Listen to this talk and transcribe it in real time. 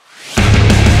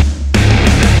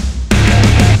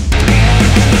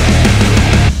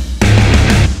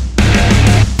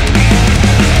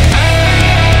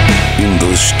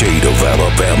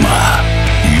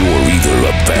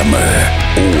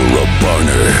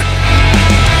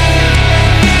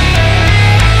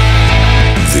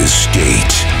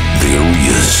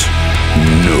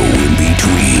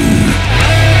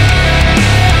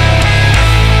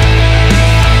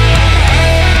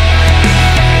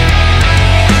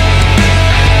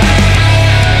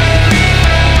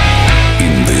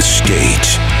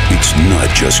State. It's not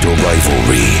just a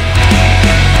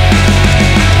rivalry.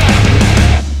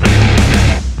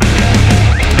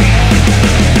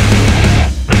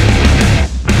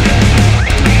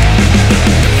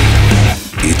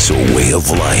 It's a way of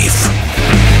life.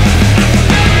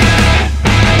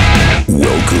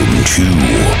 Welcome to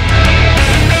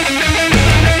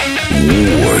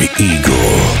War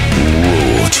Eagle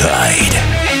Roll Tide.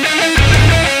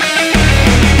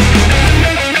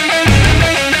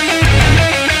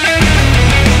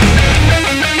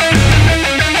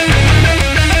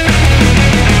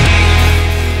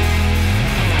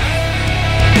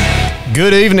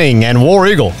 Good evening and War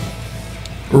Eagle.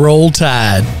 Roll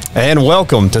Tide. And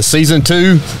welcome to Season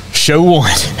 2, Show 1.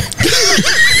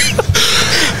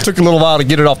 Took a little while to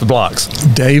get it off the blocks.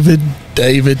 David.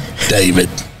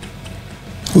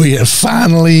 We have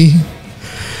finally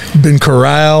been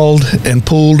corralled and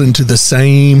pulled into the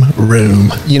same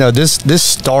room. You know, this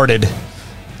started,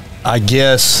 I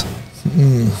guess,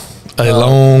 a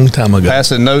long time ago.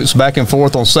 passing notes back and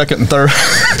forth on second and third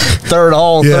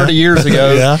all 30 years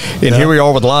ago. And here we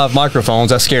are with live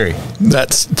microphones. That's scary.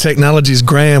 That's technology's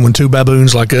grand when two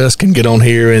baboons like us can get on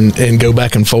here and go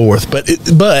back and forth. But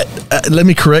let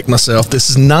me correct myself. This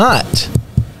is not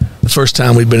the first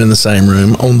time we've been in the same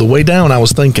room. On the way down, I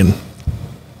was thinking,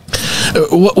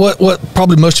 what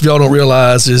probably most of y'all don't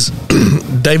realize is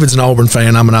David's an Auburn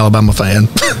fan. I'm an Alabama fan.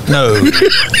 No.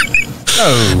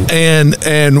 Oh.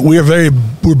 And we're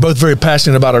both very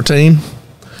passionate about our team,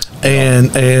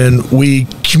 and we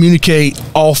communicate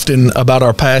often about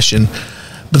our passion.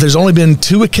 But there's only been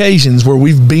two occasions where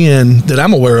we've been, that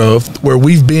I'm aware of, where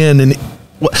we've been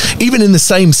even in the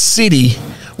same city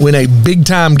when a big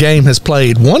time game has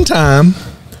played. One time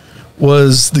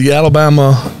was the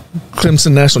Alabama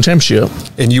Clemson National Championship,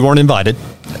 And you weren't invited.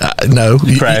 no,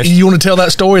 You crashed. you want to tell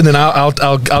that story, and then I'll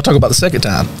talk about the second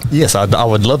time. Yes, I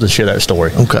would love to share that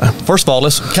story. Okay. First of all,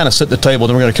 let's kind of set the table,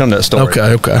 then we're going to come to that story.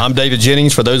 Okay. I'm David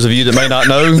Jennings. For those of you that may not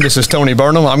know, this is Tony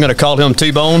Burnham. I'm going to call him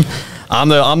T-Bone. I'm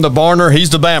the Barner. He's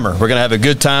the Bammer. We're going to have a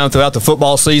good time throughout the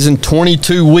football season.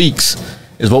 22 weeks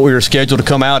is what we were scheduled to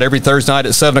come out every Thursday night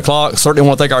at 7 o'clock. Certainly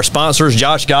want to thank our sponsors,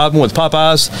 Josh Godwin with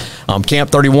Popeyes,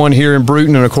 Camp 31 here in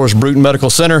Bruton, and, of course, Bruton Medical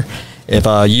Center. If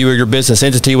you or your business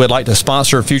entity would like to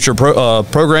sponsor future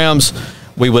programs,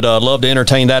 we would love to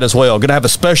entertain that as well. Going to have a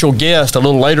special guest a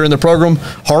little later in the program,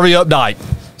 Harvey Updike,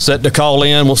 set to call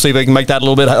in. We'll see if we can make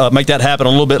that happen a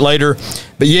little bit later.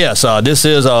 But yes, this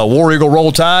is War Eagle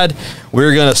Roll Tide.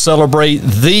 We're going to celebrate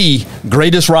the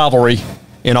greatest rivalry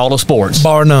in all of sports.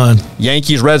 Bar none.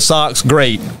 Yankees, Red Sox,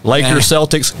 great. Lakers,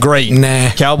 Celtics, great. Nah.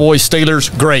 Cowboys,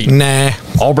 Steelers, great. Nah.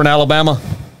 Auburn, Alabama,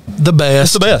 The best.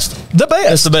 it's the best. The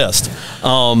best. It's the best.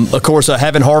 Of course,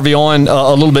 having Harvey on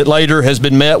a little bit later has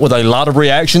been met with a lot of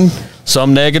reaction,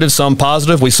 some negative, some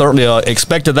positive. We certainly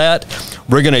expected that.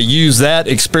 We're going to use that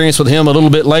experience with him a little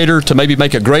bit later to maybe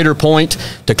make a greater point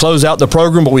to close out the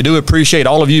program, but we do appreciate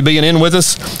all of you being in with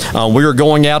us. We are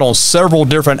going out on several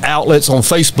different outlets on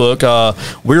Facebook.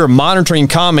 We are monitoring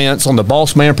comments on the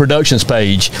Boss Man Productions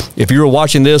page. If you were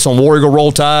watching this on War Eagle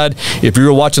Roll Tide, if you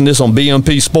were watching this on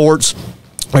BMP Sports,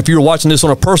 if you're watching this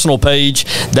on a personal page,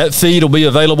 that feed will be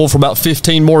available for about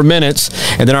 15 more minutes.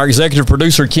 And then our executive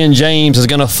producer, Ken James, is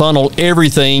going to funnel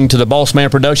everything to the Boss Man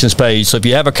Productions page. So if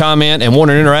you have a comment and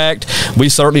want to interact, we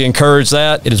certainly encourage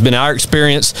that. It has been our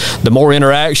experience. The more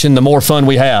interaction, the more fun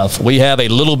we have. We have a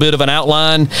little bit of an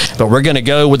outline, but we're going to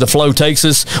go where the flow takes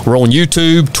us. We're on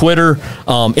YouTube, Twitter,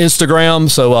 Instagram,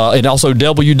 and also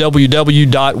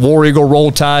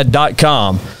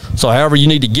www.wareaglerolltide.com. So however you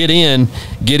need to get in.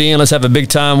 Let's have a big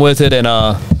time with it and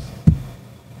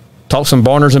talk some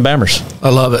Barners and Bammers. I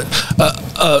love it.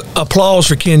 Applause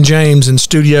for Ken James in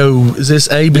studio. Is this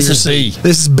A, B, This or is C? B.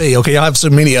 This is B. Okay, I have so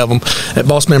many of them at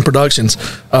Bossman Productions.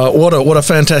 What a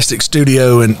fantastic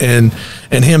studio, and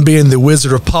him being the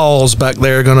Wizard of Pause back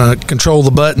there, going to control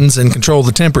the buttons and control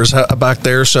the tempers back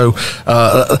there. So,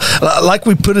 like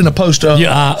we put in a post.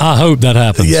 Yeah, I hope that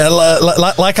happens. Yeah,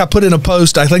 like I put in a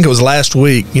post, I think it was last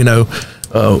week,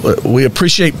 we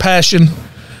appreciate passion.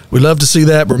 We love to see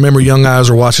that, but remember, young eyes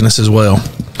are watching us as well.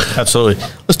 Absolutely.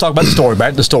 Let's talk about the story.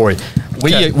 Back to the story.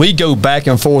 We go back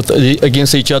and forth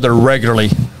against each other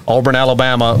regularly, Auburn,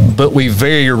 Alabama, but we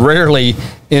very rarely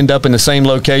end up in the same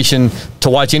location to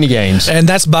watch any games. And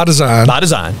that's by design. By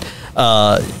design.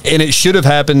 And it should have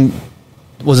happened,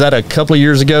 was that a couple of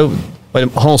years ago? Wait,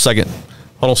 hold on a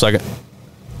second.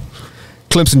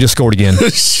 Clemson just scored again.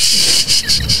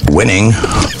 Winning.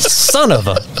 Son of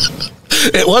a...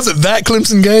 It wasn't that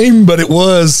Clemson game, but it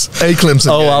was a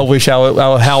Clemson game. I wish how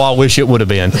I wish it would have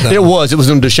been. No. It was. It was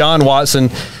when Deshaun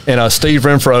Watson and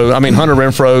Hunter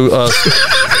Renfro.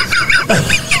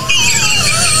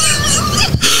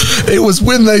 It was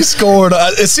when they scored,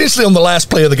 essentially on the last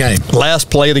play of the game. Last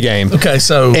play of the game. Okay,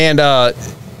 so And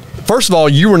first of all,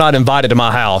 you were not invited to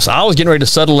my house. I was getting ready to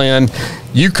settle in.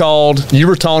 You called. You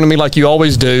were talking to me like you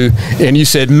always do, and you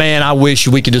said, "Man, I wish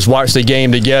we could just watch the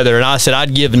game together." And I said,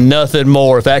 "I'd give nothing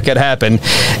more if that could happen."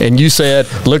 And you said,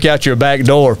 "Look out your back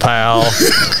door, pal."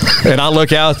 And I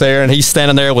look out there, and he's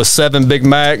standing there with 7 Big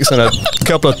Macs and a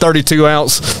couple of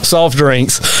 32-ounce soft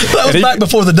drinks. that was back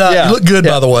before the diet. You look good,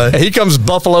 by the way. And he comes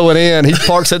buffaloing in. He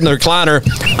parks it in the recliner.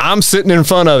 I'm sitting in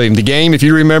front of him. The game, if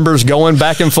you remember, is going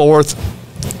back and forth.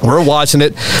 We're watching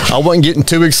it. I wasn't getting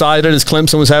too excited as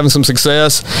Clemson was having some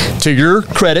success. To your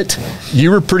credit, you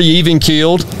were pretty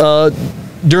even-keeled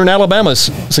during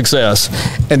Alabama's success.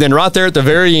 And then right there at the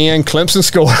very end, Clemson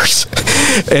scores.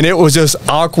 And it was just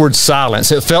awkward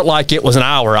silence. It felt like it was an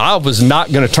hour. I was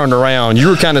not going to turn around. You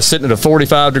were kind of sitting at a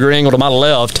 45-degree angle to my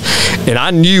left, and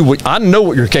I know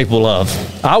what you're capable of.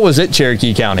 I was at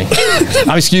Cherokee County. At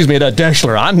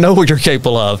Deshler. I know what you're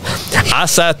capable of. I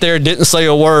sat there, didn't say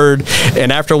a word, and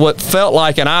after what felt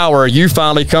like an hour, you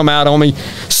finally come out on me.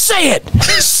 Say it!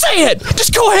 Say it!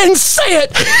 Just go ahead and say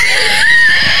it!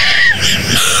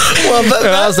 Well,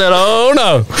 I said, "Oh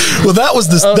no!" Well, that was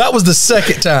the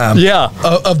second time. Yeah,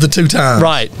 of the 2 times.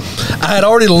 Right. I had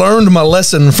already learned my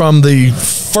lesson from the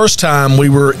first time we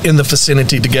were in the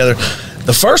vicinity together.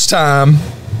 The first time,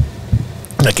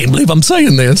 I can't believe I'm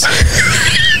saying this.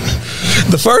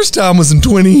 The first time was in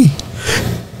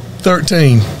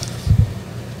 2013.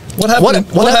 What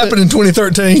happened in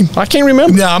 2013? I can't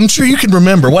remember. Yeah, I'm sure you can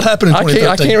remember. What happened in 2013?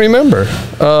 I can't remember.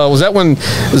 Was that when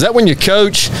your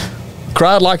coach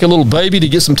cried like a little baby to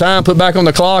get some time put back on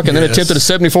the clock, and then attempted a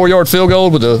 74-yard field goal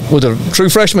with a true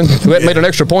freshman who hadn't made an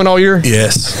extra point all year?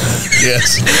 Yes.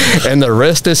 And the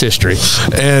rest is history.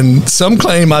 And some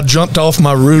claim I jumped off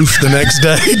my roof the next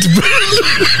day.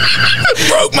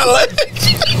 Broke my leg.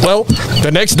 Well,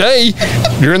 the next day,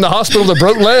 you're in the hospital with a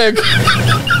broke leg,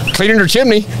 cleaning your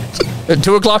chimney at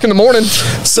 2 o'clock in the morning.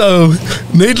 So,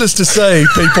 needless to say,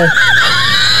 people,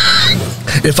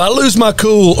 if I lose my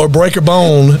cool or break a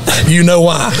bone, you know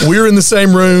why. We're in the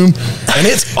same room, and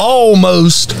it's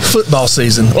almost football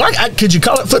season. Could you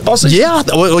call it football season? Yeah.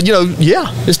 Well,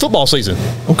 it's football season.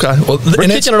 Okay. Well, we're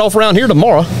kicking it off around here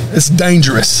tomorrow. It's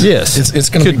dangerous. Yes. It's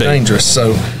going to be dangerous.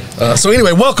 So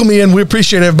anyway, welcome in. We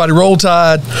appreciate everybody. Roll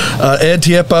Tide, Ed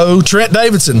Tiepo, Trent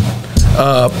Davidson,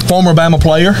 former Bama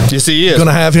player. Yes, he is. Going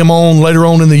to have him on later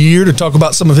on in the year to talk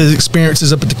about some of his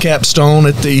experiences up at the Capstone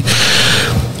at the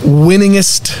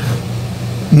winningest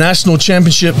national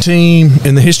championship team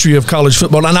in the history of college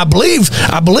football. And I believe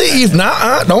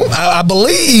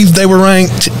they were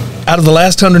ranked out of the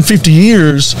last 150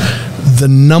 years the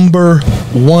number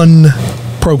 1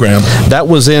 program. That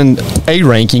was in a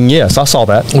ranking, yes. I saw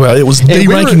that. Well, it was the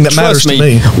ranking that matters to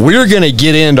me. We're going to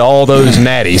get into all those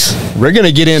natties. We're going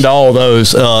to get into all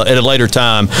those at a later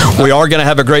time. We are going to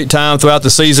have a great time throughout the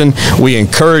season. We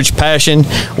encourage passion.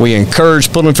 We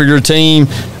encourage pulling for your team.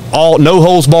 No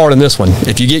holds barred in this one.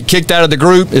 If you get kicked out of the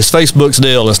group, it's Facebook's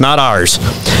deal. It's not ours.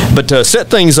 But to set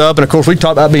things up, and of course we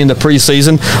talked about being the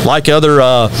preseason, like other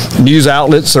news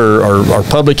outlets or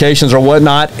publications or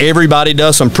whatnot, everybody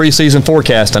does some preseason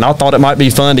forecasting. I thought it might be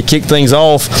fun to kick things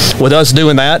off with us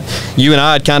doing that. You and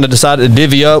I had kind of decided to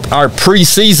divvy up our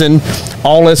preseason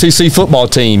all-SEC football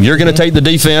team. You're going to take the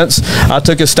defense. I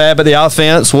took a stab at the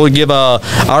offense. We'll give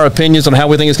our opinions on how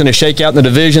we think it's going to shake out in the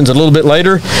divisions a little bit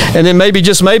later. And then maybe,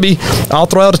 just maybe, I'll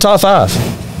throw out a top 5.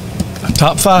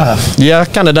 Top 5? Yeah, I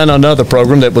kind of done another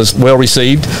program that was well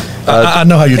received. I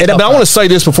know how you. But I want to say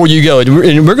this before you go,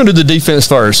 and we're going to do the defense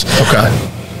first. Okay.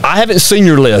 I haven't seen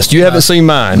your list. You haven't seen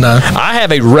mine. No. I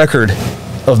have a record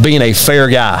of being a fair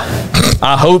guy.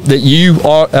 I hope that you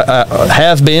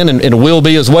have been and will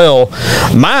be as well.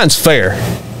 Mine's fair.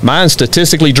 Mine's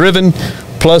statistically driven.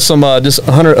 Plus some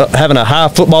having a high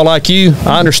football IQ.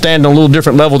 I understand on a little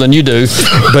different level than you do,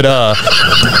 but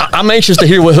I'm anxious to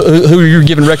hear who you're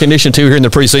giving recognition to here in the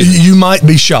preseason. You might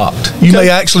be shocked. You may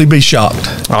actually be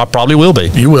shocked. I probably will be.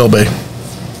 You will be.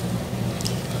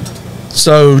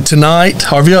 So tonight,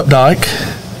 Harvey Updike.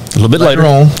 A little bit later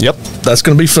on. Yep. That's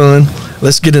going to be fun.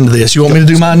 Let's get into this. You want me to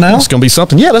do mine now? It's going to be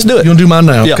something. Yeah, let's do it. You want to do mine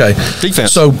now? Yeah. Okay.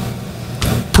 Defense. So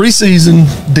preseason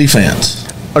defense.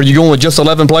 Are you going with just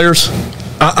 11 players?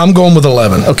 I'm going with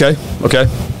 11. Okay.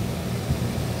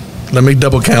 Let me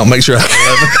double count, make sure I have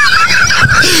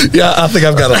 11. Yeah, I think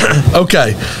I've got 11.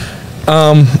 Okay.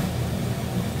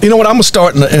 You know what? I'm gonna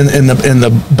start in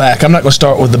the back. I'm not gonna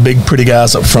start with the big pretty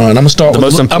guys up front. I'm gonna start with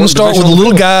the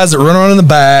little guys that run around in the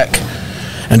back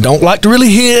and don't like to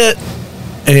really hit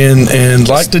and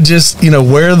like to just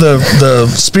wear the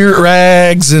spirit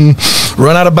rags and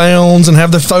run out of bounds and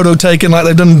have the photo taken like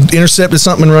they've done intercepted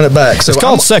something and run it back. So it's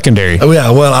called secondary. Oh yeah.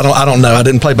 Well, I don't know. I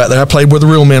didn't play back there. I played where the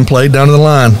real men played, down to the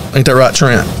line. Ain't that right,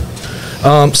 Trent?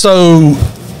 So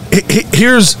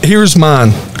here's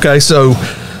mine. Okay, so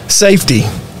safety.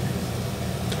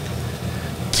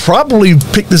 Probably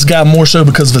pick this guy more so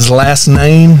because of his last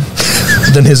name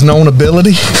than his known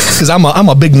ability. Because I'm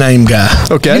a big name guy.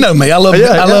 Okay, you know me. I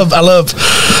love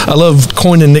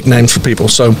coining nicknames for people.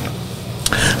 So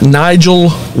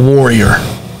Nigel Warrior,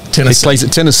 Tennessee. He plays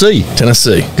at Tennessee.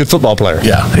 Good football player.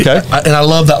 Yeah. Okay. And I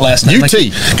love that last name. UT.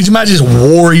 Could you imagine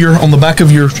just Warrior on the back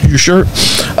of your shirt?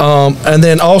 And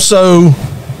then also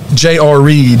J.R.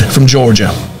 Reed from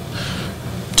Georgia.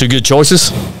 Two good choices.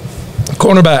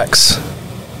 Cornerbacks.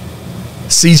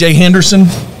 C.J. Henderson,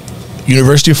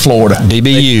 University of Florida.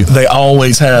 DBU. They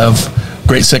always have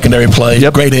great secondary play,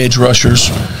 great edge rushers,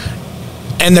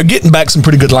 and they're getting back some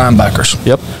pretty good linebackers.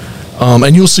 Yep.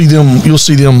 And you'll see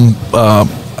them.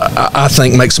 I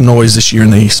think make some noise this year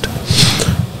in the East.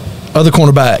 Other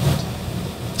cornerback,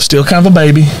 still kind of a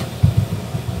baby,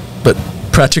 but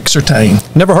Patrick Surtain.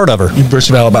 Never heard of her.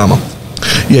 University of Alabama.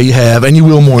 Yeah, you have, and you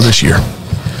will more this year.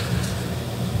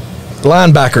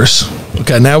 Linebackers.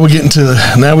 Okay, now we get into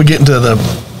the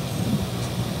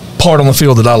part on the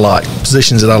field that I like,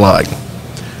 positions that I like.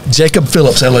 Jacob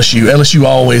Phillips, LSU. LSU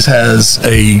always has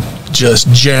a just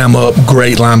jam up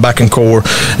great linebacking core,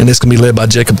 and this can be led by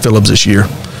Jacob Phillips this year.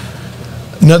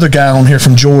 Another guy on here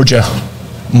from Georgia,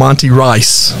 Monty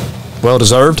Rice. Well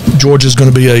deserved. Georgia's going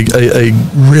to be a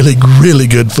really, really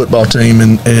good football team,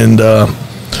 and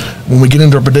when we get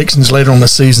into our predictions later on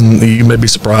this season, you may be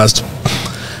surprised.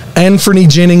 Anthony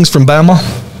Jennings from Bama.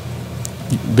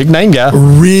 Big name guy.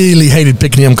 Really hated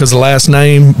picking him because of the last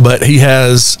name, but he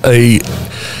has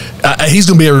he's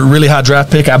going to be a really high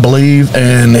draft pick, I believe,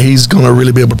 and he's going to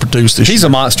really be able to produce this year. He's a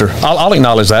monster. I'll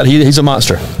acknowledge that. He's a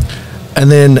monster.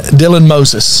 And then Dylan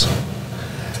Moses.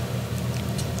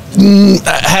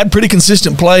 Had pretty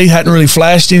consistent play, hadn't really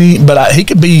flashed any, but he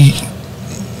could be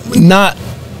not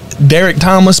Derek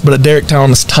Thomas, but a Derek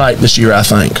Thomas type this year, I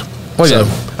think. Oh, yeah.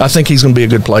 So I think he's going to be a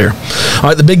good player. All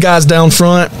right, the big guys down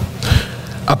front.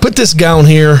 I put this guy on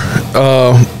here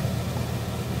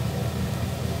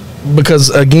because,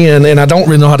 again, and I don't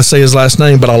really know how to say his last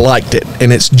name, but I liked it.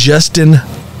 And it's Justin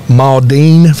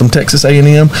Maldine from Texas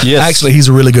A&M. Yes. Actually, he's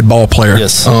a really good ball player.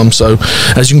 Yes. So,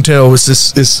 as you can tell,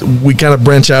 we kind of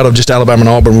branch out of just Alabama and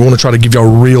Auburn. We want to try to give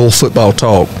y'all real football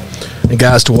talk and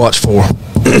guys to watch for.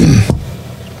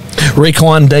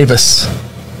 Raekwon Davis.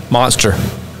 Monster.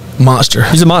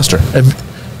 He's a monster.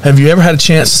 Have you ever had a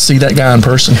chance to see that guy in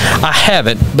person? I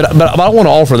haven't, but I want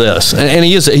to offer this, and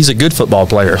he's a good football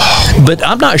player, but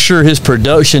I'm not sure his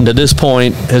production to this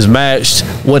point has matched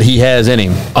what he has in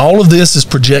him. All of this is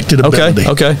projected ability.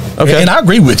 Okay. And I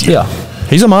agree with you. Yeah,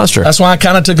 he's a monster. That's why I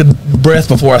kind of took a breath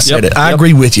before I said it. I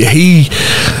agree with you.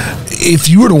 If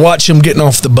you were to watch him getting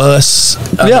off the bus,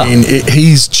 I mean,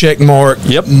 he's check mark,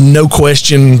 no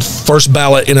question, first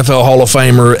ballot NFL Hall of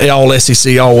Famer, all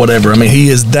SEC, all whatever. I mean, he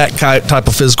is that type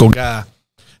of physical guy.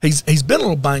 He's been a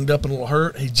little banged up and a little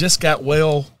hurt. He just got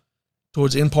well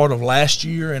towards the end part of last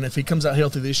year, and if he comes out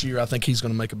healthy this year, I think he's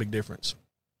going to make a big difference.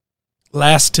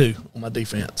 Last two on my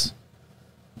defense.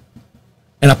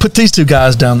 And I put these two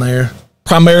guys down there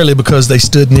primarily because they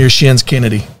stood near Shins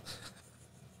Kennedy.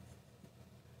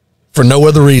 For no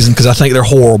other reason, because I think they're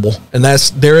horrible. And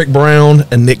that's Derek Brown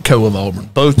and Nick Coe of Auburn.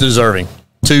 Both deserving.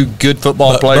 Two good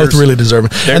football players. Both really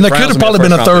deserving. And there could have probably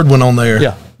been a third one on there.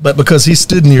 Yeah. But because he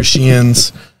stood near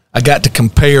Shins, I got to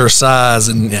compare size,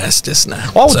 and it's just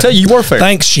now. Well, I will tell you were fair.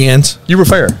 Thanks, Shins. You were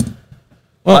fair.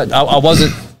 Well, I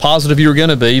wasn't positive you were going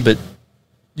to be, but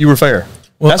you were fair.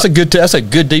 Well, that's a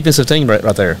good defensive team right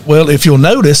there. Well, if you'll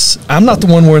notice, I'm not the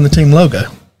one wearing the team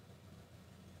logo.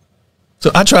 So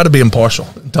I try to be impartial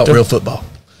and talk real football.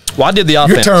 Well, I did the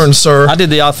offense. Your turn, sir. I did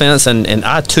the offense, and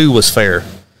I, too, was fair.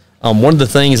 One of the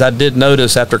things I did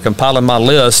notice after compiling my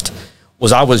list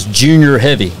was I was junior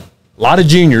heavy. A lot of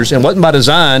juniors, and wasn't by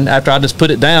design. After I just put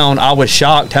it down, I was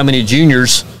shocked how many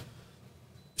juniors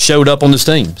showed up on this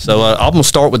team. So I'm going to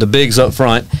start with the bigs up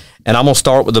front, and I'm going to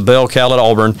start with the bell cow at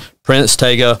Auburn, Prince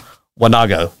Tega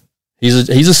Wanogho.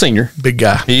 He's a senior. Big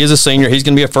guy. He is a senior. He's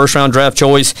going to be a first-round draft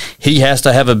choice. He has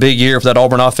to have a big year for that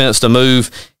Auburn offense to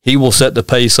move. He will set the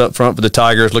pace up front for the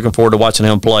Tigers. Looking forward to watching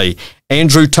him play.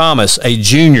 Andrew Thomas, a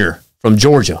junior from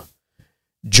Georgia.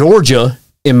 Georgia,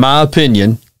 in my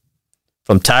opinion,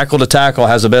 from tackle to tackle,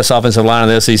 has the best offensive line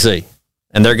in the SEC.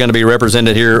 And they're going to be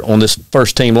represented here on this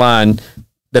first team line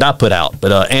that I put out.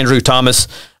 But Andrew Thomas,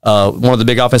 one of the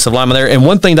big offensive linemen there. And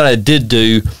one thing that I did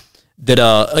do that,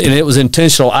 and it was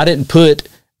intentional, I didn't put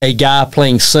a guy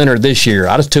playing center this year.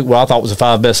 I just took what I thought was the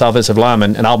 5 best offensive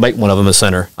linemen, and I'll make one of them a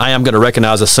center. I am going to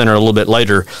recognize a center a little bit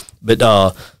later. But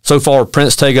so far,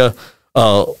 Prince Tega,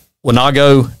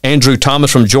 Wanago, Andrew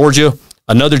Thomas from Georgia,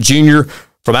 another junior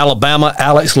from Alabama,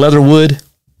 Alex Leatherwood.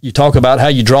 You talk about how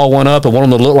you draw one up and want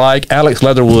them to look like. Alex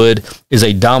Leatherwood is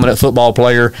a dominant football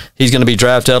player. He's going to be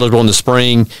draft eligible in the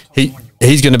spring.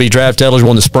 He's going to be draft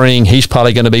eligible in the spring. He's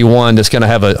probably going to be one that's going to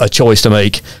have a choice to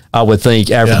make, I would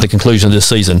think, after the conclusion of this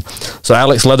season. So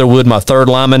Alex Leatherwood, my third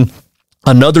lineman.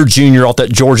 Another junior off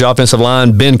that Georgia offensive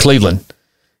line, Ben Cleveland.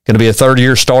 Going to be a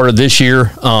third-year starter this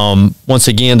year. Once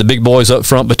again, the big boys up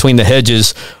front between the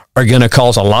hedges are going to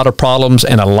cause a lot of problems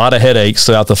and a lot of headaches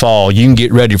throughout the fall. You can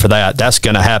get ready for that. That's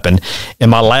going to happen.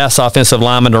 And my last offensive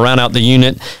lineman to round out the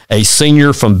unit, a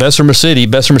senior from Bessemer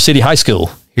City High School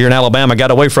here in Alabama,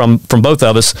 got away from both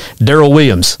of us, Darrell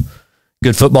Williams.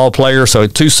 Good football player. So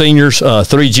 2 seniors,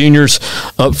 3 juniors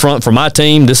up front for my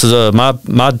team. This is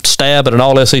my stab at an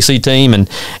all-SEC team, and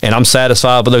I'm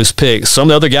satisfied with those picks. Some of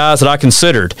the other guys that I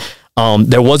considered,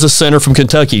 there was a center from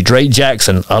Kentucky, Drake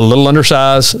Jackson, a little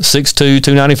undersized, 6'2",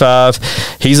 295.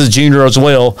 He's a junior as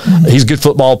well. He's a good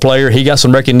football player. He got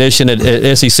some recognition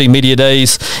at SEC Media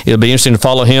Days. It'll be interesting to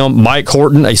follow him. Mike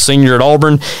Horton, a senior at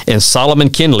Auburn, and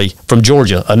Solomon Kinley from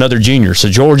Georgia, another junior. So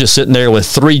Georgia's sitting there with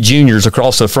 3 juniors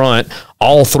across the front.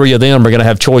 All 3 of them are going to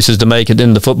have choices to make at the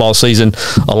end of the football season,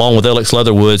 along with Alex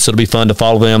Leatherwood. So it'll be fun to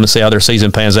follow them and see how their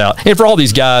season pans out. And for all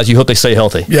these guys, you hope they stay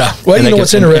healthy. Yeah. Well, and you know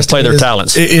what's interesting play their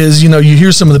talents. Is, you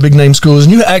hear some of the big name schools,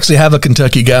 and you actually have a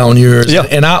Kentucky guy on yours. Yeah.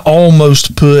 And I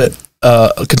almost put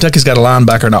Kentucky's got a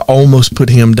linebacker, and I almost put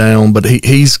him down, but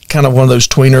he's kind of one of those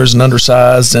tweeners and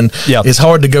undersized, and it's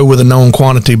hard to go with a known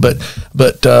quantity.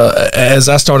 But as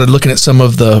I started looking at some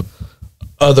of the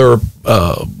other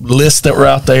lists that were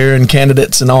out there and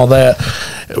candidates and all that,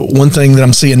 one thing that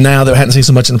I'm seeing now that I hadn't seen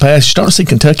so much in the past, you're starting to see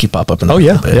Kentucky pop up in a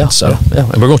little bit.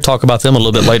 And we're going to talk about them a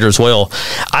little bit later as well.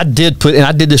 I did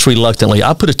this reluctantly.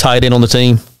 I put a tight end on the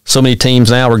team. So many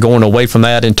teams now are going away from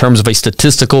that in terms of a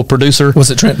statistical producer. Was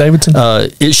it Trent Davidson?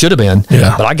 It should have been.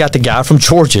 Yeah. But I got the guy from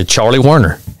Georgia, Charlie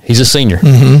Werner. He's a senior.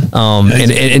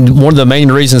 And one of the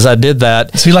main reasons I did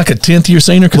that. Is he like a 10th year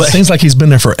senior? Because it seems like he's been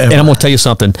there forever. And I'm going to tell you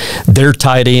something. Their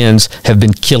tight ends have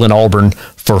been killing Auburn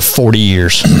for 40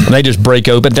 years. They just break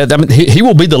open. He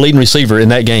will be the leading receiver in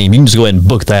that game. You can just go ahead and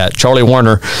book that. Charlie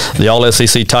Werner, the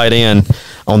All-SEC tight end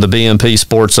on the BMP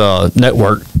Sports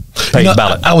Network page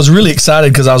ballot. I was really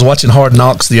excited because I was watching Hard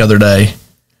Knocks the other day.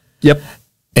 Yep.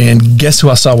 And guess who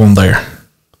I saw on there?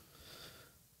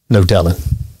 No telling.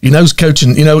 Who's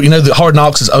coaching? The Hard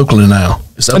Knocks is Oakland now.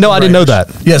 No, I didn't know that.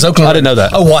 Yeah, it's Oakland. I didn't know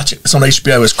that. Oh, watch it. It's on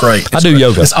HBO. It's great. I do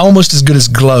yoga. It's almost as good as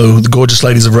Glow, the Gorgeous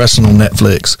Ladies of Wrestling on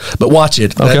Netflix. But watch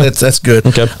it. Okay. That's good.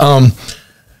 Okay.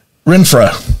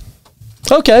 Renfro.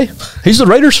 Okay. He's the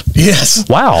Raiders? Yes.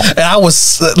 Wow.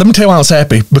 And let me tell you why I was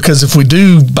happy, because if we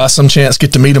do by some chance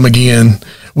get to meet him again,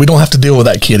 we don't have to deal with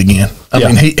that kid again. I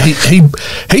mean,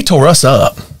 he tore us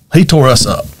up. He tore us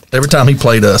up every time he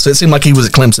played us. It seemed like he was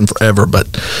at Clemson forever, but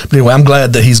anyway, I'm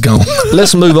glad that he's gone.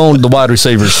 Let's move on to the wide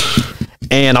receivers.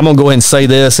 And I'm going to go ahead and say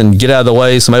this and get out of the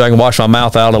way so maybe I can wash my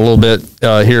mouth out a little bit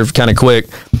here kind of quick.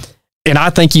 And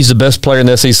I think he's the best player in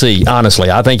the SEC, honestly.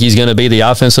 I think he's going to be the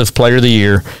offensive player of the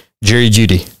year, Jerry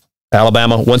Jeudy.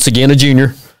 Alabama, once again, a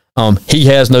junior. He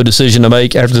has no decision to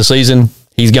make after the season.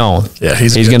 He's gone. Yeah,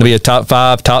 he's going to be a top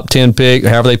 5, top 10 pick,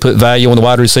 however they put value on the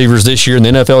wide receivers this year in the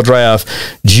NFL draft.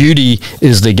 Jeudy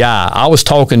is the guy. I was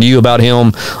talking to you about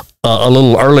him a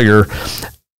little earlier.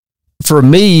 For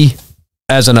me,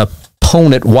 as an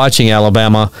opponent watching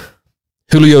Alabama,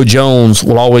 Julio Jones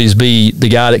will always be the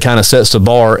guy that kind of sets the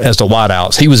bar as the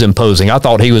wideouts. He was imposing. I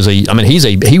thought he was he was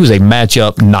a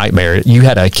matchup nightmare. You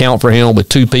had to account for him with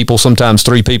 2 people, sometimes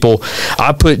 3 people.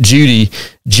 I put Jeudy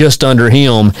just under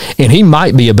him, and he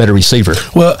might be a better receiver.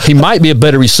 Well, he might be a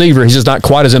better receiver. He's just not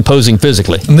quite as imposing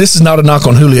physically. And this is not a knock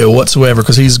on Julio whatsoever,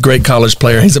 because he's a great college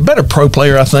player. He's a better pro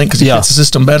player, I think, because he fits the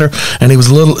system better, and he was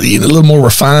a little more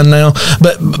refined now.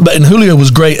 But Julio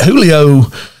was great. Julio.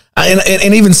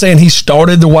 And even saying he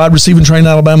started the wide receiving train in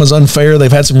Alabama is unfair.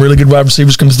 They've had some really good wide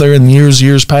receivers come through in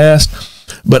years past.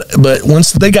 But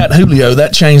once they got Julio,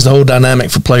 that changed the whole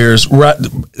dynamic for players. Right,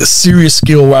 serious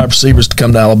skill wide receivers to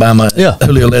come to Alabama. Yeah.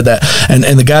 Julio led that.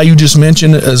 And the guy you just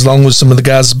mentioned, as long as some of the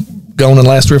guys gone in the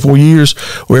last 3 or 4 years,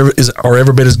 are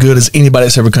every bit as good as anybody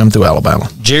that's ever come through Alabama.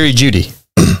 Jerry Jeudy.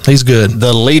 He's good.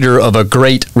 The leader of a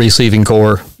great receiving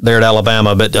corps there at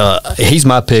Alabama, but he's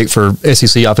my pick for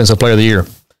SEC Offensive Player of the Year.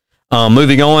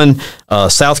 Moving on,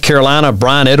 South Carolina,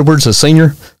 Brian Edwards, a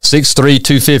senior, 6'3",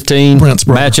 215.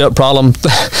 Matchup problem.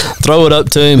 Throw it up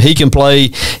to him. He can play.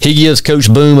 He gives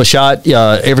Coach Boom a shot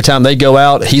every time they go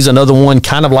out. He's another one,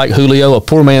 kind of like Julio, a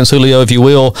poor man's Julio, if you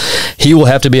will. He will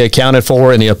have to be accounted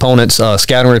for in the opponent's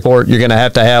scouting report. You're going to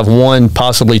have one,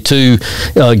 possibly two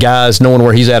guys knowing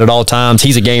where he's at all times.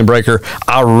 He's a game breaker.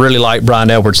 I really like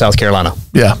Brian Edwards, South Carolina.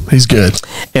 Yeah, he's good.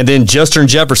 And then Justin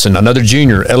Jefferson, another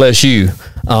junior, LSU.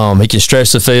 He can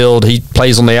stretch the field. He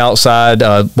plays on the outside,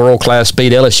 world-class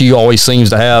speed. LSU always seems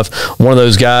to have one of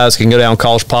those guys can go down,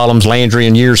 cause problems. Landry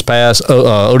in years past,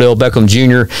 Odell Beckham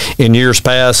Jr. in years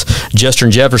past.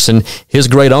 Justin Jefferson, his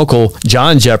uncle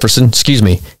John Jefferson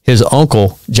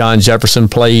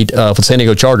played for the San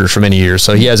Diego Chargers for many years,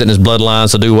 so he has it in his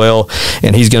bloodlines to do well,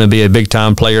 and he's going to be a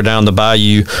big-time player down the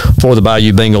Bayou for the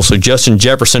Bayou Bengals. So Justin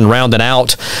Jefferson rounding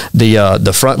out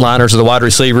the front liners of the wide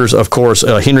receivers. Of course,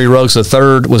 Henry Ruggs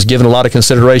III was given a lot of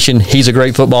consideration. He's a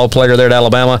great football player there at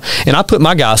Alabama. And I put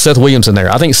my guy, Seth Williams, in there.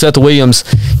 I think Seth Williams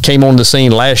came on the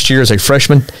scene last year as a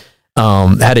freshman,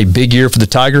 had a big year for the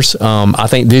Tigers. I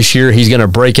think this year he's going to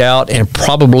break out and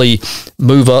probably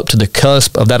move up to the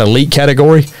cusp of that elite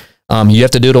category. You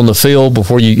have to do it on the field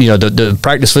before the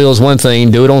practice field is one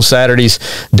thing. Do it on Saturdays,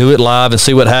 do it live and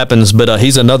see what happens. But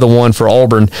he's another one for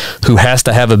Auburn who has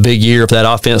to have a big year for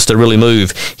that offense to really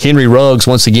move. Henry Ruggs,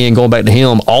 once again, going back to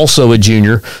him, also a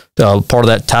junior, part of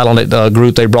that talented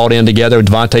group they brought in together.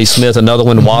 Devontae Smith, another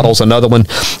one. Waddle's another one.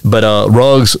 But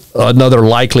Ruggs, another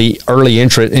likely early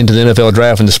entrant into the NFL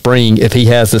draft in the spring if he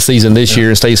has the season this year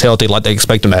and stays healthy like they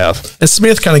expect him to have. And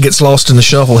Smith kind of gets lost in the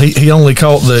shuffle. He only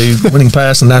caught the winning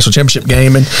pass in the national championship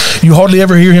game, and you hardly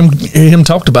ever hear him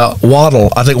talked about.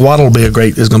 Waddle, I think Waddle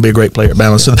is going to be a great player at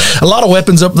Bama. So a lot of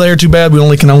weapons up there. Too bad we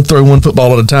only can throw one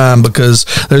football at a time because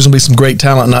there's going to be some great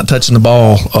talent not touching the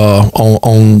ball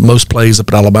on most plays up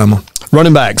at Alabama.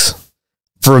 Running backs.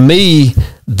 For me,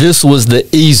 this was the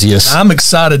easiest. I'm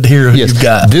excited to hear who you've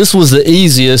got. This was the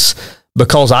easiest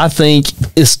because I think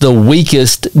it's the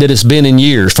weakest that it's been in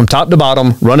years. From top to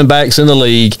bottom, running backs in the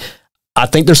league, I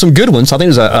think there's some good ones. I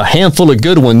think there's a handful of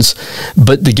good ones,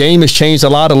 but the game has changed a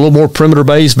lot, a little more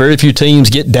perimeter-based. Very few teams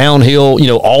get downhill,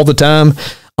 all the time.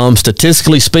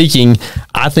 Statistically speaking,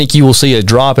 I think you will see a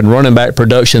drop in running back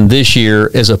production this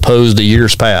year as opposed to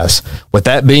years past. With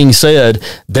that being said,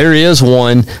 there is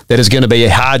one that is going to be a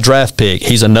high draft pick.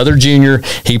 He's another junior.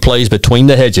 He plays between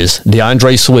the hedges.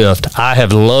 DeAndre Swift. I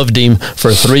have loved him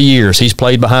for 3 years. He's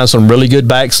played behind some really good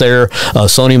backs there.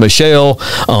 Sonny Michel,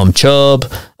 Chubb,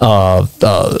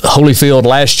 Holyfield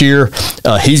last year.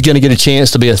 He's going to get a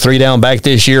chance to be a 3-down back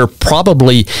this year.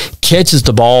 Probably catches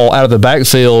the ball out of the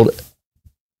backfield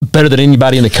better than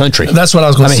anybody in the country. That's what I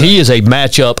was going to say. He is a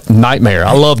matchup nightmare.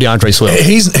 I love DeAndre Swift.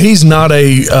 He's not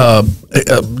a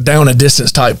down and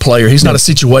distance type player. He's not a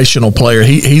situational player.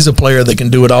 He's a player that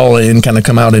can do it all and kind of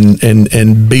come out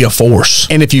and be a force.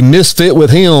 And if you misfit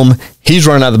with him, he's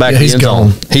running out of the back of the end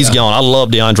zone. He's gone. I love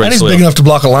DeAndre Swift. And he's big enough to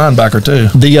block a linebacker, too.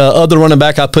 The other running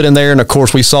back I put in there, and of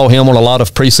course we saw him on a lot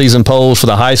of preseason polls for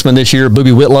the Heisman this year,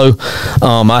 Boobie Whitlow.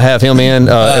 I have him in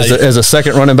as a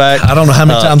second running back. I don't know how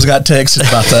many times I got texted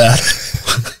about that.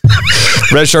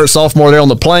 Redshirt sophomore there on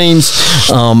the Plains.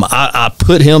 I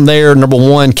put him there, number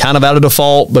one, kind of out of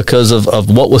default because of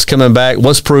what was coming back,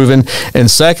 what's proven, and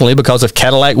secondly, because of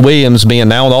Cadillac Williams being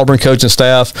now on the Auburn coaching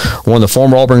staff, one of the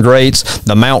former Auburn greats,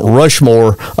 the Mount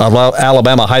Rushmore of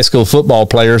Alabama high school football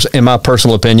players, in my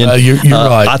personal opinion. You're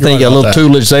right. I think a little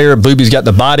Tutelage there. Boobie's got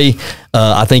the body.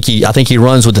 I think he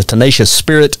runs with a tenacious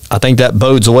spirit. I think that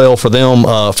bodes well for them,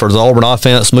 for the Auburn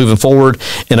offense moving forward.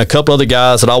 And a couple other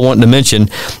guys that I wanted to mention,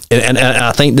 and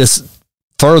I think this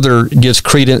further gives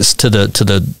credence to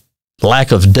the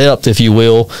lack of depth, if you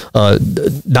will.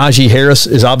 Najee Harris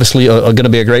is obviously going to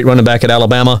be a great running back at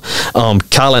Alabama.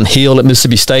 Kylan Hill at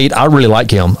Mississippi State, I really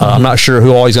like him. I'm not sure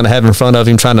who all he's going to have in front of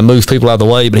him trying to move people out of the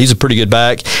way, but he's a pretty good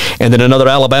back. And then another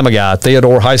Alabama guy,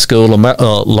 Theodore High School,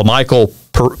 LaMichael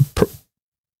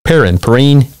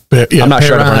Perrine. I'm not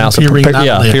sure how to pronounce it.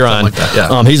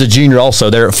 Perrine. He's a junior also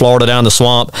there at Florida down the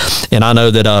swamp, and I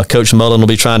know that Coach Mullen will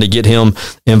be trying to get him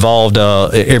involved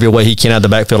every way he can out of the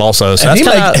backfield also. So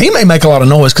he may make a lot of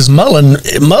noise because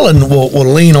Mullen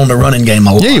will lean on the running game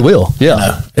a lot. Yeah, he will.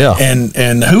 Yeah.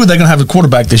 And who are they going to have the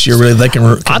quarterback this year? Really, they can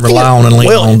rely on and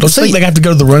lean on. Don't you think they have to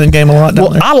go to the running game a lot?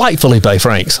 I like Felipe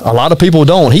Franks. A lot of people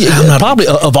don't. He probably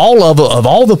of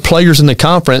all the players in the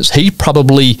conference, he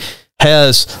probably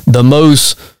has the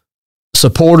most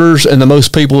supporters and the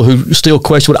most people who still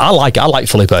question what I like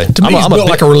Felipe. To me, he's built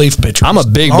like a relief pitcher. I'm a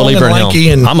big believer in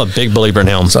him. I'm a big believer in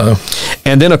him. So,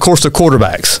 and then of course the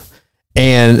quarterbacks,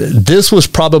 and this was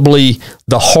probably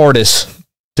the hardest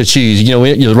to choose.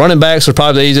 The running backs are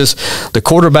probably the easiest. The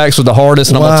quarterbacks were the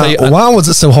hardest. And I'm going to tell you why was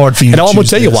it so hard for you? And I'm going to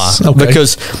tell you why. Okay.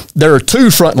 Because there are 2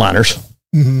 frontliners,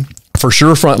 for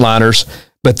sure frontliners,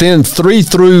 but then 3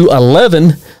 through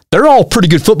 11. They're all pretty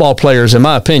good football players, in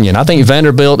my opinion. I think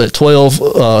Vanderbilt at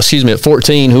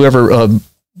 14, whoever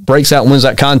breaks out and wins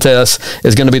that contest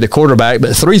is going to be the quarterback.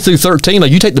 But 3 through 13,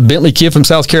 you take the Bentley kid from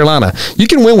South Carolina, you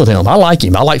can win with him. I like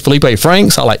him. I like Felipe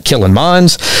Franks. I like Kellen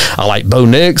Mines. I like Bo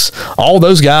Nix. All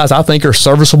those guys I think are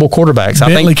serviceable quarterbacks.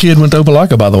 Bentley kid went to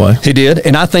Opelika, by the way. He did.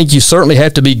 And I think you certainly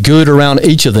have to be good around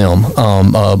each of them.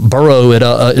 Burrow at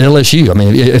LSU. I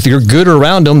mean, if you're good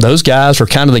around them, those guys are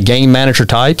kind of the game manager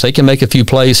types. They can make a few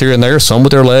plays here and there, some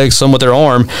with their legs, some with their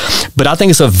arm. But I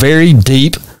think it's a very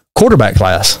deep quarterback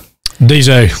class.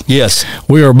 DJ, yes,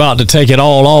 we are about to take it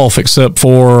all off except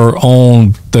for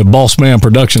on the Boss Man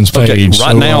Productions page. Okay,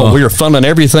 right now we are funneling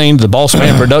everything to the Boss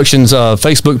Man Productions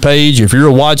Facebook page. If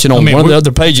you're watching on one of the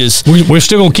other pages, we're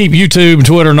still going to keep YouTube and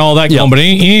Twitter and all that going, but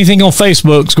anything on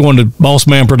Facebook is going to Boss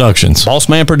Man Productions. Boss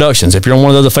Man Productions. If you're on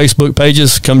one of the other Facebook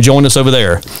pages, come join us over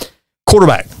there.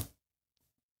 Quarterback.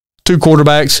 2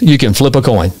 quarterbacks, you can flip a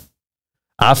coin.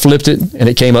 I flipped it, and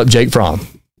it came up Jake Fromm.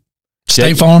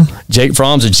 State Farm. Jake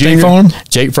Fromm's a junior. State Farm.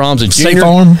 Jake Fromm's a junior. State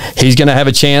Farm. He's going to have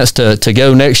a chance to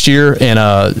go next year and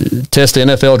test the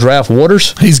NFL draft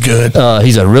waters. He's good.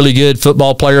 He's a really good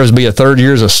football player. He'll be a 3rd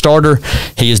year as a starter.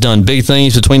 He has done big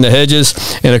things between the hedges.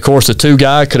 And, of course, the 2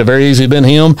 guy could have very easily been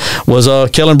him was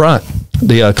Kellen Bryant,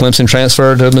 the Clemson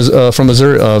transfer from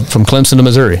Missouri, from Clemson to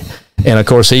Missouri. And, of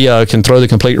course, he can throw the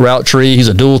complete route tree. He's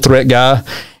a dual threat guy,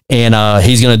 and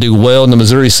he's going to do well in the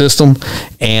Missouri system.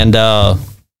 And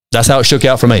that's how it shook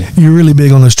out for me. You're really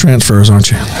big on those transfers, aren't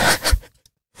you?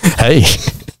 Hey,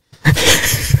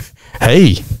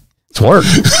 it's worked.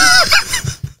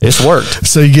 It's worked.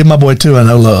 So you give my boy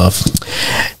 2-0 love.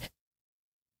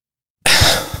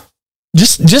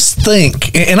 Just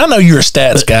think, and I know you're a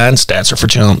stats guy, and stats are for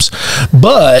chumps,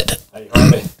 but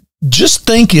just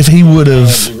think if he would have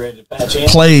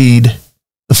played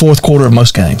the 4th quarter of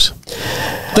most games.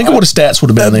 Think of what his stats would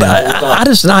have been then. I'm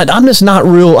just not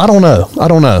real. I don't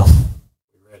know.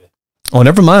 Oh,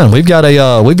 never mind. We've got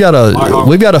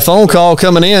a phone call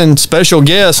coming in. Special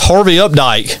guest Harvey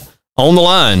Updike on the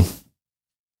line.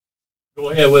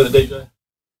 Go ahead with it, DJ.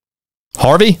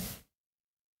 Harvey?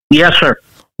 Yes, sir.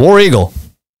 War Eagle.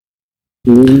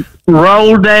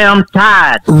 Roll damn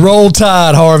Tide. Roll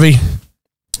Tide, Harvey.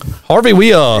 Harvey, we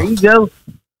there you go.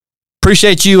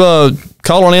 Appreciate you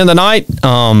calling in tonight.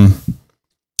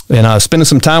 And spending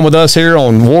some time with us here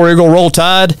on War Eagle Roll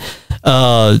Tide.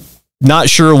 Not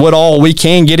sure what all we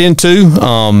can get into.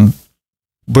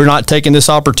 We're not taking this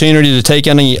opportunity to take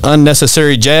any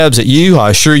unnecessary jabs at you. I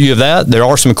assure you of that. There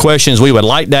are some questions we would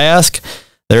like to ask.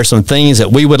 There are some things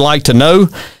that we would like to know.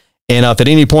 And if at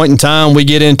any point in time we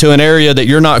get into an area that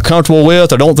you're not comfortable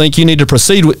with or don't think you need to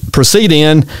proceed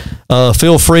in,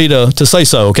 feel free to say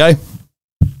so, okay?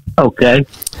 Okay.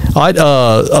 All right.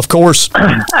 Of course.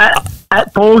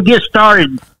 Before we get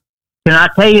started, can I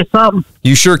tell you something?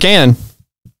 You sure can.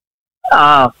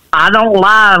 I don't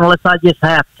lie unless I just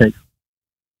have to.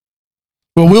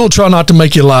 Well, we'll try not to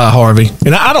make you lie, Harvey.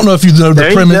 And I don't know if you know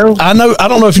the premise. I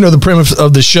don't know if you know the premise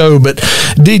of the show, but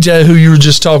DJ, who you were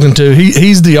just talking to,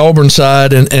 he's the Auburn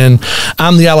side, and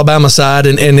I'm the Alabama side,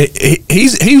 and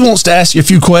he wants to ask you a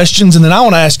few questions, and then I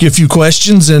want to ask you a few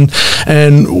questions, and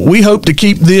we hope to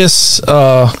keep this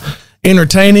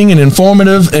entertaining and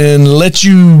informative, and let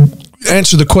you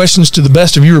answer the questions to the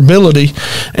best of your ability,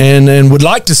 and would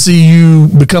like to see you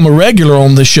become a regular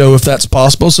on this show if that's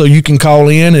possible, so you can call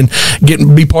in and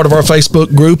be part of our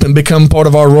Facebook group and become part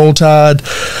of our Roll Tide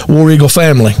War Eagle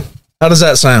family. How does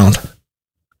that sound?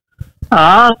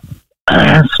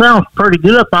 Sounds pretty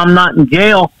good if I'm not in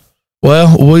jail.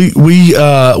 Well, we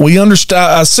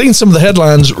understand. I've seen some of the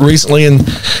headlines recently,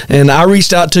 and I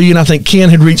reached out to you, and I think Ken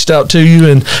had reached out to you.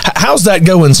 And how's that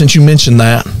going since you mentioned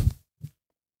that?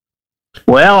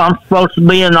 Well, I'm supposed to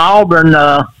be in Auburn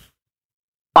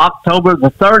October the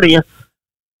 30th.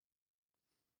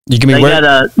 You can be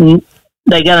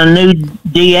they got a new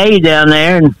DA down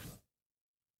there, and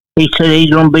he said he's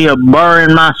going to be a burr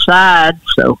in my side.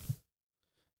 So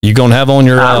you going to have on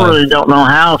your? I really don't know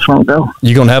how it's going to go.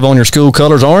 You going to have on your school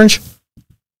colors orange?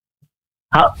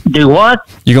 Do what?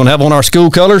 You going to have on our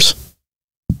school colors?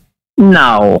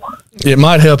 No. It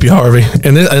might help you, Harvey,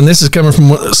 and this is coming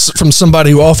from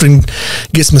somebody who often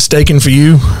gets mistaken for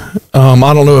you. I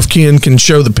don't know if Ken can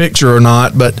show the picture or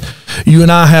not, but you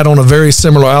and I had on a very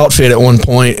similar outfit at one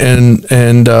point, and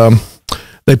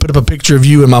they put up a picture of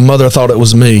you, and my mother thought it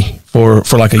was me for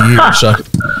like a year or so.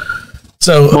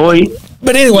 So, boy,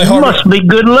 but anyway, you Harvey, must be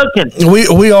good looking.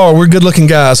 We're good looking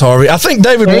guys, Harvey. I think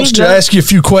David wants to ask you a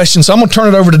few questions, so I'm going to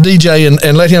turn it over to DJ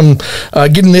and let him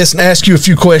get in this and ask you a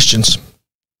few questions.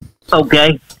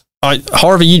 Okay. All right,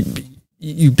 Harvey,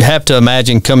 you have to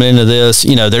imagine coming into this,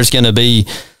 there's going to be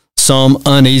some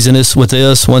uneasiness with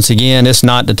this. Once again, it's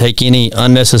not to take any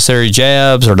unnecessary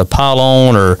jabs or to pile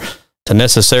on or to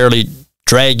necessarily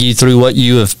drag you through what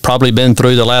you have probably been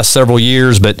through the last several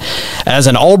years. But as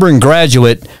an Auburn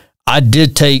graduate, I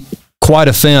did take quite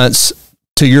offense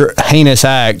to your heinous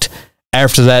act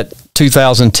after that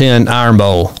 2010 Iron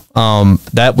Bowl.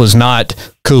 That was not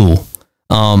cool.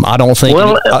 I don't think.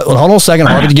 Well, hold on a second,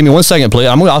 Harvey. Give me 1 second, please.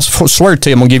 I swear to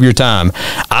you, I'm going to give you your time.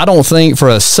 I don't think for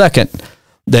a second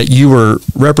that you were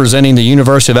representing the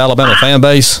University of Alabama fan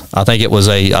base. I think it was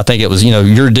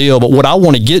your deal. But what I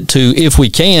want to get to, if we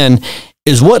can,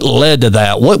 is what led to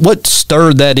that. What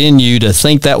stirred that in you to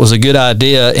think that was a good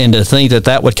idea and to think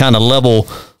that would kind of level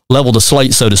the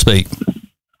slate, so to speak.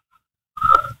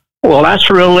 Well, that's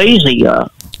real easy.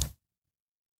 That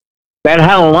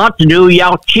had a lot to do with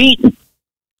y'all cheating.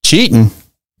 Cheating?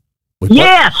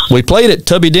 Yes. We played at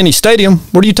Tubby Denny Stadium.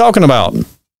 What are you talking about?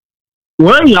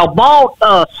 Well, y'all bought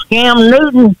Cam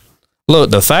Newton.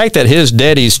 Look, the fact that his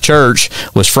daddy's church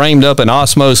was framed up in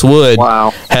Osmose wood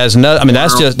has no. I mean,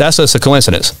 that's just a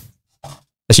coincidence.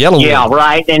 It's yellow wood. Yeah,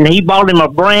 right. And he bought him a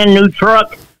brand new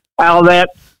truck out of that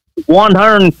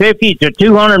 $150,000 to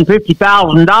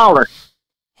 $250,000.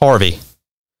 Harvey,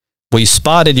 we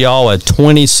spotted y'all a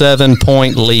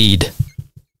 27-point lead.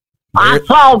 I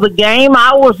saw the game.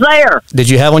 I was there. Did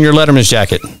you have on your Letterman's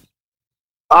jacket?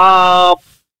 Don't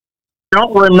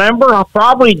remember. I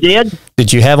probably did.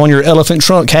 Did you have on your elephant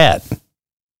trunk hat?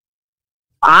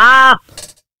 I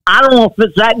don't know if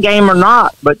it's that game or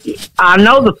not, but I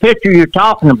know the picture you're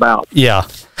talking about. Yeah.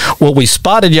 Well, we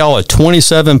spotted y'all a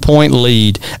 27-point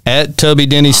lead at Tubby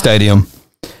Denny Stadium,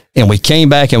 and we came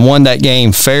back and won that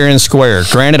game fair and square.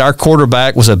 Granted, our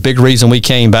quarterback was a big reason we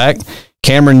came back.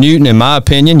 Cameron Newton, in my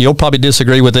opinion, you'll probably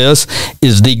disagree with this,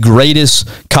 is the greatest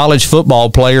college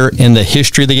football player in the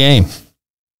history of the game.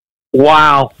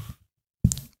 Wow.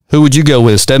 Who would you go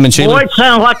with, Stedman Cheatley? Boy, it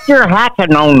sounds like you're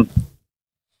hacking on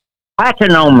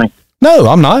me. No,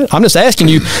 I'm not. I'm just asking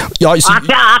you.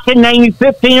 I can name you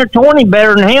 15 or 20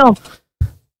 better than him.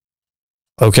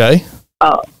 Okay.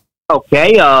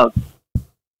 Tim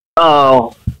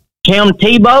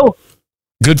Tebow.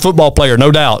 Good football player,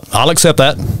 no doubt. I'll accept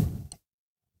that.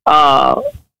 I'll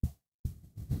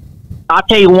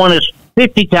tell you one that's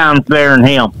 50 times better than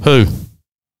him. Who?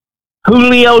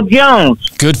 Julio Jones.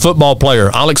 Good football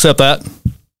player. I'll accept that.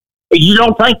 You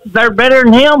don't think they're better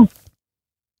than him?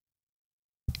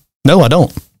 No, I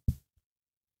don't.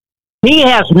 He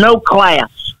has no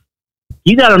class.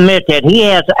 You got to admit that. He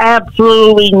has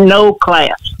absolutely no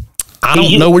class. I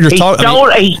don't know what you're talking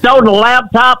about. He stole the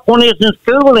laptop when he was in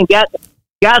school and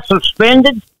got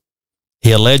suspended.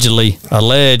 He alleged.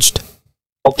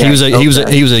 Okay. He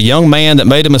was a young man that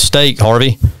made a mistake,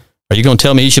 Harvey. Are you going to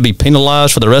tell me he should be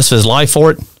penalized for the rest of his life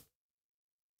for it?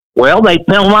 Well, they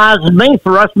penalized me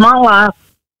for the rest of my life.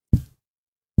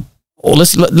 Well,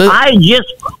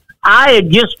 I had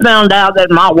just found out that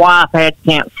my wife had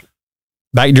cancer.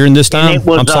 Back during this time?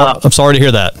 I'm sorry to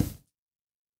hear that.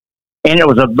 And it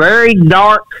was a very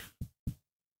dark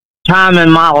time in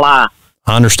my life.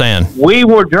 I understand. We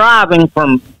were driving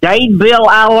from Dadeville,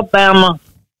 Alabama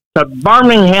to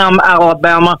Birmingham,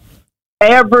 Alabama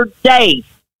every day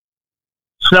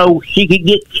so she could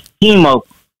get chemo.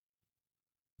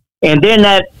 And then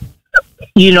I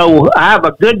have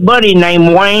a good buddy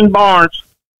named Wayne Barnes.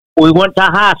 We went to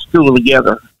high school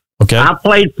together. Okay. I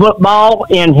played football,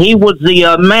 and he was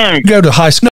the manager. Go to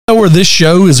high school where this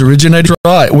show is originated.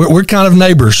 Right. We're kind of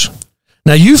neighbors.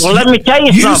 Now, let me tell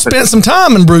you something. You spent some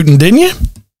time in Bruton, didn't you?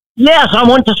 Yes, I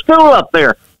went to school up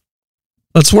there.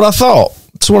 That's what I thought.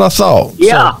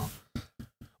 Yeah.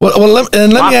 So, let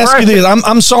me ask you this.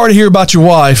 I'm sorry to hear about your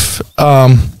wife,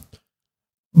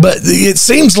 but it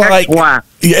seems like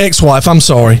ex-wife. I'm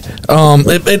sorry,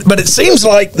 but it seems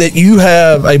like that you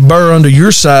have a burr under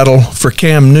your saddle for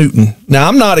Cam Newton. Now,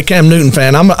 I'm not a Cam Newton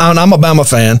fan. I'm a Bama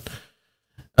fan,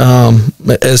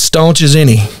 as staunch as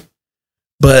any.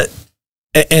 But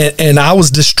and I was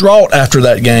distraught after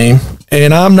that game,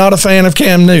 and I'm not a fan of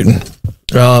Cam Newton.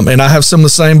 And I have some of the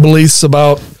same beliefs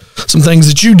about some things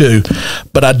that you do.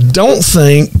 But I don't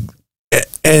think,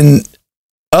 and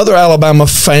other Alabama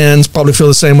fans probably feel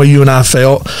the same way you and I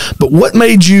felt. But what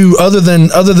made you, other than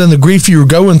the grief you were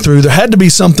going through, there had to be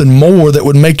something more that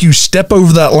would make you step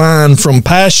over that line from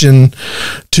passion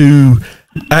to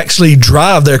actually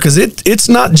drive there, because it's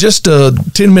not just a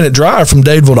 10-minute drive from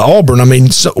Dadeville to Auburn. I mean,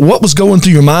 so what was going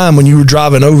through your mind when you were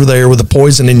driving over there with the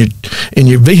poison in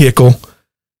your vehicle?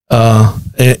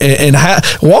 And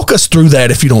walk us through that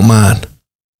if you don't mind.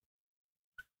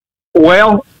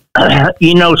 Well,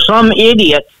 some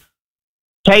idiot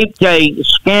taped a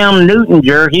Scam Newton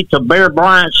jersey to Bear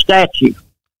Bryant statue.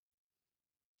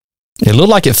 It looked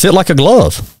like it fit like a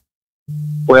glove.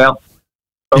 Well,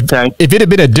 okay. If it had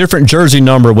been a different jersey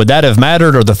number, would that have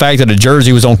mattered, or the fact that a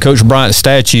jersey was on Coach Bryant's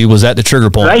statue, was that the trigger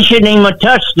point? They shouldn't even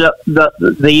touch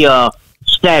the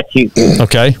statue.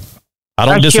 Okay. I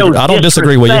don't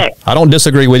disagree with you. I don't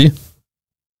disagree with you.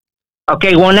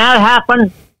 Okay, when that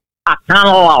happened, I kind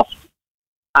of lost.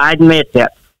 I admit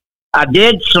that. I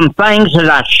did some things that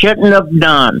I shouldn't have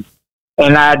done,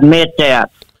 and I admit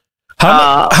that.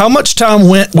 How much time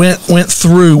went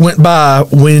by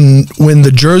when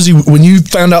the jersey, when you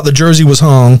found out the jersey was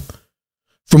hung,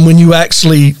 from when you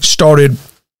actually started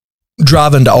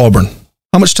driving to Auburn?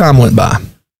 How much time went by?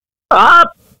 I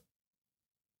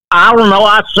don't know.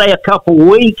 I'd say a couple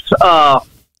weeks. I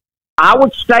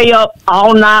would stay up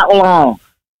all night long.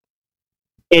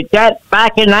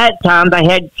 Back in that time, they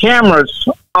had cameras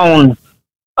on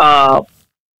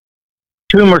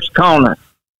Toomer's Corner.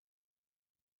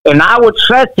 And I would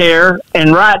sit there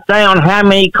and write down how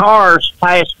many cars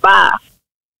passed by,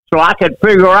 so I could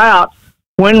figure out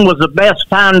when was the best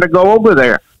time to go over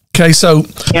there. Okay, so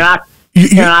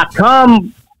I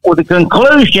come with the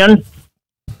conclusion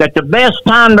that the best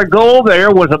time to go over there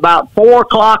was about 4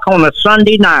 o'clock on a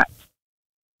Sunday night.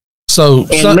 So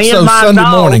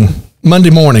Monday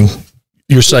morning,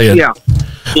 you're saying? Yeah.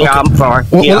 Yeah, okay. I'm sorry.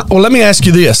 Well, let me ask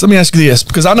you this.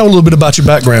 Because I know a little bit about your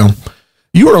background.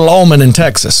 You were a lawman in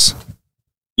Texas.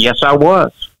 Yes, I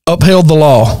was. Upheld the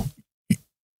law.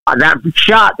 I got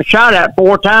shot at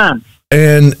 4 times.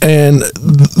 And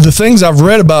the things I've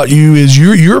read about you is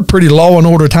you're a pretty law and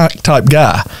order type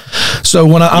guy. So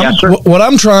what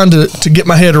I'm trying to get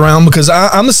my head around, because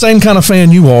I'm the same kind of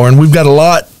fan you are, and we've got a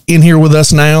lot in here with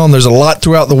us now, and there's a lot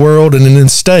throughout the world and in the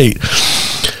state.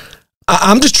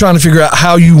 I'm just trying to figure out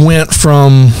how you went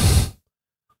from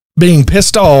being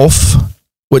pissed off,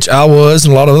 which I was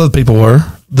and a lot of other people were,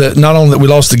 that not only that we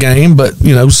lost the game, but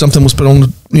something was put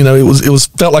on it was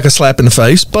felt like a slap in the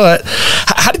face. But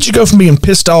how did you go from being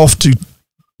pissed off to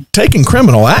taking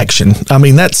criminal action? I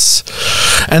mean,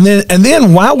 and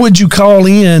then why would you call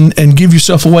in and give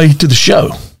yourself away to the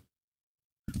show?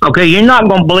 Okay, you're not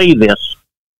going to believe this.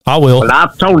 I will. But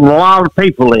I've told a lot of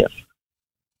people this.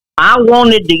 I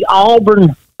wanted the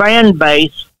Auburn fan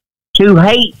base to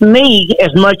hate me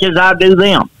as much as I do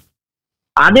them.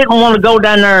 I didn't want to go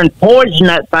down there and poison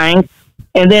that thing.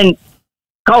 And then,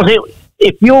 because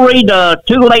if you read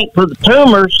Too Late for the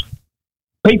Tumors,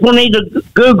 people need to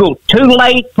Google Too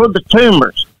Late for the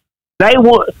Tumors.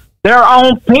 Their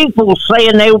own people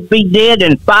saying they would be dead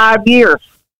in 5 years.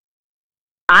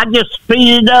 I just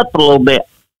speeded it up a little bit.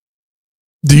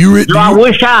 Do I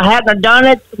wish I hadn't done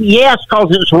it? Yes, because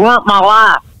it's ruined my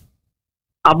life.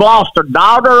 I've lost a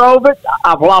daughter over it.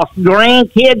 I've lost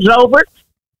grandkids over it.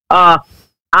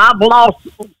 I've lost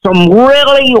some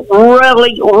really,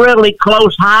 really, really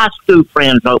close high school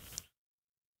friends over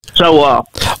it. So,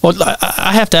 well,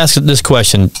 I have to ask this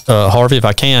question, Harvey, if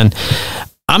I can.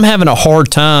 I'm having a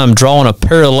hard time drawing a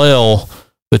parallel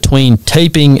between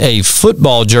taping a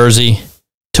football jersey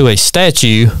to a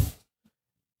statue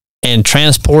and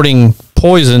transporting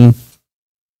poison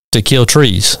to kill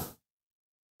trees.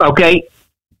 Okay.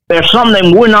 There's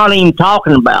something we're not even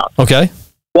talking about. Okay.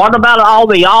 What about all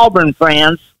the Auburn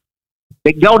fans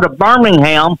that go to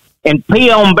Birmingham and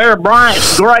pee on Bear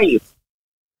Bryant's grave?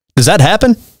 Does that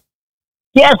happen?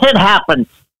 Yes, it happens.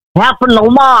 Happened a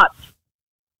lot.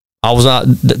 I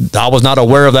was not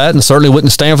aware of that, and certainly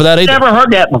wouldn't stand for that either. Never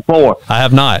heard that before. I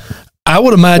have not. I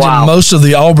would imagine most of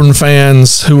the Auburn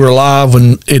fans who were alive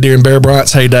during Bear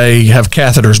Bryant's heyday have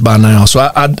catheters by now. So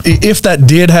if that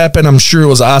did happen, I'm sure it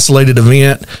was an isolated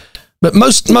event. But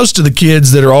most of the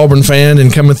kids that are Auburn fan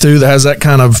and coming through that has that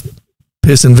kind of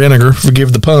piss and vinegar,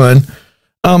 forgive the pun,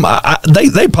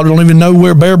 they probably don't even know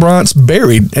where Bear Bryant's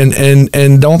buried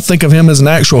and don't think of him as an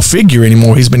actual figure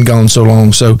anymore. He's been gone so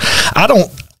long. So I'm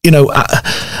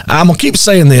going to keep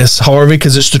saying this, Harvey,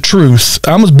 because it's the truth.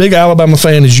 I'm as big Alabama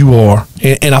fan as you are,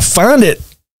 and I find it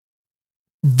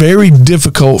very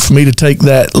difficult for me to take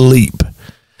that leap.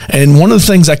 And one of the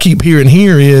things I keep hearing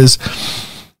here is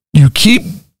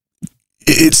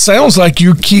it sounds like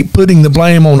you keep putting the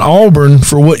blame on Auburn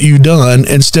for what you've done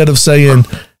instead of saying,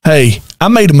 hey, I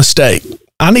made a mistake.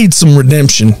 I need some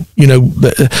redemption. You know,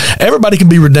 everybody can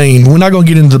be redeemed. We're not going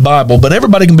to get into the Bible, but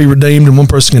everybody can be redeemed, and one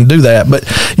person can do that. But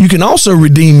you can also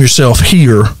redeem yourself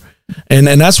here. And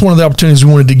that's one of the opportunities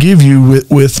we wanted to give you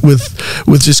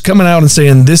with just coming out and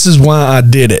saying, this is why I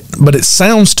did it. But it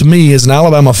sounds to me as an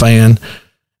Alabama fan,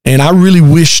 and I really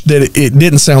wish that it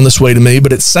didn't sound this way to me,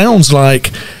 but it sounds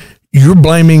like you're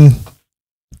blaming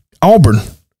Auburn,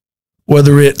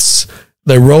 whether it's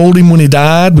they rolled him when he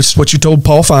died, which is what you told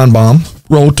Paul Feinbaum,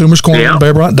 rolled Toomer's corner when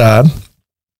Bear Bryant died,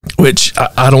 which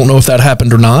I don't know if that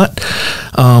happened or not.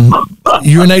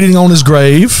 Urinating on his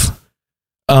grave.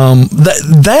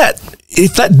 That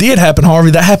if that did happen,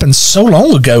 Harvey, that happened so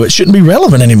long ago, it shouldn't be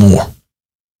relevant anymore.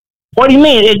 What do you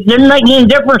mean? It didn't make any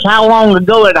difference how long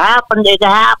ago it happened. It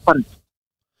happened.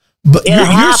 But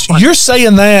you're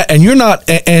saying that, and you're not,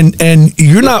 and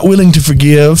you're not willing to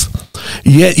forgive.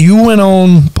 Yet you went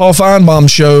on Paul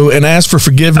Feinbaum's show and asked for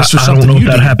forgiveness for something. I don't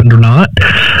know if that happened or not.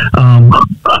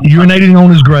 Urinating on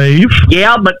his grave.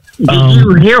 Yeah, but did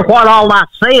you hear what all I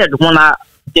said when I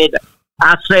did it?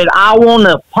 I said I want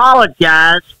to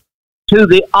apologize to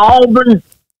the Auburn.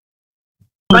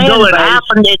 It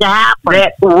happened. It happened.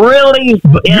 That really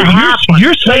happened.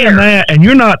 You're saying that, and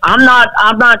you're not. I'm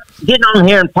not getting on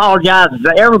here and apologizing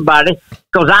to everybody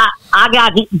because I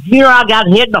got hit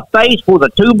in the face with a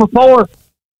 2x4.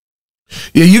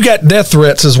 Yeah, you got death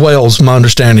threats as well, is my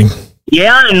understanding.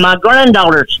 Yeah, and my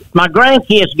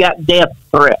grandkids got death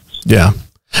threats. Yeah,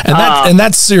 and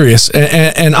that's serious,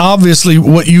 and obviously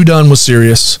what you done was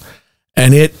serious,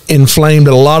 and it inflamed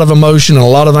a lot of emotion and a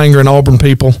lot of anger in Auburn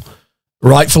people.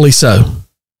 Rightfully so.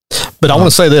 But I want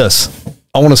to say this.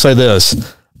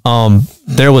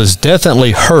 There was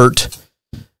definitely hurt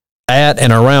at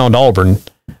and around Auburn.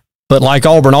 But like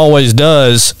Auburn always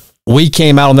does, we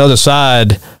came out on the other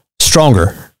side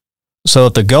stronger. So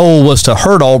if the goal was to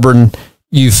hurt Auburn,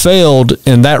 you failed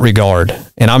in that regard.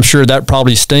 And I'm sure that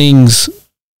probably stings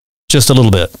just a little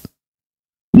bit.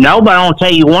 No, but I'll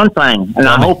tell you one thing, and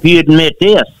I hope you admit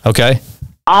this. Okay.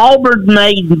 Auburn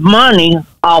made money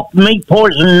off me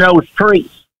poisoning those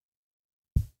trees.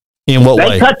 In what way?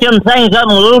 They cut them things up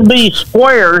in little bitty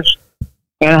squares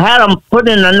and had them put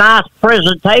in a nice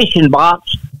presentation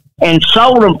box and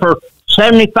sold them for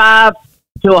 $75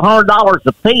 to $100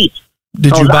 a piece.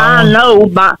 Did you buy I know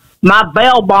my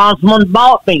bail bondsman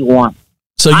bought me one.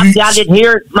 So I've got it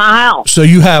here at my house. So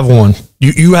you have one.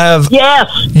 You have. Yes.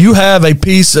 You have a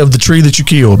piece of the tree that you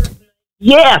killed.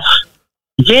 Yes.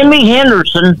 Jimmy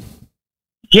Henderson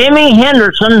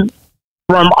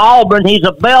from Auburn, he's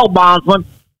a bail bondsman.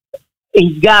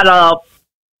 He's got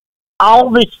all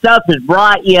this stuff is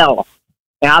bright yellow.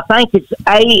 And I think it's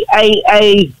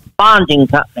AAA Bonding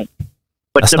Company.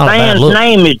 But the man's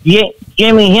name is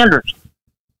Jimmy Henderson.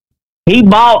 He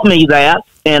bought me that,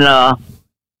 and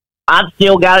I've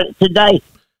still got it today.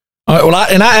 All right, well,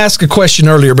 I asked a question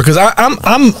earlier because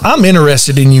I'm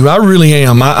interested in you. I really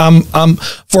am. I'm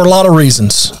for a lot of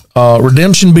reasons.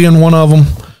 Redemption being one of them.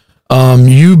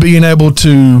 You being able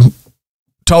to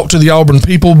talk to the Auburn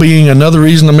people being another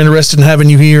reason I'm interested in having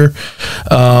you here.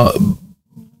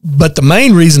 But the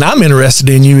main reason I'm interested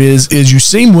in you is you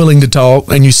seem willing to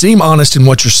talk and you seem honest in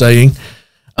what you're saying.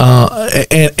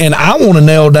 And I want to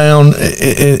nail down.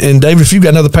 And David, if you've got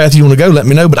another path you want to go, let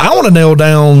me know. But I want to nail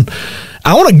down.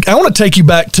 I want to take you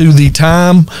back to the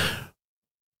time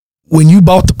when you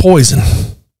bought the poison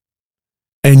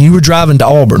and you were driving to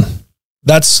Auburn.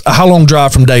 That's a how long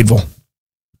drive from Dadeville?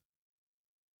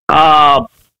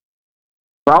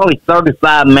 Probably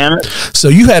 35 minutes. So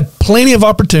you had plenty of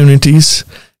opportunities.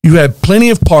 You had plenty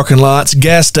of parking lots,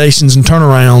 gas stations, and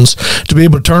turnarounds to be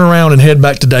able to turn around and head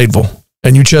back to Dadeville,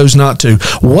 and you chose not to.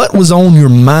 What was on your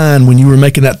mind when you were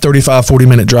making that 35,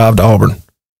 40-minute drive to Auburn?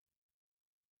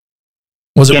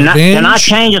 Was it revenge? Can I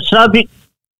change the subject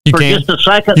just a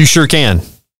second? You sure can.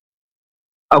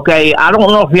 Okay, I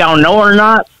don't know if y'all know or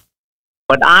not,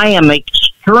 but I am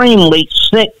extremely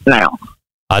sick now.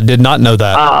 I did not know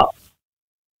that.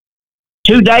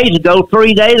 3 days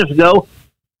ago,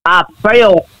 I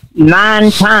fell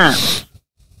 9 times.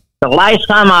 The last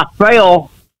time I fell,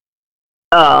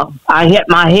 I hit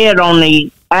my head on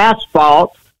the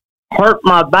asphalt, hurt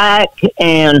my back,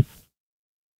 and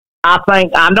I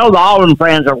know the Auburn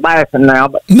fans are laughing now,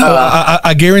 but no,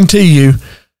 I guarantee you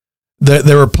that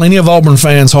there are plenty of Auburn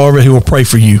fans, however, who will pray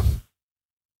for you.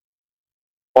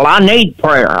 Well, I need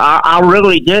prayer. I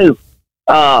really do.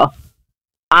 I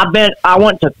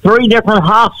went to 3 different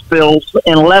hospitals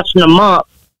in less than a month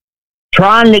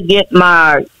trying to get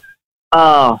my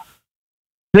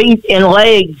feet and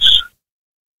legs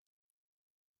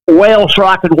well so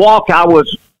I could walk. I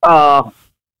was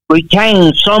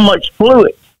retaining so much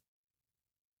fluid,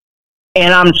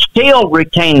 and I'm still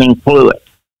retaining fluid.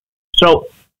 So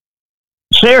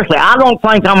seriously, I don't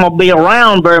think I'm going to be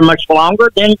around very much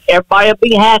longer. Then everybody will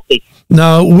be happy.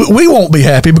 No, we won't be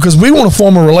happy because we want to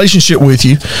form a relationship with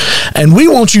you, and we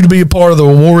want you to be a part of the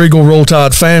War Eagle Roll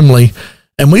Tide family,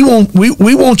 and we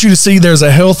want you to see there's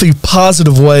a healthy,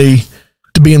 positive way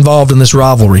to be involved in this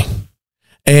rivalry.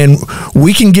 And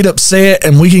we can get upset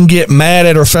and we can get mad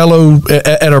at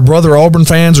our brother Auburn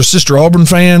fans or sister Auburn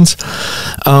fans,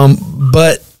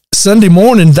 but Sunday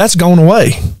morning that's gone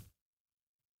away,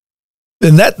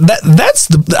 and I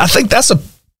think that's a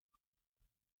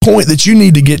point that you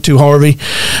need to get to, Harvey,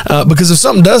 because if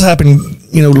something does happen,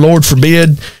 Lord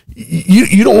forbid,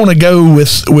 you don't want to go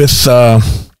with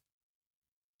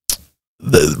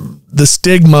the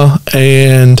stigma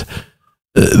and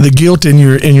the guilt in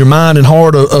your mind and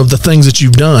heart of the things that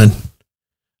you've done.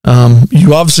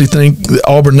 You obviously think the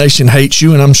Auburn Nation hates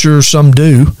you, and I'm sure some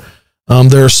do.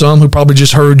 There are some who probably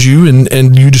just heard you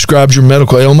and you described your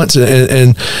medical ailments,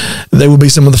 and they will be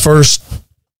some of the first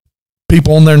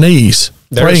people on their knees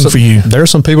praying for you. There are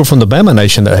some people from the Bama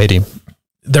Nation that hate him.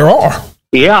 There are.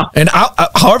 Yeah. And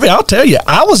Harvey, I'll tell you,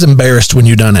 I was embarrassed when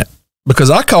you done it because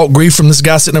I caught grief from this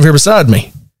guy sitting over here beside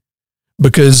me.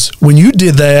 Because when you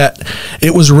did that,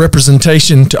 it was a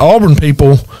representation to Auburn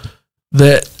people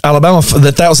that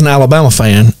was an Alabama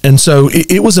fan. And so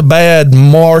it was a bad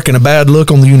mark and a bad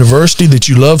look on the university that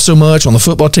you love so much, on the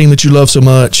football team that you love so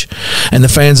much, and the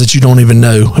fans that you don't even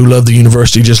know who love the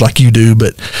university just like you do,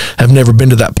 but have never been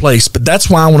to that place. But that's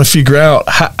why I want to figure out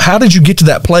how did you get to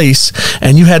that place,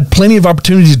 and you had plenty of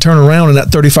opportunity to turn around in that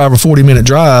 35 or 40-minute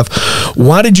drive.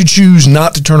 Why did you choose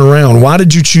not to turn around? Why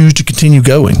did you choose to continue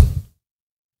going?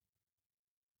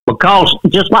 Because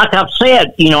just like I've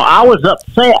said, I was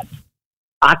upset.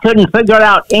 I couldn't figure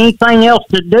out anything else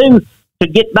to do to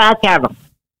get back at them.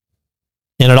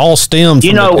 And it all stemmed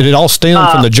from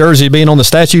the jersey being on the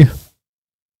statue?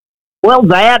 Well,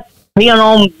 that, being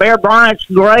on Bear Bryant's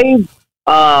grave,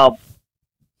 rolling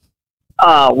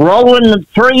the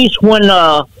trees when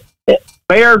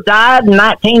Bear died in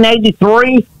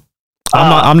 1983.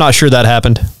 I'm not sure that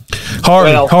happened.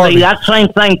 Harvey. See, that same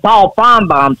thing Paul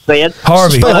Feinbaum said.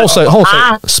 Harvey. Hold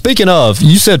on. Speaking of,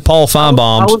 you said Paul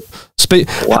Feinbaum.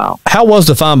 Wow. How was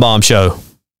the Feinbaum show?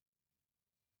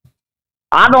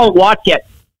 I don't watch that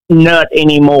nut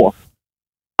anymore.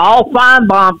 All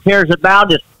Feinbaum cares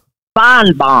about is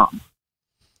Feinbaum.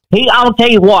 I'll tell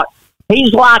you what,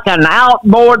 he's like an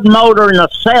outboard motor in a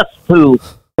cesspool,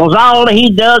 because all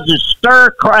he does is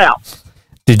stir crap.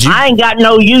 I ain't got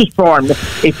no use for him.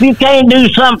 If you can't do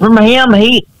something from him,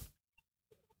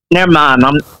 never mind.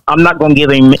 I'm not going to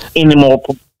give him any more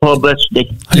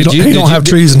publicity. He don't have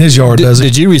trees in his yard, does he?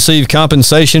 Did you receive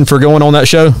compensation for going on that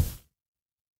show?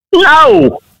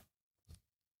 No.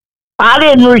 I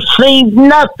didn't receive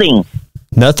nothing.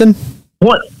 Nothing?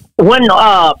 When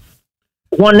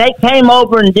they came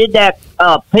over and did that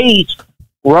piece,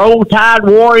 Roll Tide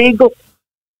War Eagle,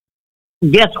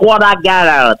 guess what I got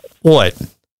out of it? What?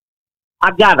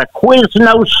 I got a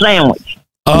Quiznos sandwich.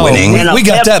 Oh, we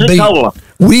got that beat.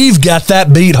 We've got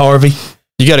that beat, Harvey.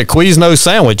 You got a Quiznos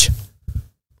sandwich.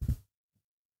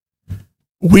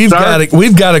 We've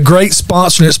got a great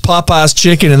sponsor, and it's Popeye's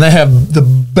Chicken, and they have the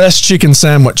best chicken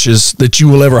sandwiches that you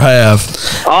will ever have.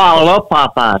 Oh, I love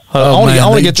Popeyes. I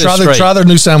want to get this straight. Try their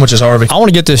new sandwiches, Harvey. I want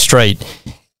to get this straight.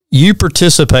 You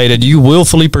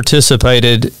willfully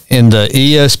participated in the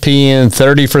ESPN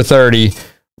 30 for 30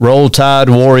 Roll Tide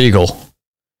War Eagle,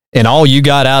 and all you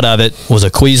got out of it was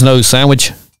a Quiznos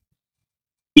sandwich?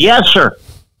 Yes, sir.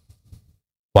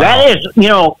 Wow. That is,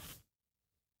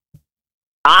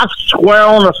 I swear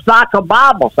on a stock of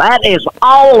Bibles, that is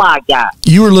all I got.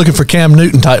 You were looking for Cam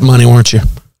Newton type money, weren't you?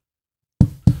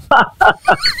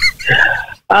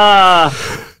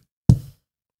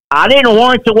 I didn't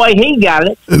want it the way he got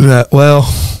it. Well,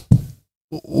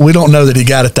 we don't know that he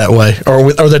got it that way,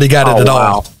 or that he got it at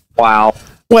all. Wow.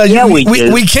 Well, yeah,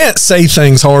 we can't say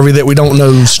things, Harvey, that we don't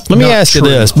know. Let me ask you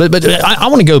this, but I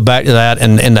want to go back to that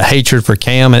and the hatred for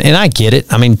Cam, and I get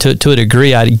it. I mean, to a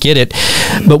degree, I get it.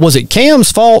 But was it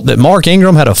Cam's fault that Mark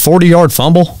Ingram had a 40-yard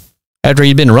fumble after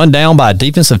he'd been run down by a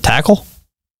defensive tackle?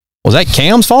 Was that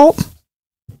Cam's fault?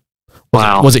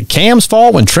 Wow. Was it Cam's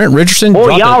fault when Trent Richardson?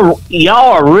 Boy,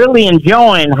 y'all are really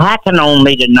enjoying hacking on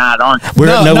me tonight, aren't you?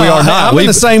 No, we are not. I'm in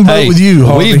the same boat with you,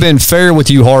 Harvey. We've been fair with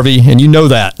you, Harvey, and you know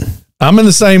that. I'm in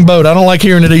the same boat. I don't like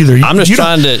hearing it either. I'm just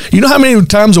trying to. You know how many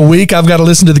times a week I've got to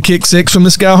listen to the Kick Six from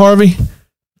this guy, Harvey?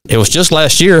 It was just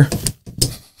last year.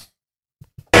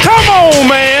 Come on,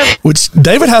 man. Which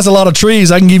David has a lot of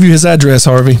trees. I can give you his address,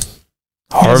 Harvey.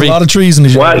 There's a lot of trees in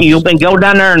his yard. Well, you can go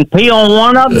down there and pee on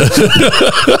one of them.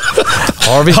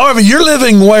 Harvey, you're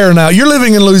living where now? You're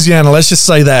living in Louisiana. Let's just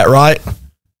say that, right?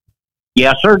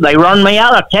 Yes, sir. They run me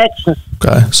out of Texas.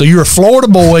 Okay. So you're a Florida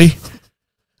boy,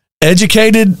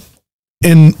 educated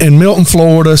in Milton,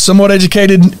 Florida, somewhat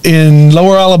educated in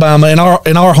Lower Alabama, in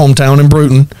our hometown in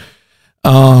Bruton.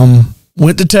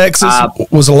 Went to Texas,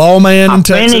 was a lawman in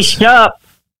Texas.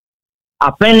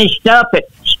 I finished up at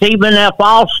Stephen F.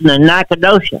 Austin in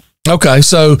Nacogdoches. Okay,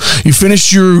 so you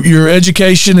finished your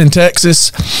education in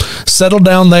Texas, settled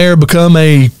down there, become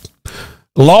a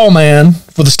lawman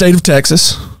for the state of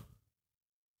Texas.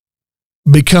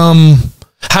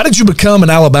 How did you become an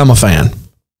Alabama fan?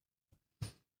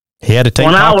 He had to take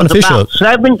Pop and fish up.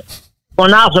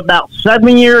 When I was about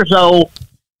 7 years old,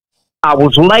 I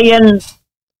was laying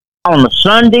on a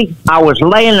Sunday. I was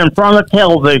laying in front of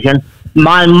television.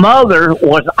 My mother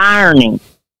was ironing,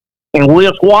 and we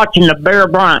was watching the Bear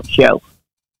Bryant show.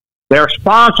 Their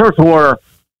sponsors were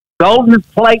Golden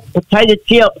Flake potato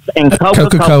chips and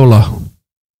Coca-Cola.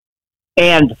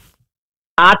 And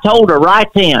I told her right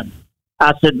then,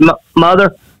 I said,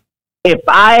 Mother, if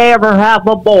I ever have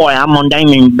a boy, I'm going to name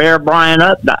him Bear Bryant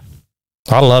Updike.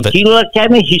 I love it. She looked at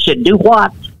me. She said, do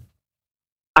what?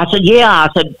 I said, yeah. I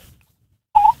said,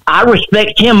 I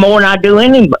respect him more than I do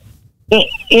anyone.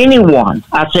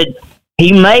 I said,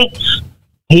 he makes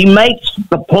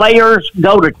the players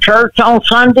go to church on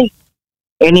Sunday,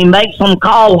 and he makes them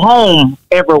call home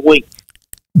every week.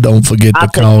 Don't forget to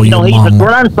call your he's mama. a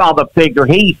grandfather figure.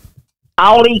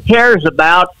 All he cares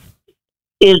about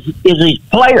is his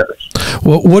players.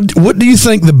 Well, what do you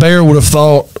think the Bear would have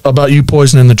thought about you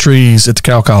poisoning the trees at the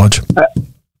Cal College?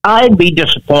 I'd be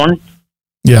disappointed.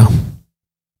 Yeah.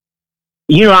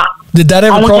 Did that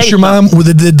ever cross your mind?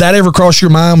 Did that ever cross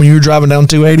your mind when you were driving down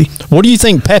 280? What do you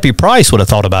think Pappy Price would have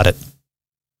thought about it?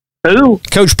 Who?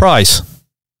 Coach Price.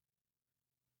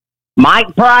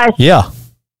 Mike Price? Yeah.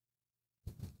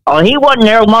 Oh, he wasn't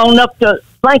there long enough to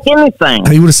think anything.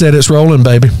 He would have said, it's rolling,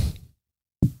 baby.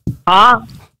 Huh?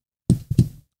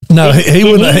 No, he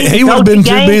would have been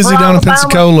too busy down in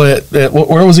Pensacola.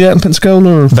 Where was he at in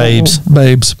Pensacola?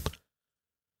 Babes.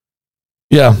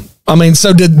 Yeah. I mean,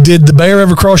 so did the Bear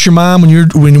ever cross your mind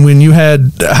when you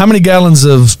had, how many gallons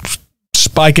of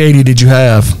Spike 80 did you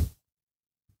have?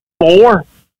 4.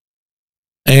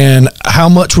 And how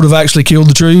much would have actually killed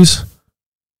the trees?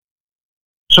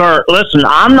 Sir, listen,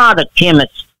 I'm not a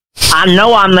chemist. I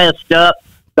know I messed up.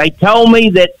 They told me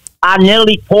that I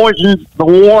nearly poisoned the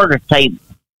water table.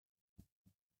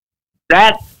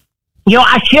 I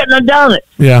shouldn't have done it.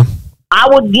 Yeah. I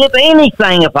would give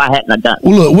anything if I hadn't have done it.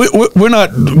 Well, look, we're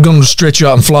not going to stretch you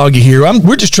out and flog you here.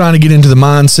 We're just trying to get into the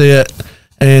mindset,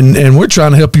 and we're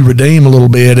trying to help you redeem a little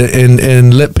bit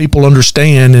and let people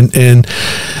understand and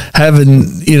having,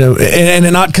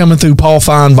 and not coming through Paul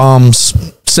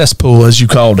Feinbaum's cesspool, as you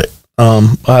called it.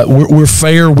 We're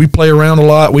fair. We play around a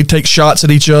lot. We take shots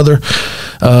at each other.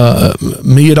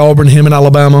 Me at Auburn, him in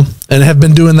Alabama, and have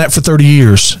been doing that for 30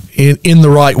 years in the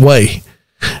right way.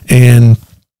 And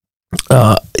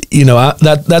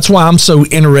that's why I'm so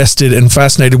interested and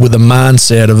fascinated with the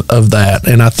mindset of that.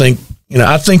 And I think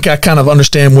I kind of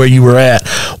understand where you were at.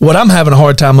 What I'm having a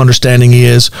hard time understanding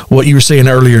is what you were saying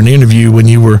earlier in the interview when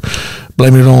you were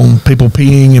blaming it on people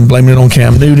peeing and blaming it on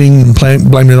Cam Newton and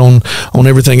blaming it on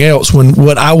everything else. When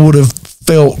what I would have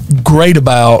felt great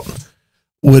about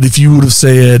would if you would have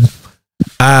said,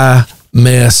 I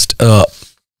messed up.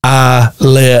 I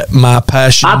let my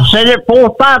passion. I've said it 4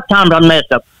 or 5 times. I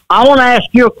messed up. I want to ask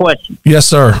you a question. Yes,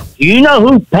 sir. Do you know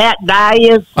who Pat Dye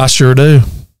is? I sure do.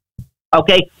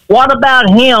 Okay. What about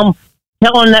him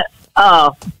telling that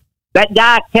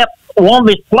guy one of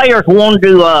his players wanted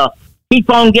to keep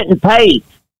on getting paid?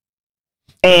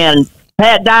 And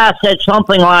Pat Dye said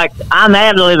something like, I'm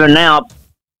ad-libbing now,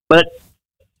 but,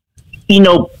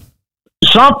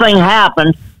 something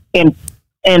happened, and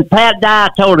Pat Dye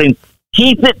told him,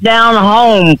 keep it down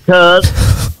home, cuz.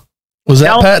 Was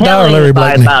that Pat Dye or Larry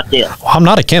Blakeney? About this. Well, I'm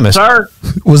not a chemist. Sir?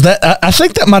 Was that? I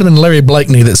think that might have been Larry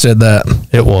Blakeney that said that.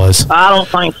 It was. I don't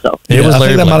think so. It was I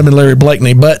think that might have been Larry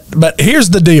Blakeney. But here's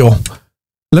the deal.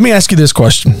 Let me ask you this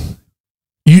question.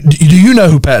 Do you know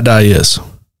who Pat Dye is?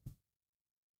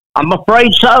 I'm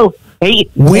afraid so.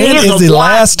 When is the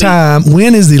last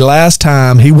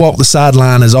time he walked the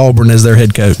sideline as Auburn as their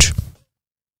head coach?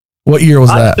 What year was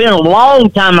that? It's been a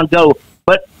long time ago.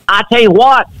 But I tell you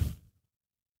what,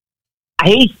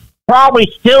 probably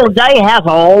still today has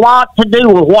a lot to do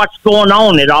with what's going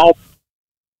on at all.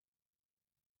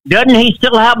 Doesn't he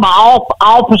still have my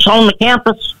office on the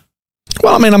campus?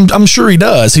 Well, I mean, I'm sure he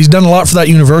does. He's done a lot for that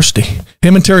university.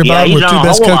 Him and Terry Bowden were two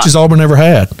best coaches Auburn ever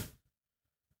had.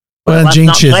 Well, that's Gene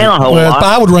not saying a Chizik. whole Well, lot.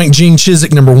 I would rank Gene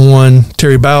Chizik number 1,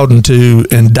 Terry Bowden 2,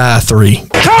 and Dye 3.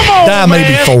 Come on, Dye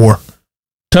maybe 4.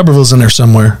 Tuberville's in there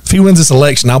somewhere. If he wins this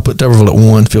election, I'll put Tuberville at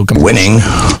 1. If he'll come Winning.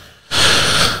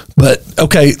 But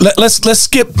okay, let's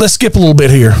skip a little bit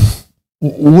here.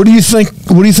 What do you think?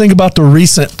 What do you think about the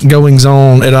recent goings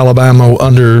on at Alabama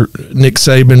under Nick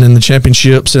Saban in the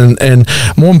championships, and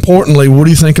more importantly, what do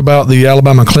you think about the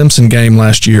Alabama Clemson game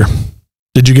last year?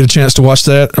 Did you get a chance to watch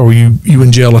that, or were you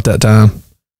in jail at that time?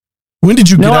 When did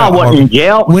you get out? No, I wasn't in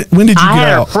jail. When did you I get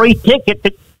had out? a free ticket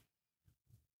to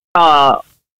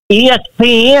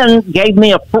ESPN gave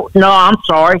me no, I'm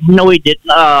sorry. No, he didn't.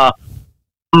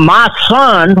 My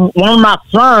son, one of my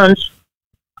sons,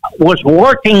 was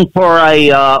working for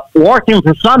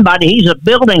somebody. He's a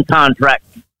building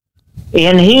contractor,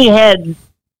 and he had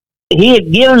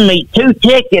given me 2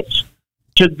 tickets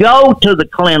to go to the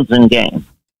Clemson game,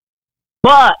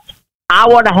 but I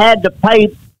would have had to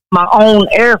pay my own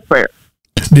airfare.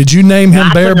 Did you name him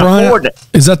I Bear couldn't afford Bryant?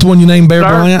 it. Is that the one you named Bear Sir?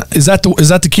 Bryant? Is that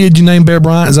the kid you named Bear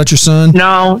Bryant? Is that your son?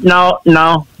 No.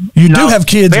 You no. do have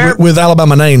kids Bear- with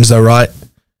Alabama names, though, right?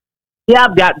 Yeah,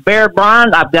 I've got Bear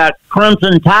Bryant. I've got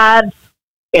Crimson Tide.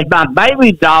 And my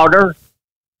baby daughter,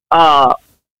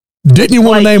 Didn't you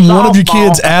want to played name one of your softball.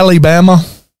 kids Alabama?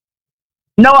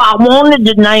 no, I wanted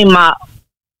to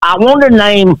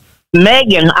name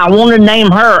Megan. I wanted to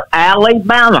name her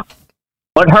Alabama.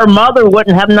 But her mother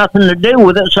wouldn't have nothing to do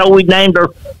with it, so we named her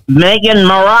Megan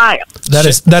Mariah. That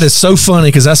is so funny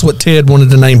because that's what Ted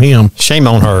wanted to name him. Shame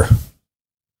on her.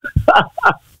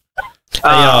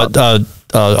 Hey,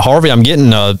 Harvey, I'm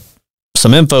getting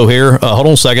some info here. Hold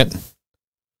on a second.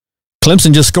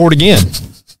 Clemson just scored again.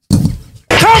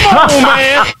 Come on,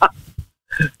 man.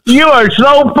 You are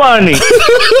so funny.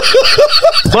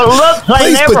 But look,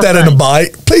 Please put that in a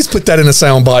bite. Please put that in a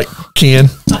sound bite, Ken.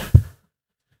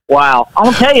 Wow. I'm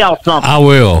going to tell y'all something. I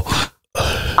will.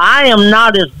 I am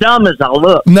not as dumb as I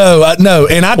look. No.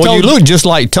 And I Well, told you look just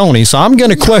like Tony, so I'm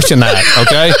going to question that,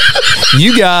 okay?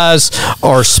 You guys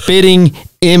are spitting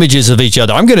images of each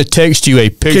other. I'm going to text you a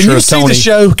picture Can you of see Tony. the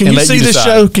show? Can and you let see the decide.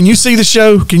 show? Can you see the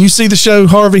show? Can you see the show,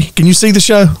 Harvey? Can you see the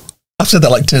show? I've said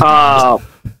that like 10 times.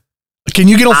 Can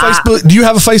you get on Facebook? Do you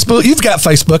have a Facebook? You've got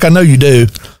Facebook. I know you do.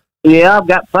 Yeah, I've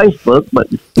got Facebook, but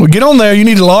Well, get on there. You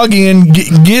need to log in.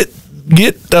 Get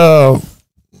the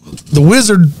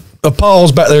Wizard of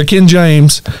Paul's back there, Ken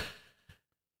James.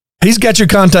 He's got your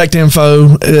contact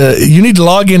info. You need to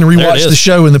log in and There it rewatch is. the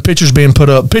show, and the picture's being put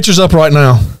up. Picture's up right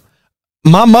now.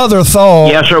 My mother thought.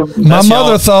 yes, sir. My That's mother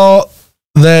y'all. thought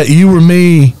that you were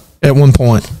me at one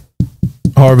point,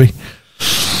 Harvey.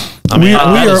 I mean,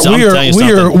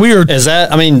 We are Is that?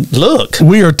 I mean, look.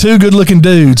 we are two good-looking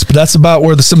dudes, but that's about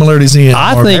where the similarities end.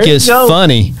 I Harvey. think There you it's go.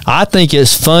 funny. I think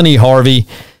it's funny, Harvey,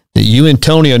 that you and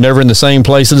Tony are never in the same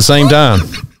place at the same time.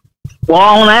 Well,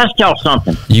 I want to ask y'all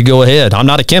something. You go ahead. I'm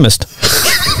not a chemist.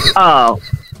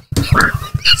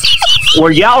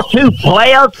 Were y'all two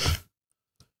players?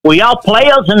 Were y'all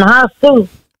players in high school?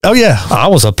 Oh yeah, I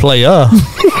was a player.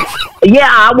 Yeah,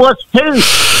 I was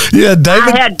too. yeah.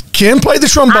 David, I had- Ken played the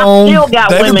trombone. I still got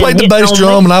David women played the hitting bass on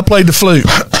drum, me. and I played the flute.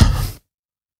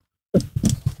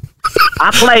 I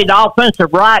played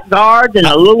offensive right guard and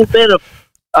a little bit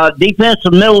of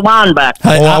defensive middle linebacker.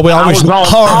 Hey, I was on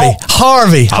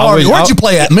Harvey. Where'd you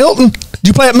play at? Milton? Did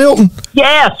you play at Milton?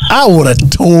 Yes. I would have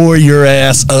tore your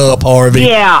ass up, Harvey.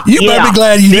 Yeah, You better yeah. be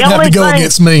glad you The didn't have to only go thing-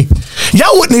 against me.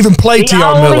 Y'all wouldn't even play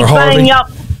T.R. Miller, Harvey.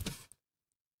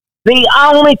 The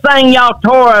only thing y'all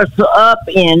tore us up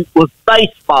in was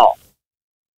baseball.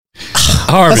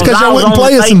 Harvey. That's because I y'all was wouldn't on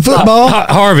play the us in baseball. football.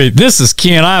 Harvey, this is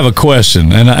Ken. I have a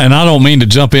question, and I don't mean to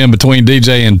jump in between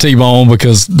DJ and T-Bone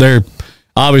because they're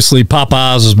obviously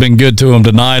Popeyes has been good to them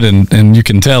tonight, and you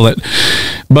can tell it.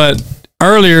 But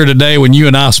earlier today, when you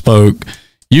and I spoke,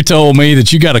 you told me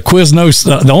that you got a Quiznos.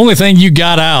 The only thing you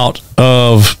got out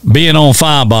of being on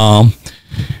Firebomb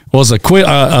was a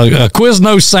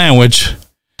Quiznos sandwich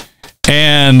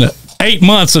and 8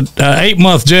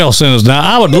 month jail sentence. Now,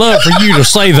 I would love for you to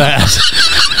say that.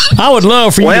 I would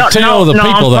love for you to tell the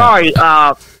people I'm that.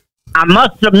 sorry. I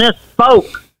must have misspoke.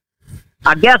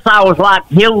 I guess I was like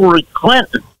Hillary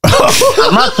Clinton. I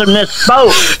must have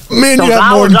misspoke. Man, you 'Cause have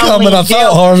I more was in only common than I in jail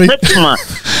thought, Harvey. 6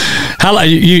 months. How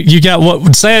you got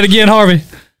what? Say it again, Harvey.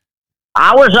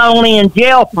 I was only in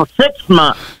jail for 6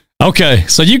 months. Okay,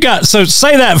 so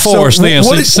say that for us then.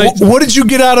 What did you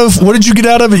get out of? What did you get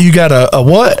out of it? You got a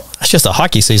what? That's just a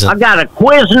hockey season. I got a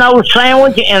Quiznos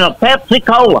sandwich and a Pepsi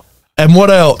Cola. And what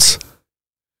else?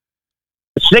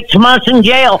 6 months in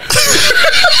jail.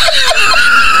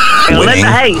 And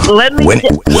let me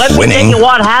tell you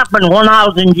what happened when I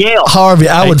was in jail. Harvey,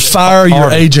 I would fire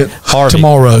your agent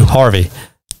tomorrow. Harvey.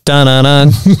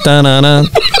 Dun-dun-dun, dun-dun-dun.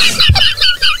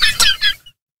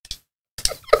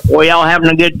 Well, y'all having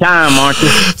a good time, aren't you?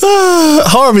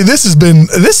 Harvey, this has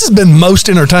been most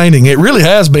entertaining. It really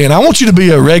has been. I want you to be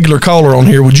a regular caller on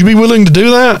here. Would you be willing to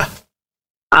do that?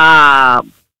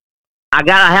 I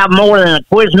gotta have more than a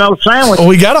Quiznos sandwich. Well,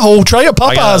 we got a whole tray of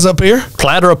Popeyes up here.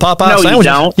 Platter of Popeye No, you sandwiches.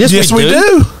 don't. Yes, we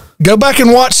do. Go back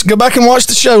and watch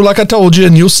the show, like I told you,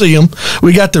 and you'll see them.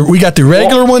 We got the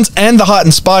regular ones and the hot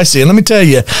and spicy. And let me tell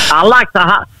you, I like the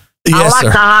hot. Yes, sir.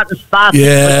 the hot and spicy.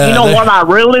 Yeah, but you know what I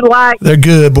really like? They're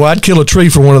good, boy. I'd kill a tree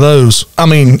for one of those. I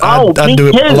mean, I'd me do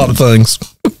it for too. a lot of things.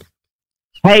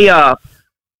 Hey, I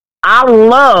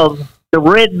love the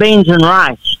red beans and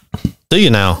rice. Do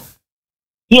you now?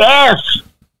 Yes.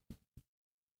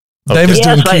 David's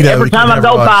doing Yes, keto. every He time can I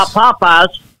go never by watch.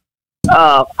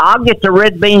 Popeyes, I'll get the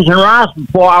red beans and rice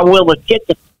before I will the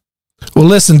chicken. Well,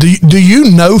 listen. Do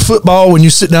you know football when you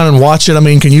sit down and watch it? I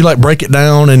mean, can you like break it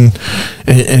down and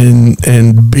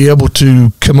be able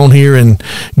to come on here and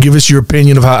give us your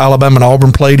opinion of how Alabama and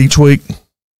Auburn played each week?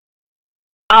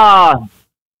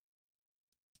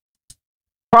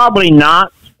 Probably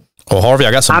not. Well, Harvey,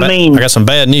 I got some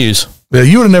bad news. Yeah,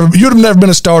 you would have never been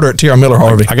a starter at T.R. Miller,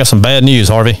 Harvey. I got some bad news,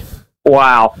 Harvey.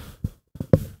 Wow.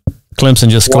 Clemson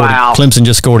just scored. Wow. Clemson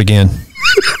just scored again.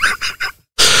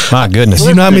 My goodness. Do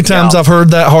you know how many times I've heard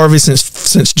that, Harvey,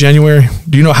 since January?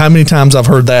 Do you know how many times I've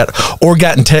heard that or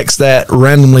gotten text that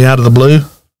randomly out of the blue?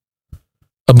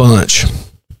 A bunch.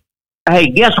 Hey,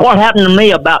 guess what happened to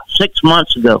me about 6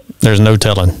 months ago? There's no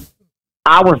telling.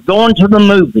 I was going to the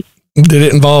movie. Did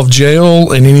it involve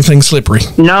jail and anything slippery?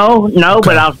 No,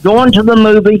 but I was going to the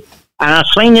movie, and I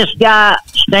seen this guy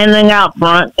standing out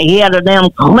front. He had a damn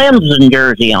Clemson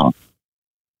jersey on.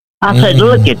 I said,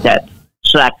 look at that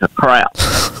sack of crap.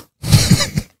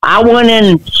 I went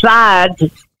inside.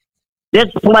 This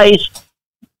place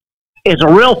is a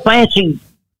real fancy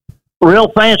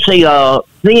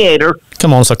theater.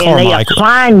 Come on, it's a And they Carmichael.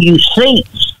 assign you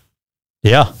seats.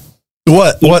 Yeah.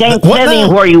 What? You What? can't What sit now?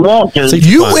 anywhere you want to. Seats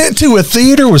You reclined. went to a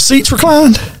theater with seats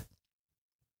reclined?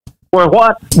 Where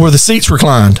what? Where the seats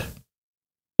reclined?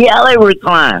 Yeah, they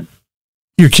recline.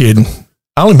 You're kidding.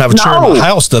 I don't even have a chair in No. my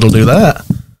house that'll do that.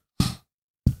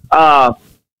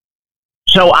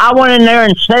 So I went in there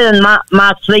and sat in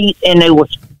my seat, and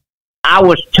I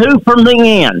was two from the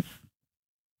end.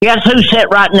 Guess who sat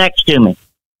right next to me?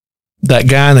 That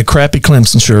guy in the crappy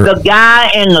Clemson shirt. The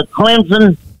guy in the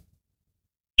Clemson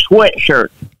sweatshirt.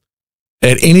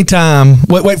 At any time.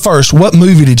 Wait. First, what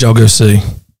movie did y'all go see?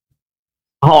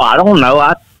 Oh, I don't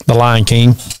know. The Lion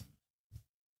King.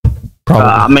 Probably.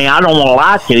 I mean, I don't want to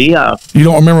lie to you, You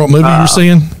don't remember what movie you were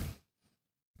seeing?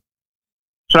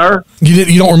 sir.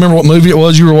 You don't remember what movie it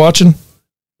was you were watching?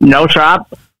 No, sir.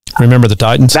 Remember the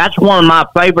Titans? That's one of my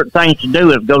favorite things to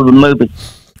do is go to the movie.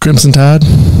 Crimson Tide.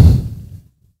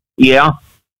 Yeah.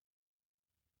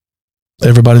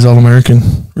 Everybody's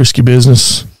All-American. Risky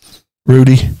Business.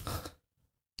 Rudy.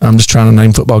 I'm just trying to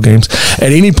name football games.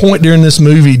 At any point during this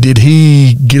movie, did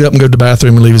he get up and go to the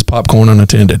bathroom and leave his popcorn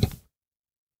unattended?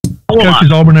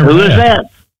 Coaches Auburn never Who is had. that?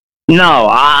 No,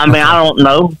 I mean, I don't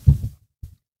know.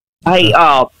 Hey,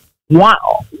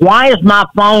 why is my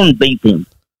phone beeping?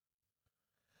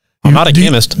 I'm not a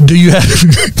chemist. Do you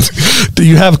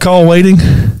have a call waiting?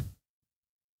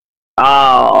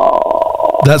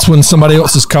 That's when somebody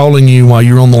else is calling you while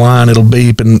you're on the line. It'll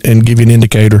beep and give you an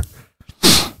indicator.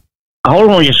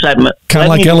 Hold on just a second. Kind of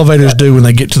Let like me- elevators do when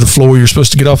they get to the floor you're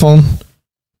supposed to get off on.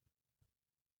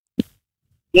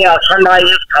 Yeah, somebody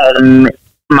is calling me.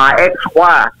 My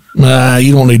ex-wife. Nah,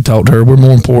 you don't need to talk to her. We're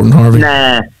more important, Harvey.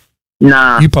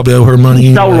 Nah. You probably owe her money.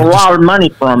 He stole anyway. a lot of money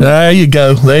from me. There you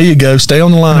go. Stay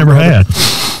on the line. Never brother.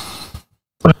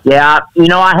 had. Yeah,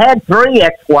 I had 3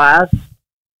 ex-wives.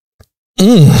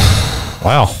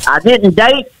 Wow. I didn't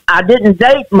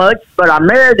date much, but I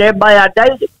married everybody I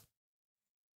dated.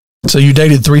 So you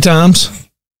dated 3 times?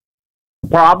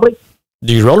 Probably.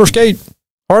 Do you roller skate,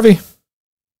 Harvey?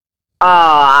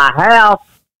 I have.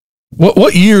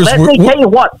 What years? Let me tell you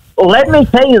what. Let me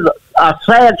tell you a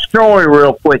sad story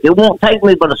real quick. It won't take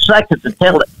me but a second to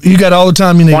tell it. You got all the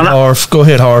time you need, When I- Harv. Go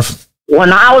ahead, Harv.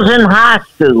 When I was in high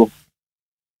school,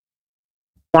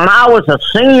 when I was a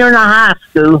senior in high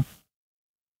school,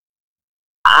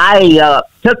 I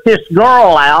took this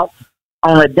girl out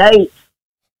on a date,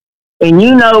 and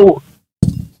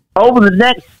over the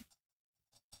next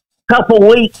couple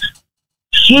weeks,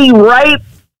 she raped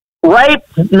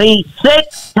me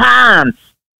 6 times.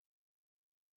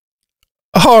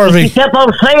 Harvey. She kept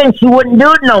on saying she wouldn't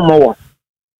do it no more.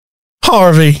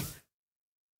 Harvey.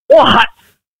 What?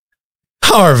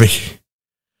 Harvey.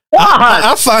 What?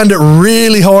 I find it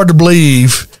really hard to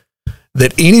believe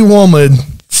that any woman,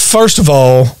 first of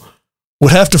all,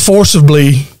 would have to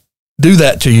forcibly do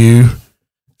that to you.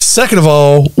 Second of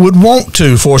all, would want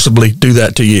to forcibly do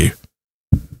that to you.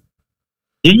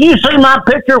 Did you see my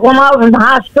picture when I was in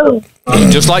high school?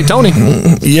 Just like Tony.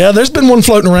 Yeah, there's been one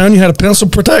floating around. You had a pencil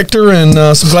protector and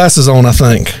some glasses on, I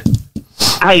think.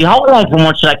 Hey, hold on for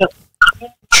 1 second.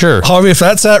 Sure. Harvey, if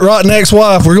that's that rotten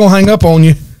ex-wife, we're going to hang up on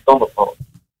you.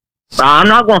 I'm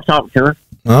not going to talk to her.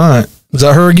 All right. Is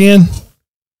that her again?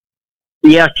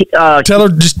 Yeah, Tell her,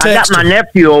 just I got text my her.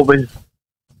 nephew over.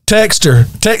 Text her.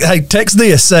 Hey, text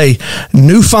this. Say,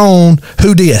 new phone,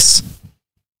 who dis?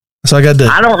 That's all I got to do.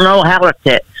 I don't know how to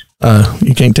text.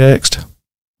 You can't text?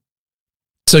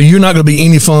 So you're not going to be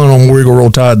any fun on War Eagle Roll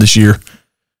Tide this year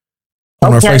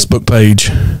on our Okay. Facebook page.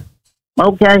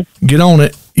 Okay. Get on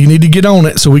it. You need to get on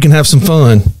it so we can have some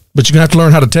fun. But you're going to have to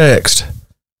learn how to text.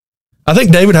 I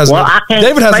think David has, Well, I can't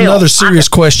spell. another serious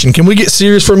question. Can we get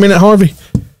serious for a minute, Harvey?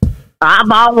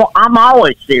 I'm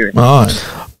always serious. All right.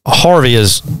 Harvey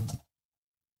is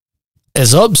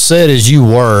as upset as you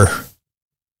were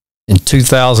in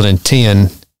 2010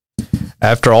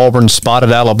 after Auburn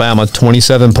spotted Alabama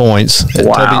 27 points at,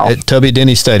 Wow. Tubby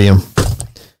Denny Stadium.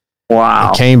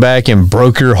 Wow. Came back and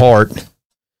broke your heart.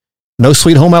 No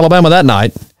Sweet Home Alabama that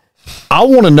night. I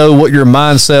want to know what your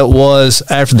mindset was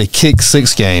after the Kick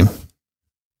 6 game.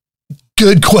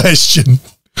 Good question.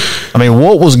 I mean,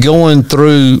 what was going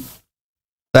through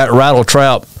that rattle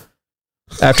trap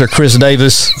after Chris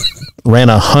Davis ran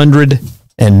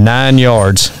 109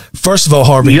 yards? First of all,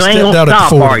 Harvey, You he ain't stepped gonna out at the stop,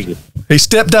 40. are you? He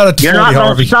stepped out at the You're 40, not going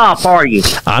Harvey. to stop, are you?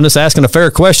 I'm just asking a fair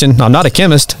question. I'm not a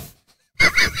chemist.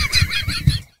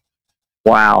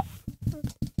 Wow.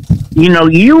 You know,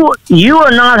 you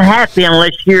are not happy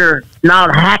unless you're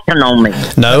not hacking on me.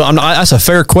 No, I'm not. That's a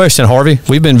fair question, Harvey.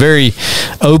 We've been very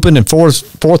open and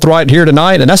forthright here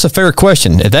tonight, and that's a fair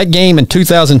question. If that game in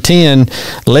 2010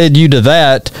 led you to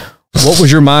that, what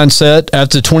was your mindset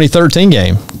after the 2013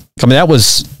 game? I mean, that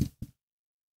was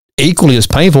equally as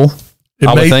painful,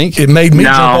 I would think. It made me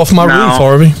No, jump off my no. roof,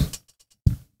 Harvey.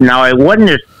 No, it wasn't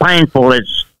as painful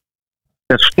as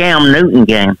the Scam Newton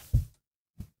game.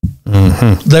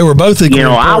 They were both equally You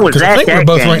know, I important, was 'cause at I think we were that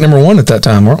both game. ranked number 1 at that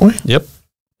time, weren't we? Yep.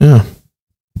 Yeah.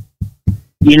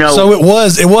 You know, So it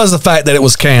was the fact that it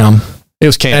was Cam It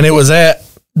was Cam. and it was at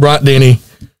Bryant Denny,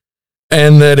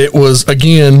 and that it was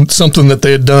again something that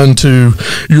they had done to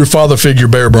your father figure,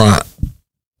 Bear Bryant.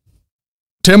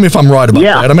 Tell me if I'm right about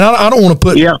Yeah. that. I mean, I don't want to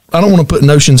put Yeah. I don't want to put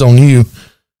notions on you,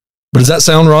 but does that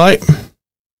sound right?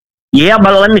 yeah,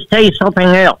 but let me tell you something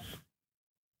else.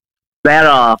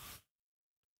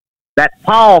 That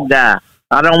Paul guy,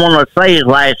 I don't want to say his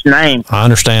last name. I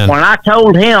understand. When I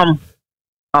told him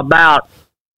about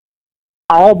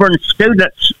Auburn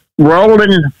students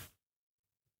rolling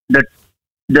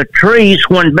the trees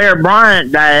when Bear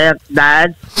Bryant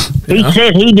died, he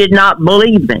said he did not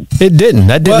believe me. It didn't.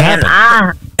 That didn't And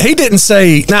happen. He didn't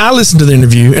say. Now I listened to the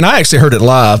interview, and I actually heard it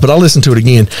live, but I listened to it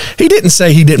again. He didn't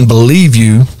say he didn't believe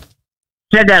you.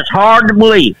 Said that's hard to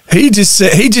believe. He just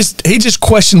said he just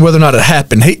questioned whether or not it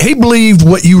happened. He believed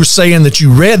what you were saying, that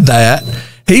you read that.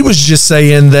 He was just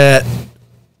saying that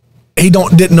he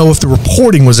didn't know if the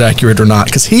reporting was accurate or not,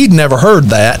 because he'd never heard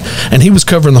that, and he was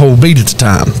covering the whole beat at the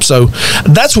time. So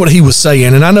that's what he was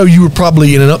saying. And I know you were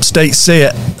probably in an upset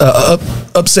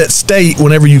state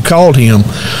whenever you called him,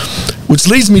 which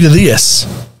leads me to this: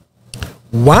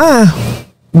 why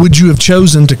would you have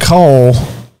chosen to call?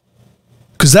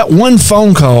 Because that one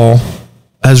phone call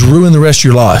has ruined the rest of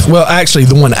your life. Well, actually,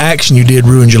 the one action you did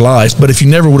ruined your life. But if you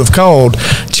never would have called,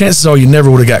 chances are you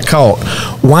never would have got caught.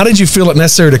 Why did you feel it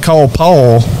necessary to call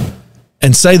Paul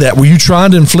and say that? Were you trying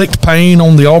to inflict pain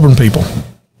on the Auburn people?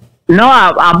 No,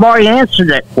 I've already answered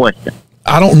that question.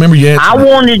 I don't remember you answering.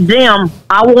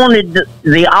 I wanted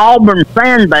the Auburn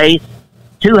fan base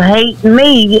to hate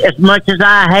me as much as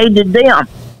I hated them.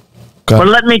 Okay. But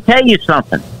let me tell you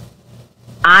something.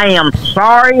 I am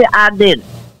sorry I did it.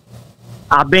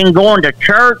 I've been going to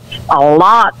church a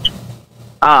lot.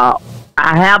 I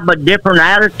have a different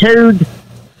attitude.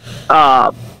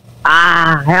 I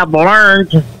have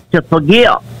learned to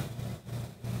forgive.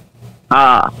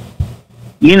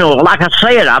 You know, like I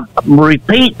said, I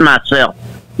repeat myself.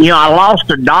 You know, I lost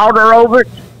a daughter over it.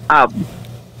 I've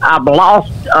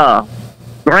lost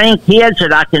grandkids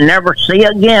that I can never see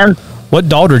again. What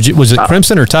daughter was it?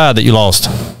 Crimson or Tide that you lost?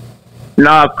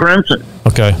 No, Crimson.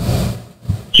 Okay.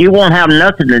 She won't have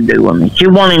nothing to do with me. She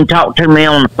won't even talk to me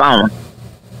on the phone.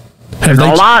 Have A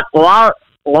they, lot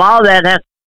of that has to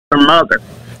do with her mother.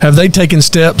 have they taken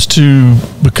steps to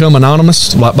become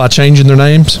anonymous, like by changing their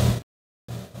names?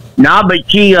 No, but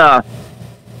she, her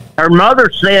mother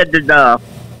said that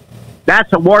that's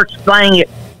the worst thing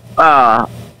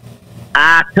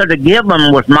I could have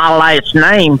given was my last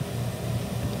name.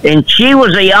 And she's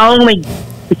the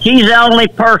only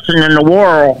person in the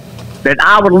world that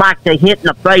I would like to hit in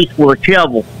the face with a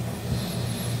shovel.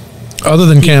 Other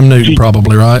than Cam Newton,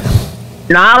 probably, right?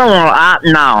 No, I don't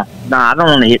want. I don't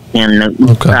want to hit Cam Newton.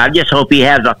 Okay. I just hope he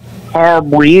has a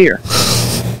horrible year.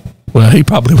 Well, he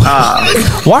probably will.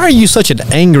 Why are you such an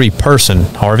angry person,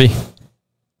 Harvey?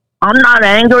 I'm not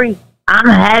angry. I'm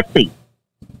happy.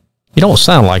 You don't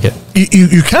sound like it.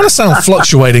 You kind of sound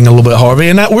fluctuating a little bit, Harvey.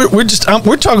 And that,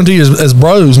 we're talking to you as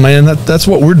bros, man. That's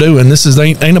what we're doing. This is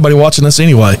ain't nobody watching us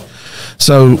anyway.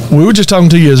 So we were just talking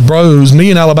to you as bros.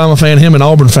 Me, an Alabama fan, him, an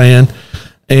Auburn fan,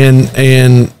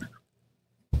 and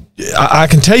I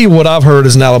can tell you what I've heard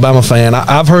as an Alabama fan.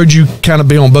 I've heard you kind of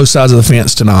be on both sides of the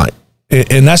fence tonight,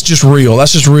 and that's just real.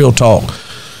 That's just real talk.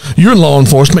 You're in law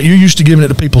enforcement. You're used to giving it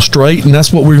to people straight, and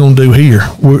that's what we're going to do here.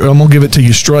 I'm going to give it to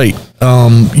you straight.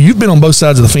 You've been on both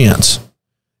sides of the fence.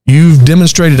 You've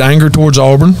demonstrated anger towards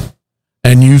Auburn,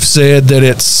 and you've said that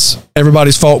it's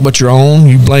everybody's fault but your own.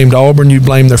 You blamed Auburn. You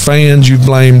blamed their fans. You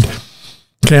blamed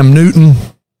Cam Newton.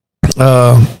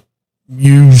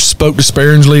 You spoke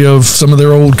disparagingly of some of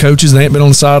their old coaches. They ain't been on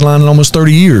the sideline in almost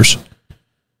 30 years.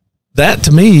 That,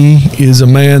 to me, is a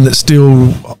man that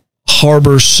still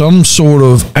harbors some sort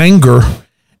of anger,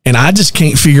 and I just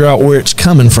can't figure out where it's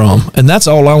coming from. And that's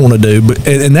all I want to do. But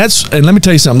and let me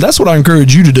tell you something. That's what I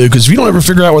encourage you to do, because if you don't ever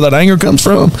figure out where that anger comes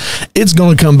from, it's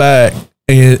going to come back.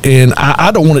 And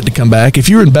I don't want it to come back. If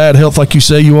you're in bad health like you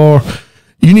say you are,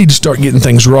 you need to start getting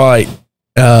things right,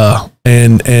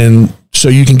 and so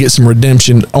you can get some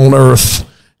redemption on earth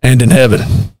and in heaven.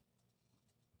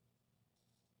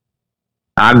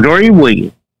 I agree with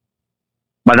you.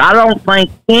 But I don't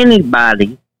think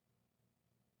anybody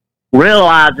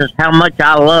realizes how much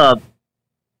I love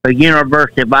the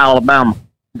University of Alabama.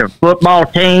 Their football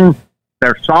team,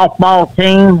 their softball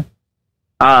team,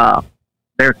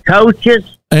 their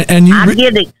coaches. And I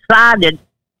get excited.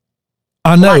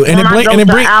 I know, Like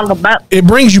it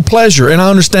brings you pleasure, and I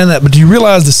understand that. But do you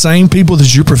realize the same people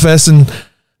that you're professing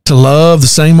to love, the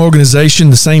same organization,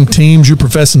 the same teams you're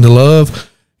professing to love,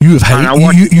 you have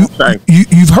hated.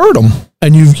 You've hurt them,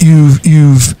 and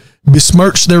you've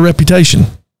besmirched their reputation.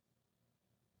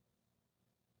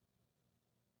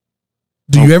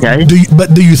 Do you ever?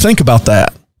 Do you think about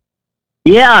that?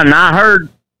 Yeah, and I heard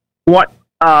what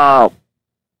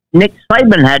Nick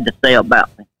Saban had to say about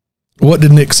me. What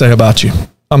did Nick say about you?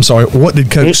 I'm sorry. What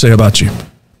did Coach say about you?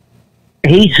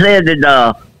 He said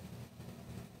that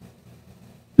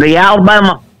the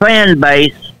Alabama fan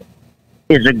base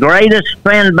is the greatest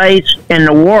fan base in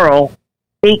the world,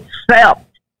 except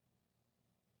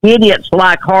idiots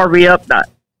like Harvey Updike.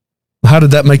 How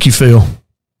did that make you feel?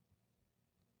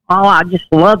 Oh, I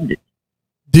just loved it.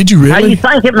 Did you really? How do you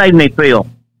think it made me feel?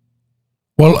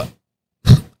 Well,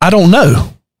 I don't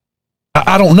know.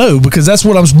 I don't know, because that's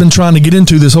what I've been trying to get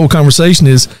into this whole conversation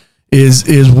is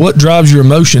what drives your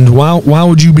emotions. Why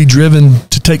would you be driven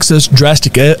to take such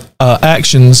drastic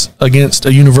actions against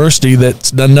a university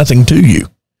that's done nothing to you?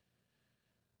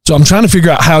 So I'm trying to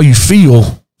figure out how you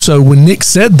feel. So when Nick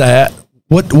said that,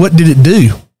 what did it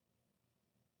do?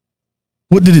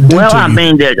 What did it do to you? Well, I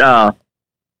mean that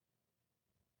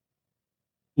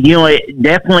it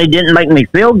definitely didn't make me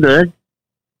feel good.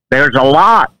 There's a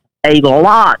lot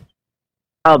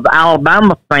of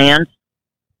Alabama fans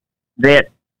that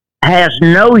has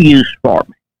no use for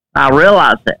me. I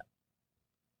realize that.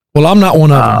 Well, I'm not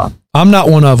one of them. I'm not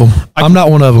one of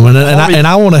them. And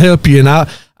I want to help you. And I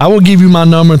will give you my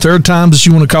number. If there are times that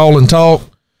you want to call and talk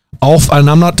off, and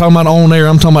I'm not talking about on air,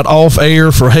 I'm talking about off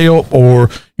air for help, or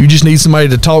you just need somebody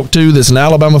to talk to that's an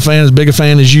Alabama fan, as big a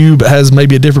fan as you, but has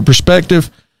maybe a different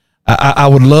perspective. I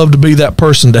would love to be that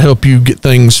person to help you get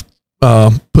things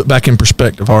put back in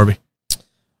perspective, Harvey.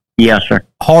 Yes, sir.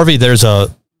 Harvey, there's an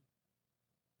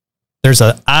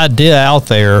idea out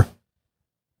there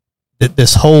that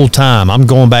this whole time, I'm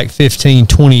going back 15,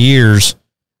 20 years,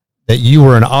 that you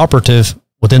were an operative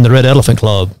within the Red Elephant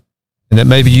Club, and that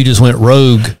maybe you just went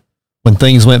rogue when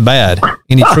things went bad.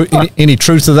 Any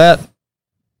truth to that?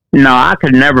 No, I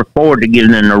could never afford to get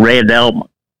in the Red Elephant.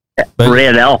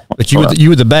 But you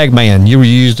were the bag man. You were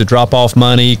used to drop off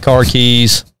money, car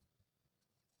keys.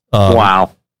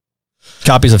 Wow.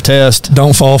 copies of tests.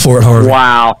 Don't fall for it, Harvey.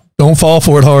 Wow. Don't fall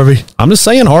for it, Harvey. I'm just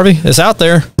saying, Harvey, it's out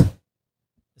there.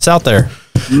 It's out there.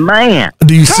 Man.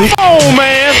 Do you see? Oh,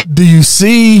 man. Do you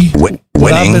see what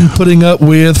I've been putting up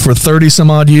with for 30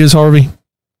 some odd years, Harvey?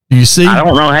 Do you see? I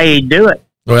don't know how you do it.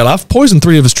 Well, I've poisoned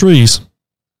 3 of his trees.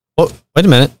 Well, wait a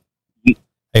minute.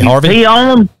 Hey, Harvey. He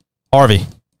on them? Harvey.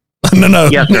 No,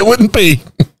 Yes, sir. it wouldn't be.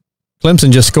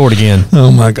 Clemson just scored again.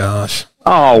 Oh my gosh.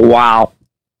 Oh, wow.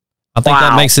 I think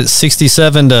that makes it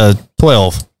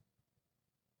 67-12.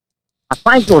 I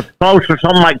think it was closer,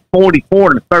 something like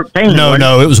 44-13.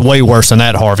 No, it was way worse than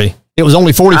that, Harvey. It was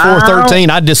only 44-13.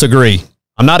 I disagree.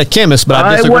 I'm not a chemist, but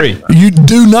I disagree. You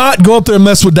do not go up there and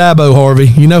mess with Dabo, Harvey.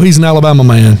 You know he's an Alabama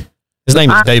man. His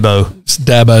name is Dabo. It's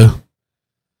Dabo.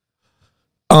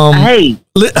 Hey,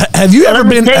 have you ever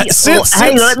been hey,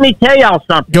 let me tell y'all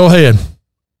something. Go ahead.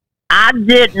 I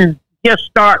didn't just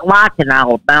start liking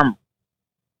Alabama.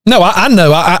 No, I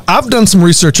know. I've done some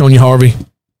research on you, Harvey.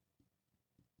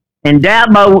 And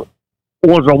Dabo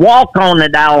was a walk-on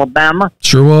at Alabama.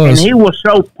 Sure was. And he was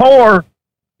so poor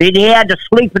that he had to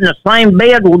sleep in the same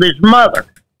bed with his mother.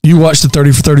 You watched the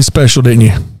 30 for 30 special, didn't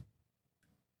you?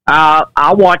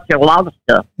 I watched a lot of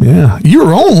stuff. Yeah. You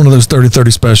were on one of those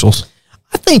 30-30 specials.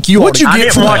 I think you What'd you I get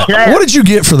didn't for watch that? that. What did you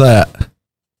get for that?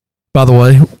 By the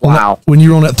way, Wow. when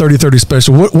you were on that 30-30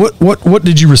 special, what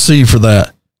did you receive for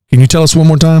that? Can you tell us one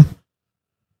more time?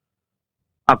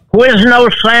 A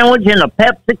Quiznos sandwich and a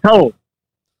Pepsi Cola.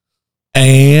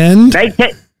 And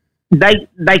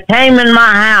They came in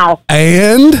my house.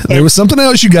 and there was something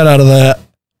else you got out of that.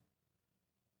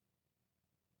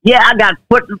 Yeah, I got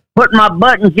put my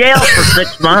butt in jail for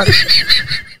 6 months.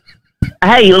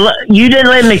 Hey, you didn't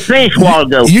let me finish a while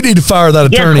ago. You need to fire that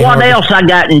attorney. Guess what Harvey. else I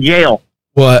got in jail?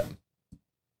 What?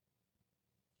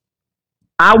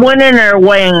 I went in there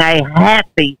weighing a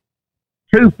happy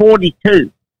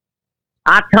 242.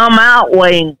 I come out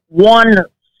weighing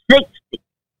 160.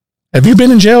 Have you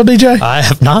been in jail, DJ? I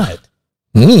have not.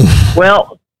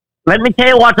 Well, let me tell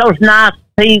you what those nice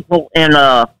people in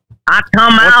I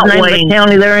come out weighing the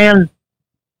county they're in.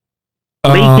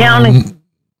 Lee County.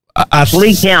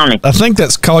 Lee County. I think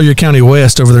that's Collier County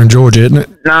West over there in Georgia, isn't it?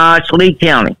 No, it's Lee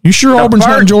County. You sure Auburn's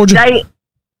not in Georgia?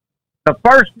 The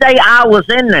first day I was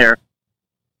in there,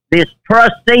 this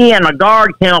trustee and a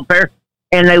guard came up there,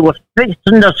 and they was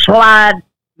fixing to slide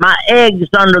my eggs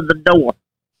under the door.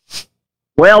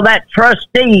 Well, that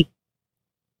trustee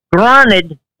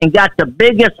grunted and got the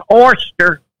biggest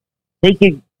oyster he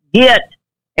could get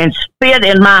and spit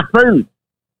in my food.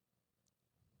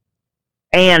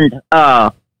 And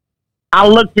I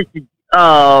looked at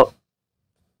the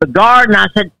guard and I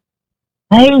said,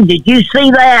 "Hey, did you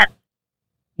see that?"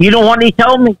 You know what he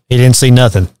told me? He didn't see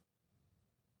nothing.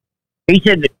 He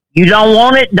said, "You don't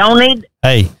want it, don't eat it."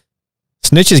 Hey,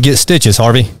 snitches get stitches,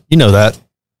 Harvey. You know that.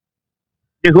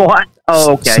 Do what?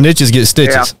 Oh, okay. Snitches get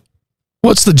stitches. Yeah.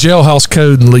 What's the jailhouse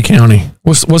code in Lee County?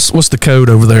 What's the code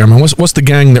over there? I mean, what's the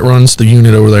gang that runs the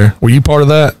unit over there? Were you part of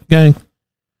that gang?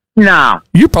 No.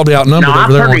 You're probably outnumbered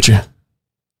over there, aren't you?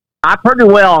 I pretty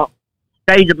well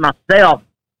stayed to myself,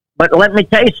 but let me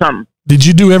tell you something. Did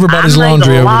you do everybody's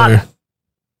laundry over there?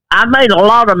 I made a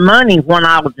lot of money when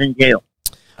I was in jail.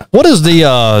 What is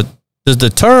the does the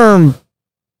term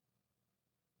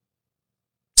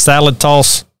salad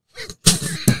toss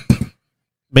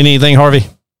mean anything, Harvey?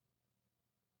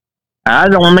 I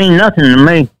don't mean nothing to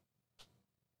me.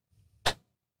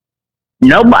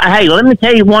 Nobody. Hey, let me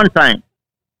tell you one thing.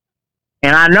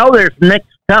 And I know there's mixed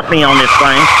company on this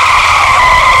thing.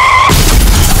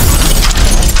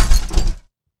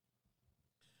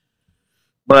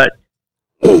 But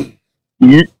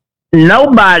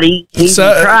nobody even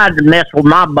tried to mess with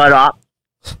my butt up.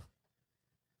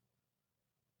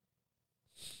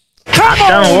 I've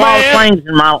done a lot of things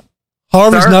in my...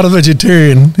 Harvey's not a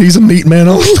vegetarian. He's a meat man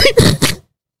only.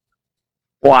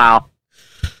 Wow.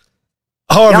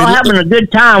 Harvey, y'all having a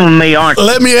good time with me, aren't you?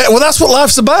 Well, that's what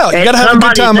life's about. You got to have a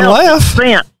good time and laugh.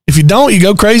 If you don't, you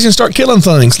go crazy and start killing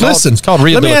things. Listen, it's called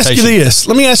rehabilitation.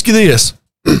 Let me ask you this.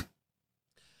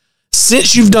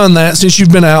 Since you've done that, since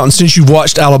you've been out and since you've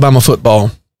watched Alabama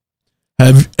football,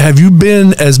 have you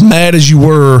been as mad as you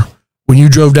were when you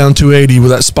drove down 280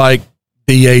 with that Spike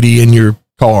D80 in your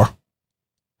car?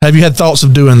 Have you had thoughts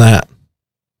of doing that?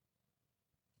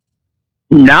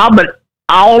 No, but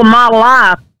all of my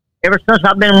life, ever since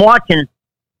I've been watching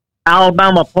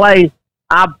Alabama play,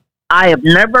 I have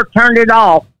never turned it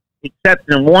off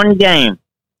except in one game.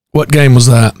 What game was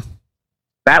that?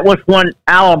 That was when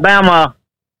Alabama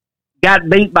got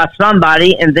beat by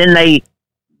somebody, and then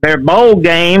their bowl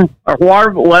game, or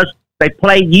whatever it was, they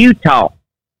played Utah.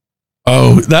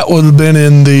 Oh, that would have been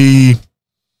in the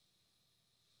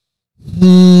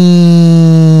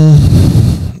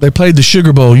They played the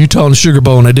Sugar Bowl, Utah in the Sugar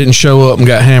Bowl, and they didn't show up and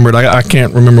got hammered. I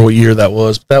can't remember what year that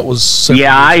was. That was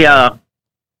Yeah,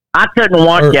 I couldn't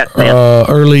watch that film.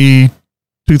 Early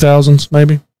 2000s,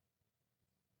 maybe.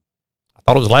 I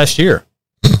thought it was last year.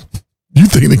 You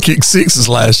think the kick sixes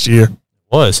last year?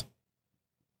 Was.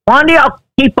 Why do y'all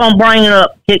keep on bringing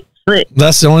up kick six?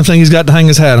 That's the only thing he's got to hang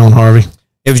his hat on, Harvey.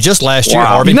 It was just last year, Wow.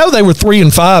 Harvey. You know they were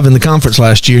 3-5 in the conference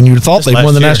last year, and you'd have thought Just they won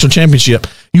last the year. national championship.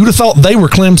 You would have thought they were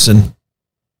Clemson,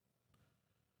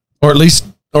 or at least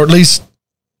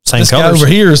Same this guy colors.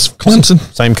 over here is Clemson.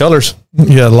 Same colors.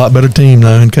 Yeah, a lot better team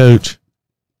though, and coach.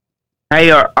 Hey,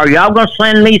 are y'all going to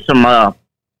send me some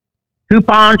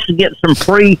coupons to get some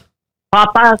free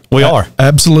Popeyes? We are.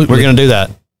 Absolutely. We're going to do that.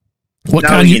 What No,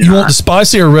 kind? you're You not. want the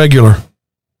spicy or regular?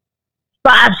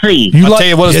 Spicy. You I'll tell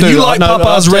you what let's do. You like No, Popeyes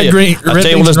I'll tell red you. green? I'll red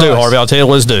tell you what beans let's and do, rice? Harvey. I'll tell you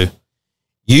what let's do.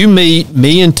 You meet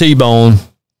me and T-Bone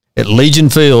at Legion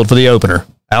Field for the opener,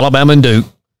 Alabama and Duke.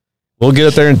 We'll get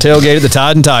up there and tailgate at the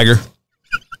Tide and Tiger,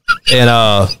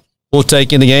 and we'll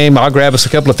take in the game. I'll grab us a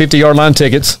couple of 50-yard line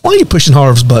tickets. Why are you pushing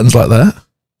Harv's buttons like that?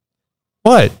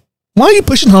 What? Why are you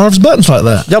pushing Harv's buttons like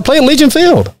that? Y'all play at Legion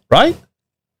Field, right?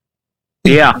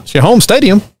 Yeah. It's your home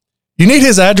stadium. You need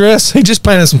his address. He just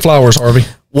planted some flowers, Harvey.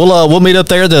 We'll meet up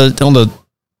there on the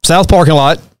south parking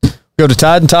lot. Go to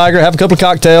Tide and Tiger, have a couple of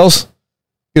cocktails,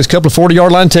 get us a couple of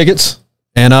 40-yard line tickets,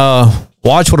 and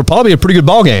watch what'll probably be a pretty good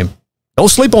ball game. Don't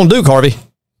sleep on Duke, Harvey.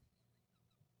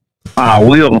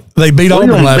 We'll They beat We're Auburn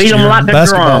gonna last beat 'em year. like a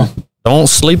basketball. drum. Don't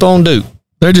sleep on Duke.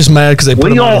 They're just mad because they put We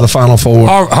them out of all- the Final Four.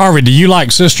 Harvey, do you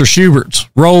like Sister Schubert's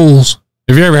rolls?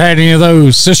 Have you ever had any of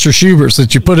those Sister Schubert's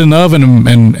that you put in the oven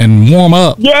and warm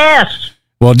up? yes.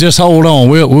 Well, just hold on.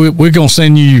 We're gonna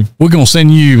send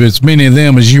you as many of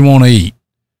them as you want to eat.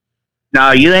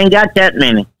 No, you ain't got that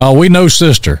many. Oh, we know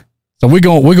Sister, so we're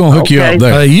gonna hook you Okay. up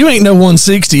there. Hey, you ain't no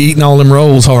 160 eating all them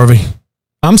rolls, Harvey.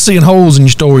 I'm seeing holes in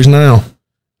your stories now.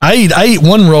 I ate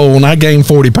one roll and I gained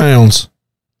 40 pounds.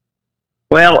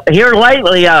 Well, here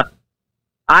lately, I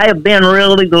have been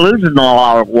really losing a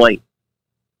lot of weight.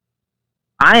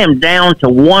 I am down to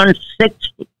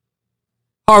 160.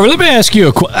 Harvey, let me ask you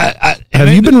a question.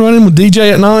 Have you been running with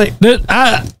DJ at night?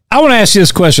 I want to ask you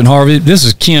this question, Harvey. This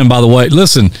is Ken, by the way.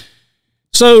 Listen,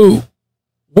 so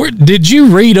did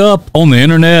you read up on the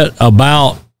internet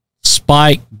about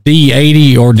Spike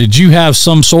D80, or did you have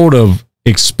some sort of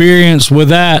experience with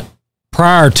that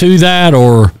prior to that,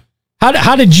 or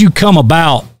how did you come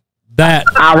about that?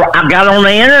 I got on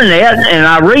the internet and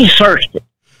I researched it.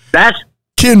 That's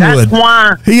Kenwood.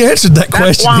 why. He answered that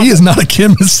question. why- He is not a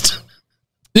chemist.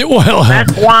 Well,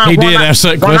 That's why he when did I, ask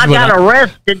that when question. I got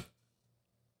arrested,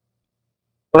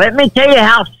 let me tell you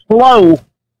how slow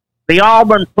the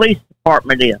Auburn Police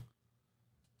Department is.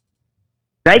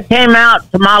 They came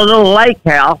out to my little lake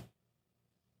house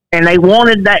and they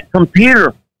wanted that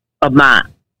computer of mine.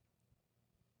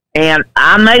 And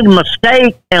I made a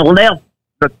mistake and left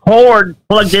the cord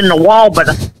plugged in the wall, but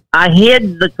I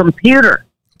hid the computer.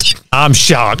 I'm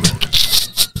shocked.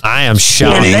 I am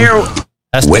shocked. And there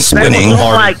That's West was winning. something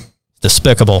Harvey. like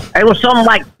Despicable. there was something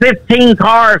like 15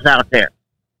 cars out there.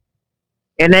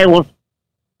 And there was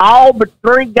all but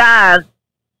 3 guys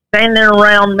standing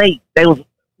around me.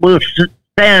 We were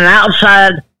standing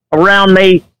outside around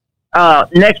me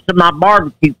next to my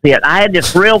barbecue pit. I had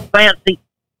this real fancy,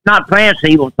 not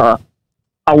fancy, it was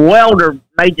a welder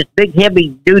made this big heavy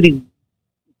duty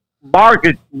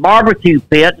barbecue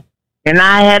pit, and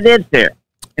I had it there.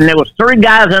 And there was 3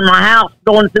 guys in my house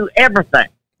going through everything.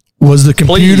 Was the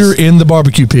computer Please. in the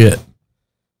barbecue pit?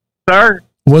 Sir?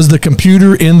 Was the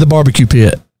computer in the barbecue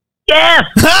pit? Yes!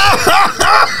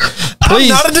 I'm Please.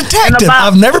 not a detective. And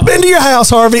about- I've never been to your house,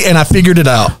 Harvey, and I figured it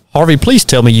out. Harvey, please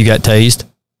tell me you got tased.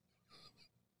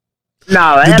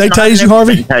 No, Did they tase you,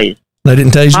 Harvey? Tased. They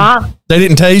didn't tase you? Huh? They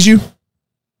didn't tase you?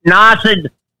 No, I said,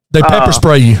 They pepper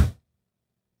spray you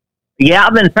yeah,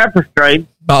 I've been pepper sprayed.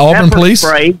 by Auburn Pepper police?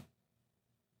 sprayed.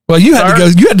 Well, you had to go.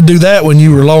 Sir? You had to do that when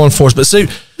you were law enforcement. So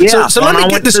Yeah, so let when me I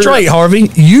get went this through straight, the-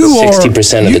 Harvey. You are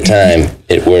 60% of you- the time,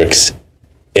 it works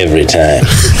every time.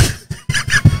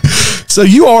 So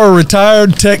you are a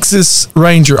retired Texas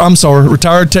Ranger. I'm sorry,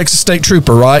 retired Texas State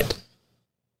Trooper, right?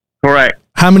 Correct.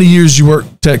 How many years you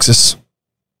worked Texas?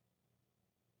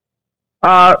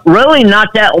 Really not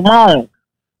that long.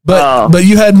 But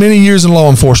you had many years in law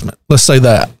enforcement. Let's say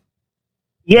that.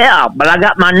 Yeah, but I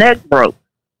got my neck broke.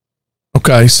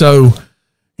 Okay, so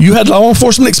you had law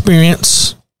enforcement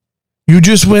experience. You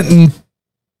just went and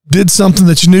did something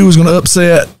that you knew was going to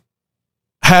upset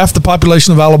half the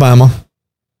population of Alabama.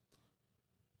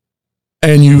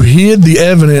 And you hid the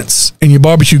evidence in your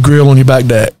barbecue grill on your back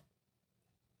deck.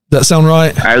 that sound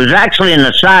right? It was actually in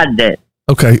the side deck.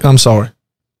 Okay, I'm sorry.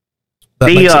 That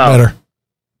makes it better.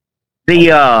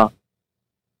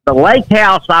 The lake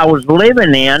house I was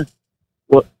living in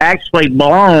actually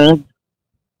belonged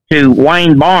to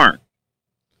Wayne Barnes,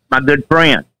 my good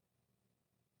friend.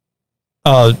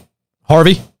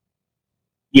 Harvey?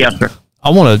 Yes, sir.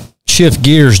 I want to shift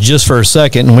gears just for a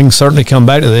second, and we can certainly come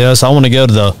back to this. I want to go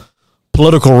to the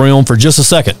political realm for just a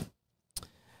second.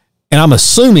 And I'm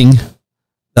assuming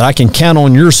that I can count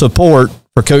on your support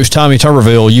for Coach Tommy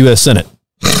Tuberville, U.S. Senate.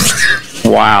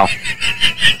 Wow.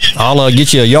 I'll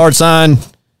get you a yard sign,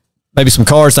 maybe some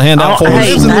cards to hand out for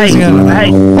hey, you. let me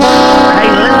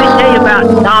tell you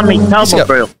about Tommy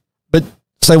Tuberville. But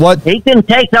say what? He can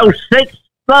take those 6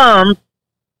 thumbs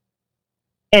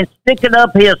and stick it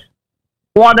up his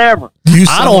whatever.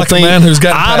 I don't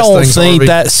think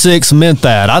that 6 meant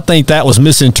that. I think that was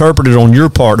misinterpreted on your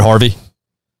part, Harvey.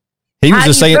 He was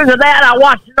just saying that. I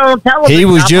watched it on television. He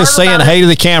was just saying hey to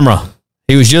the camera.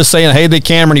 He was just saying hey to the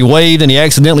camera, and he waved, and he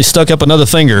accidentally stuck up another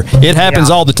finger. It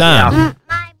happens all the time.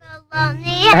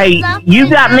 Yeah. Hey, you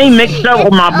got me mixed up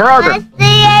with my brother.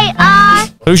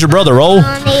 Who's your brother, Roll?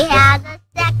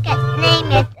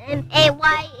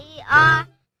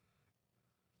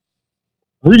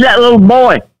 Who's that little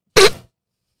boy?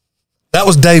 That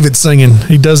was David singing.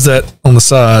 He does that on the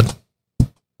side.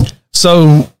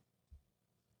 So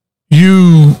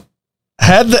you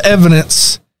had the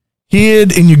evidence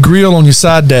hid in your grill on your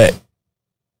side deck.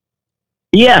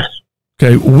 Yes.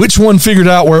 Okay. Which one figured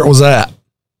out where it was at?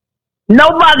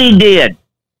 Nobody did.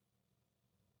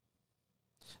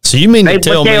 So you mean to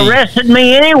tell me they arrested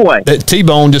me anyway? That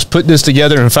T-Bone just put this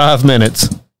together in 5 minutes,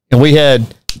 and we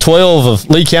had 12 of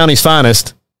Lee County's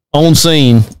finest on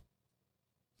scene,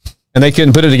 and they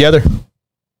couldn't put it together?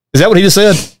 Is that what he just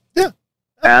said? Yeah.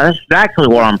 That's exactly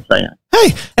what I'm saying.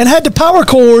 Hey, and had the power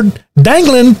cord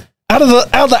dangling out of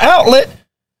the outlet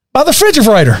by the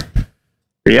refrigerator.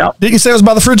 Yep. Didn't you say it was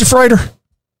by the refrigerator?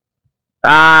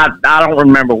 I don't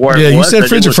remember where it was. Yeah, you said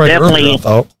refrigerator earlier, I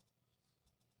thought.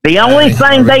 The only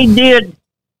thing they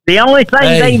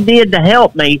did to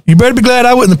help me. You better be glad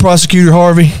I wasn't the prosecutor,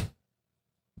 Harvey.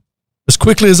 As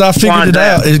quickly as I figured it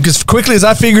out. As quickly as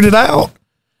I figured it out.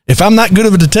 If I'm not good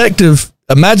of a detective,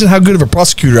 imagine how good of a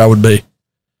prosecutor I would be.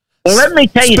 Well, let me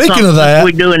tell you something. Of that,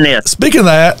 we're doing this. Speaking of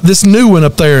that, this new one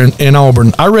up there in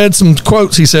Auburn, I read some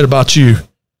quotes he said about you.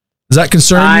 Does that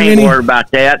concern you any? I ain't worried about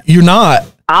that. You're not.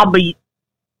 I'll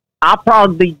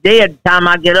probably be dead the time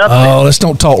I get up there. there. Let's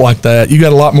don't talk like that. You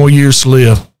got a lot more years to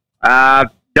live.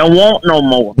 Don't want no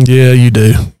more. Yeah, you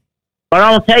do. But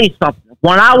I'll tell you something.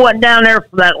 When I went down there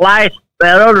for that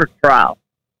other trial,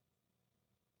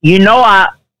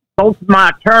 both of my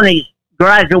attorneys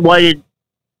graduated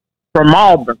from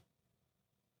Auburn.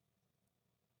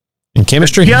 In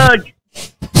chemistry? The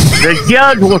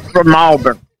judge was from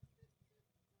Auburn.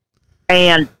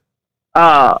 And,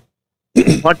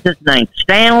 what's his name?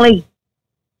 Stanley.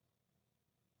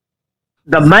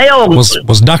 The male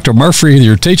was Dr. Murphy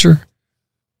your teacher?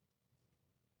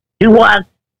 He was.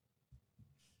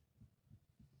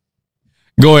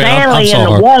 Go ahead.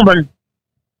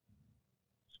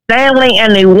 Stanley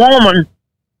and the woman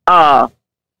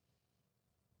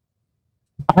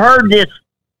heard this.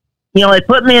 They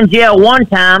put me in jail one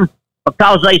time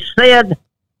because they said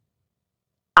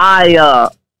I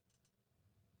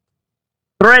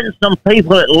threatened some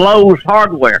people at Lowe's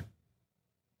Hardware.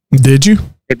 Did you?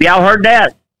 Have y'all heard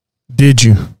that? Did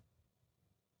you?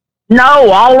 No,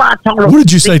 all I told them. What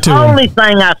did you say to him? The only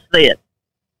thing I said.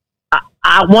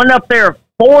 I went up there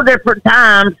 4 different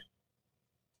times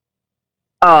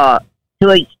to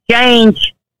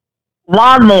exchange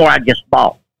lawnmower I just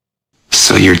bought.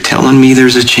 So you're telling me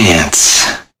there's a chance?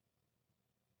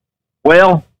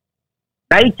 Well,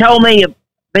 they told me if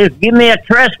they give me a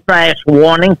trespass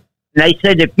warning, and they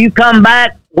said if you come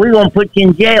back, we're gonna put you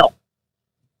in jail.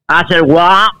 I said,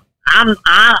 well,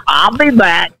 I'll be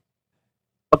back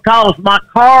because my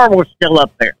car was still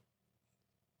up there.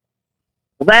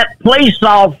 Well, that police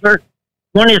officer,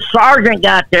 when his sergeant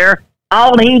got there,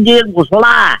 all he did was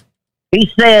lie. He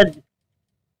said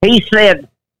he threatened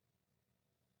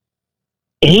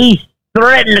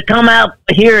to come out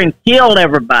here and kill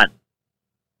everybody.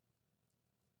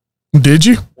 Did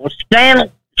you? Well,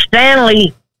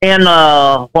 Stanley and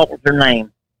what was her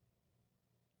name?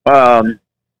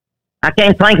 I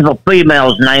can't think of a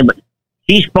female's name, but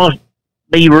she's supposed to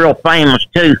be real famous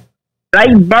too.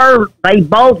 They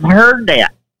both heard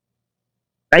that.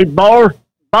 They both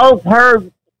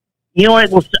heard.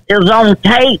 It was on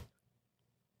tape.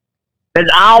 That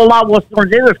all I was going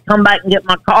to do is come back and get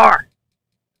my car.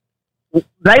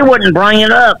 They wouldn't bring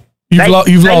it up.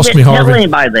 You've lost me, Tell Harvey.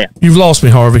 anybody that. You've lost me,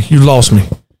 Harvey. You've lost me.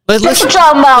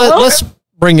 Let's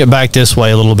bring it back this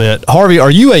way a little bit. Harvey, are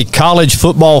you a college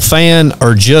football fan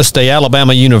or just a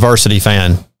Alabama University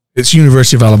fan? It's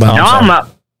University of Alabama. No, I'm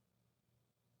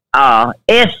a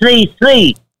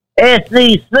SEC.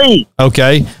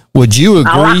 Okay. Would you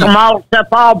agree? I like them all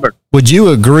except Auburn. Would you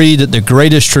agree that the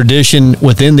greatest tradition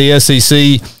within the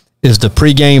SEC is the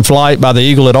pregame flight by the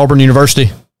Eagle at Auburn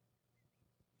University?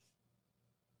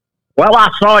 Well, I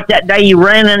saw it that day you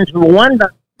ran into the window.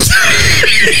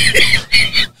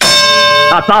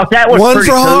 I thought that was One pretty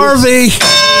for cool. Harvey.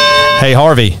 Hey,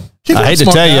 Harvey, I hate to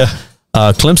smart tell you,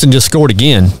 Clemson just scored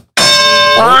again.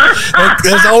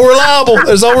 It's all reliable.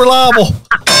 It's all reliable.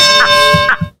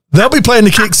 They'll be playing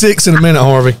the kick six in a minute,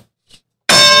 Harvey.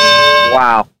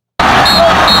 Wow.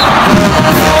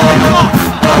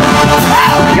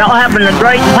 Y'all having a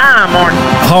great time, aren't you?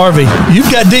 Harvey, you've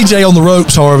got DJ on the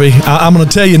ropes, Harvey. I'm going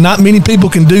to tell you, not many people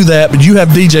can do that, but you have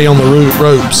DJ on the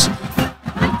ropes.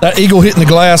 That eagle hitting the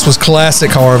glass was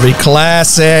classic, Harvey.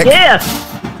 Classic. Yes.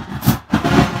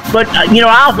 But,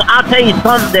 I'll tell you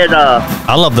something that...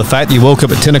 I love the fact that you woke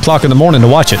up at 10 o'clock in the morning to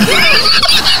watch it.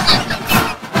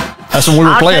 That's when we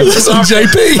were playing. That's on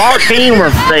JP. Mark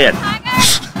Ingram said.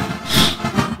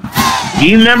 Do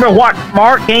you remember what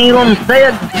Mark Ingram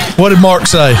said? What did Mark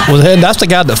say? That's the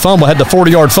guy that fumbled, had the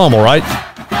 40-yard fumble, right?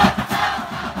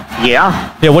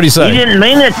 Yeah. Yeah, what did he say? He didn't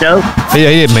mean it, though. Yeah,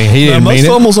 he didn't mean it. Most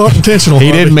fumbles aren't intentional, He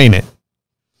Harvey. didn't mean it.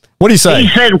 What did he say? He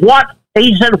said, what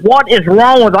is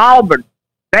wrong with Auburn?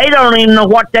 They don't even know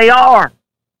what they are.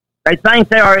 They think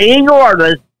they are Eagle or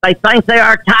they think they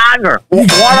are Tiger.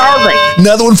 What are they?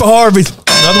 Another one for Harvey.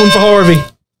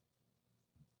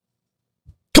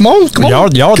 Come on.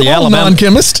 Y'all the Alabama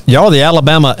non-chemist. Y'all are the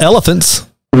Alabama Elephants.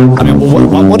 I mean,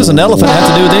 what does an elephant have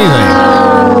to do with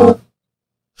anything?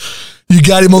 You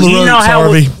got him on the ropes,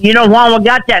 Harvey. You know why we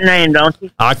got that name, don't you?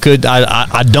 I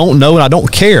don't know, and I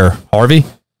don't care, Harvey.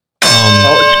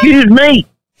 Excuse me.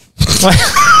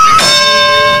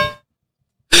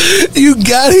 You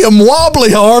got him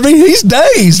wobbly, Harvey. He's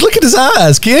dazed. Look at his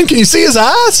eyes. Ken, can you see his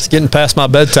eyes? It's getting past my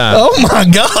bedtime. Oh, my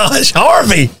gosh.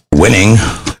 Harvey. Winning.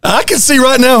 I can see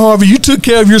right now, Harvey, you took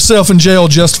care of yourself in jail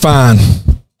just fine.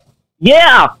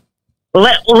 Yeah.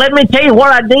 Let me tell you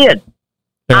what I did.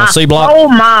 I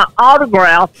sold my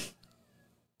autograph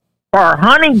for a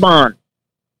honey bun.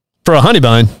 For a honey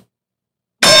bun?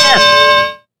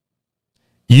 Yes.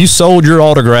 You sold your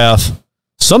autograph.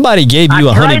 Somebody gave you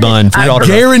a honey bun for your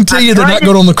autograph. I guarantee you they're not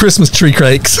going on the Christmas tree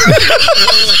cakes.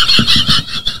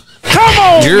 Come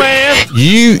on, man.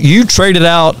 You traded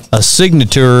out a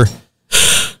signature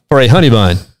for a honey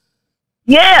bun.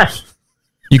 Yes.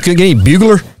 You couldn't get any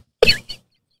Bugler?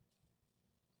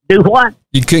 Do what?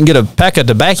 You couldn't get a pack of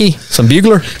tobacco? Some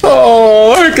Bugler?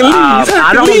 Oh, Hercules,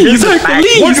 I don't do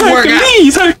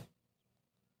Hercules.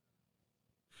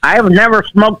 I have never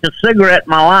smoked a cigarette in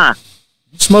my life.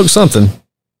 You smoked something.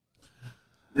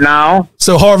 No.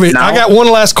 So, Harvey, I got one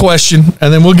last question,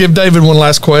 and then we'll give David one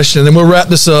last question, and then we'll wrap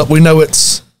this up. We know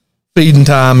it's feeding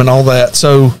time and all that.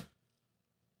 So,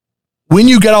 when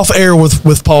you got off air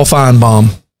with Paul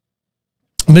Feinbaum,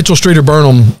 Mitchell Streeter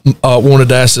Burnham wanted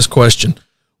to ask this question.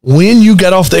 When you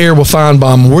got off the air with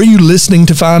Feinbaum, were you listening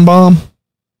to Feinbaum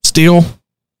still?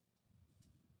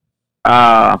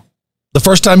 The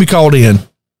first time you called in?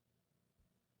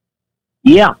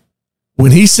 Yeah.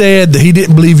 When he said that he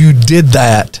didn't believe you did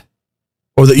that,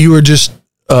 or that you were just,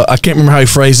 I can't remember how he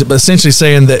phrased it, but essentially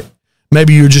saying that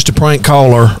maybe you were just a prank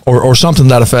caller or something to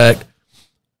that effect,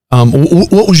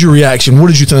 what was your reaction? What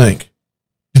did you think?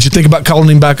 Did you think about calling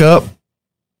him back up?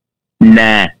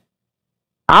 Nah.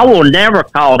 I will never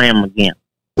call him again.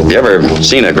 Have you ever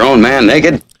seen a grown man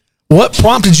naked? What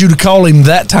prompted you to call him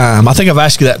that time? I think I've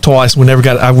asked you that twice. We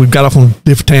got off on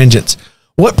different tangents.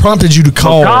 What prompted you to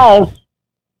call?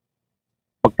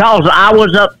 Because I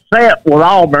was upset with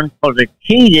Auburn because they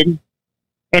cheated,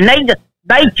 and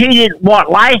they cheated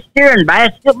last year in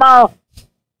basketball.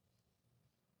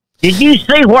 Did you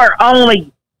see where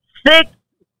only 6?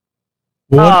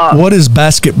 What is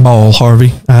basketball,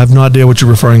 Harvey? I have no idea what you're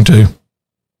referring to.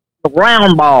 The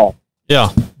round ball. Yeah.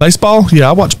 Baseball? Yeah,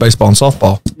 I watch baseball and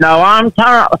softball. No, I'm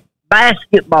talking about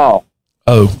basketball.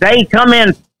 Oh. They come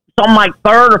in something like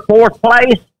 3rd or 4th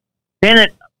place. Then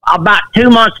about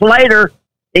 2 months later,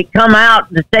 it come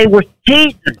out that they were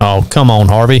cheating. Oh, come on,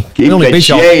 Harvey. Keep we only that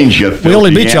change, you we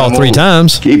only beat y'all animal. 3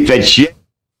 times. Keep that shit.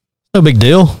 No big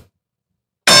deal.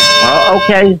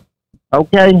 Okay.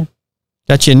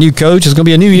 Got you a new coach. It's going to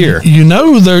be a new year. You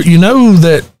know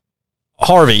that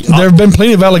Harvey. There have been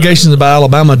plenty of allegations about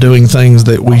Alabama doing things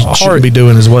that we shouldn't be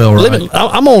doing as well, right?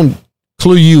 I'm on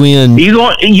clue you in.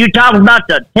 You talking about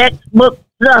the textbook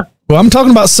stuff? Well, I'm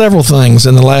talking about several things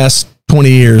in the last 20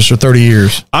 years or 30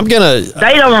 years. I'm gonna.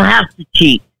 They don't have to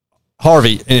cheat.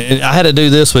 Harvey, and I had to do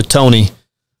this with Tony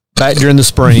back during the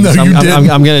spring. No, so you I'm didn't.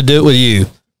 going to do it with you.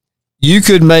 You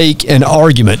could make an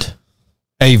argument,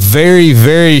 a very,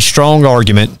 very strong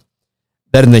argument,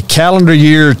 that in the calendar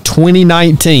year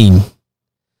 2019,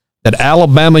 that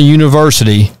Alabama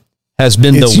University has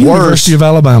been It's the worst. University of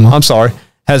Alabama. I'm sorry,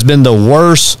 has been the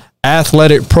worst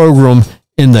athletic program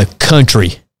in the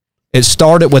country. It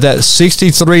started with that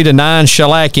 63-9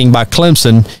 shellacking by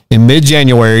Clemson in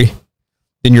mid-January.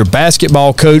 Then your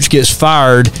basketball coach gets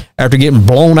fired after getting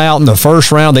blown out in the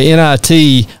first round of the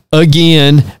NIT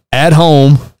again at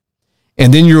home.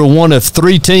 And then you're one of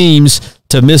 3 teams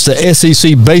to miss the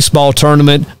SEC baseball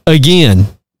tournament again.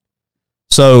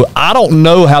 So I don't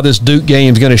know how this Duke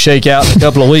game is going to shake out in a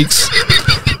couple of weeks,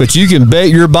 but you can bet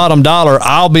your bottom dollar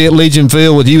I'll be at Legion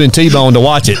Field with you and T-Bone to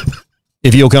watch it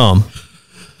if you'll come.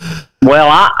 Well,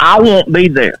 I won't be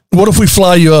there. What if we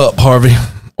fly you up, Harvey?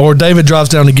 Or David drives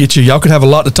down to get you. Y'all could have a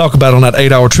lot to talk about on that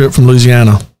 8-hour trip from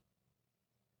Louisiana.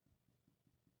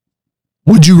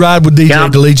 Would you ride with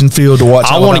DJ to Legion Field to watch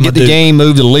I want to get the Duke? game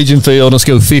moved to Legion Field. Let's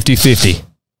go 50-50.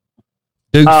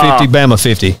 Duke 50, Bama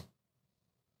 50.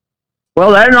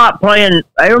 Well, they're not playing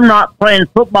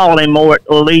football anymore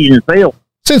at Legion Field.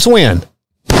 Since when?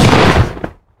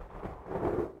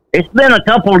 It's been a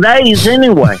couple of days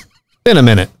anyway. Been a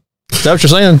minute. Is that what you're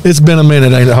saying? It's been a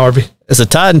minute, ain't it, Harvey? Is the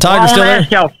Tide and Tiger I still want to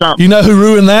there? ask y'all something. You know who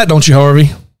ruined that, don't you,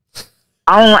 Harvey?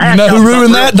 I want to You ask know y'all who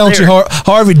ruined something that, real don't you, serious.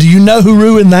 Harvey? Do you know who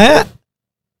ruined that?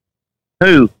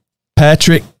 Who?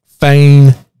 Patrick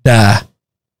Fain Die.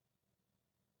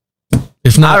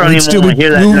 If I not, don't we'd even still wanna be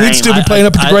hear that name. we'd still be playing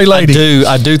up at the Gray Lady.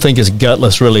 I do think it's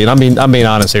gutless, really. And I'm being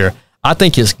honest here. I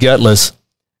think it's gutless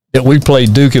that we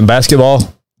played Duke in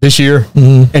basketball this year,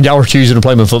 and y'all were choosing to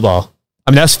play them in football.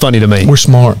 I mean, that's funny to me. We're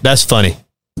smart. That's funny.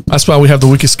 That's why we have the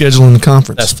weakest schedule in the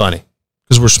conference. That's funny.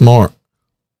 Because we're smart.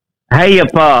 Hey,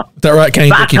 Is that right,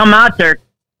 Kane? if I come out there,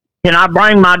 can I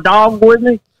bring my dog with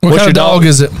me? What What's kind of your dog dog?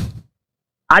 is it?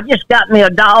 I just got me a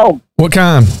dog. What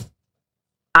kind?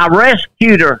 I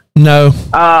rescued her. No.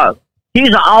 She's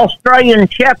an Australian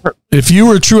Shepherd. If you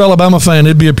were a true Alabama fan,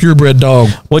 it'd be a purebred dog.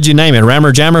 What'd you name it?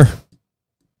 Rammer Jammer?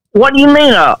 What do you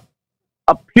mean a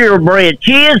purebred?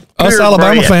 She is purebred. Us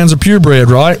Alabama fans are purebred,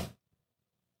 right?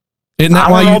 Isn't that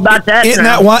I why don't know you? about that Isn't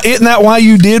now. that why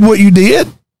you did what you did?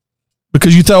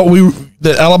 Because you thought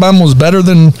that Alabama was better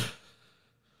than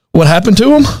what happened to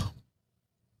them?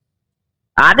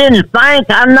 I didn't think.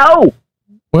 I know.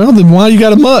 Well, then why you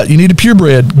got a mutt? You need a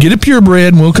purebred. Get a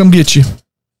purebred, and we'll come get you.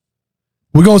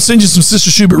 We're going to send you some Sister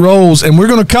Schubert rolls, and we're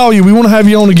going to call you. We want to have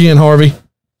you on again, Harvey.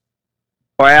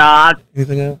 Well,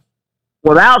 Anything else?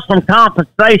 without some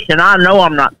compensation, I know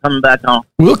I'm not coming back on.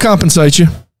 We'll compensate you.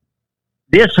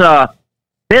 This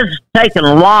is taking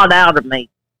a lot out of me.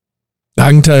 I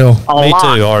can tell. A Me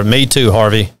lot. too, Harvey. Me too,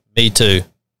 Harvey. Me too.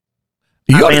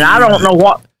 I don't know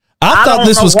what. I thought don't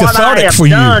this know was what I cathartic have for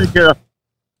you.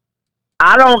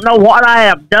 I don't know what I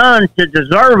have done to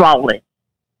deserve all this.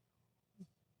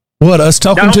 What, us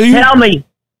talking Don't to you? tell me.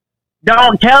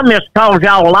 Don't tell me it's because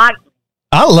y'all like me.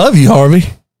 I love you, Harvey.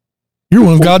 You're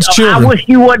one of God's children. I wish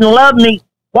you wouldn't love me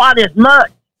quite as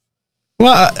much.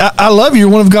 Well, I love you. You're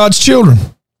one of God's children.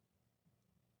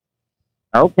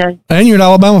 Okay. And you're an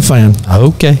Alabama fan.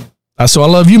 Okay. So I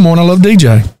love you more than I love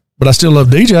DJ. But I still love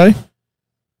DJ.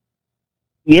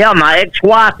 Yeah, my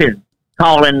ex-wife is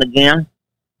calling again.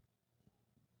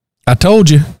 I told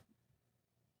you.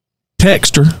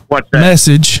 Text her. What's that?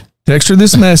 Message. Text her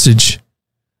this message.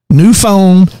 New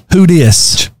phone. Who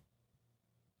dis?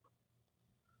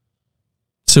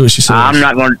 See what she says. I'm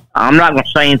not going to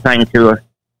say anything to her.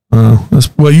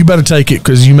 Well, you better take it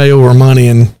because you may owe her money,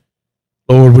 and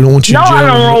Lord, we don't want you No, in jail. I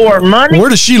don't owe her money. Where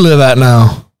does she live at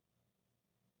now?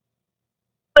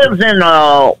 Lives in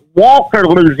Walker,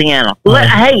 Louisiana.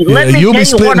 Let me You'll tell be you what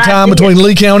splitting I time did. between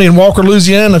Lee County and Walker,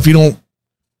 Louisiana, if you don't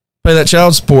pay that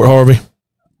child support, Harvey.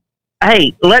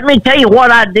 Hey, let me tell you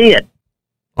what I did.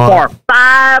 For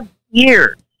 5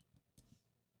 years.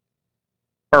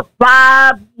 For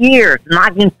 5 years, and I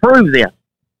can prove this.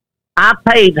 I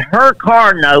paid her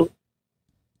car note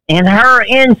and her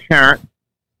insurance.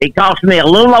 It cost me a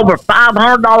little over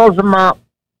 $500 a month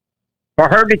for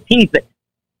her to keep it.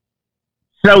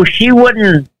 So she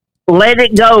wouldn't let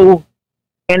it go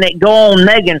and it go on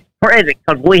Megan's credit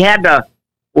because we had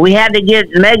to get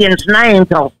Megan's name.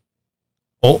 Cause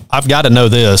Well, I've got to know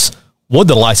this. What'd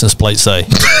the license plate say?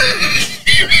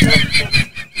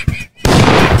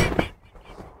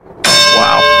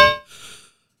 wow.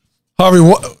 Harvey,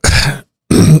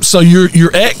 So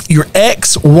your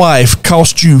ex-wife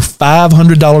cost you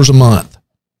 $500 a month.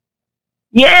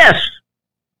 Yes.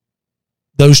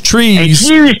 Those trees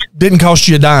didn't cost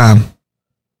you a dime.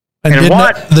 And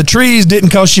what? The trees didn't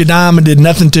cost you a dime and did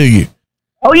nothing to you.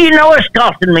 Oh, you know it's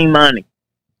costing me money.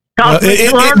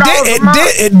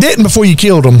 It didn't before you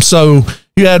killed them. So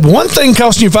you had one thing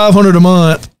costing you $500 a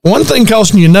month, one thing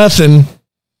costing you nothing.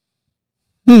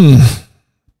 Well,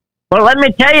 let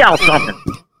me tell y'all something.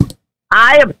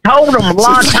 I have told them a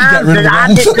lot of times that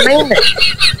I didn't mean it.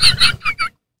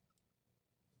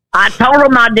 I told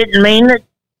them I didn't mean it.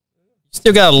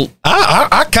 Still got.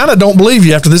 I kind of don't believe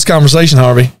you after this conversation,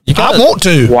 Harvey. I want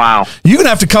to. Wow. You're gonna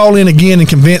have to call in again and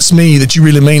convince me that you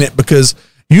really mean it, because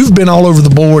you've been all over the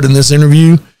board in this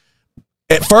interview.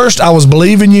 At first, I was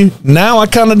believing you. Now I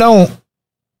kind of don't.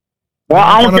 Well,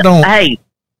 I don't. Hey,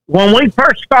 when we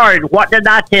first started, what did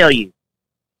I tell you?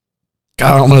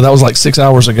 I don't know. That was like 6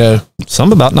 hours ago.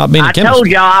 Something about not being a chemist. I told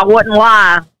y'all I wouldn't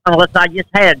lie unless I just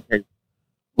had to.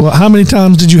 Well, how many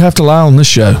times did you have to lie on this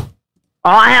show? Oh,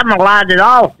 I haven't lied at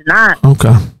all tonight.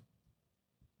 Okay.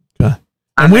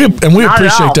 And we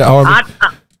appreciate that, Harvey.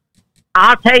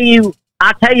 I'll tell you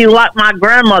like my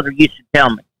grandmother used to tell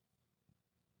me.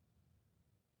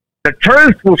 The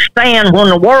truth will stand when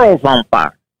the world's on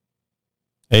fire.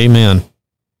 Amen.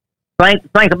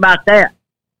 Think about that.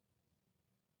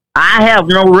 I have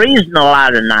no reason to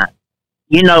lie tonight.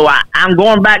 You know, I'm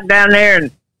going back down there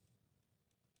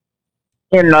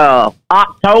in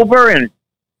October, and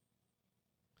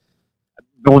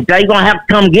they're going to have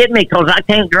to come get me because I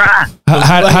can't drive.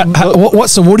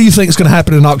 So what do you think is going to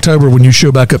happen in October when you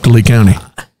show back up to Lee County?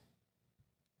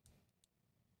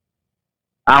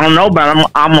 I don't know, but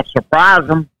I'm going to surprise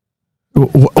them.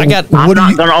 I'm not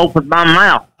going to open my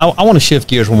mouth. I want to shift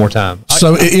gears one more time.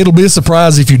 So it'll be a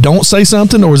surprise if you don't say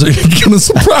something, or is it going to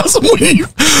surprise them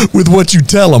with what you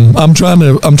tell them? I'm trying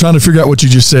to figure out what you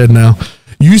just said now.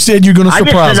 You said you're going to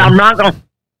surprise them. I'm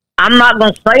not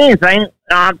going to say anything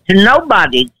to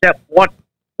nobody except what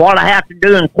I have to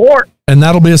do in court. And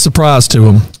that'll be a surprise to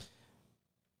them.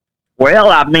 Well,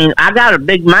 I mean, I got a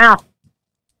big mouth.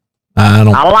 I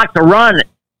like to run it.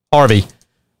 Harvey,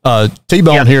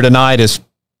 T-Bone here tonight has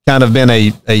kind of been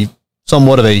a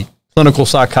somewhat of a clinical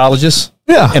psychologist.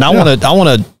 Yeah. And I want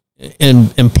to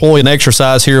employ an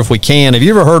exercise here if we can. Have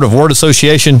you ever heard of word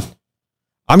association?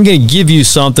 I'm going to give you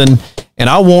something, and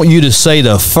I want you to say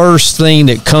the first thing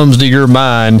that comes to your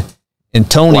mind, and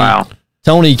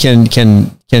Tony can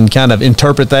kind of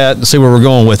interpret that and see where we're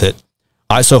going with it.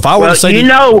 All right, so if I were to say,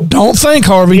 don't think,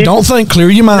 Harvey, don't think, clear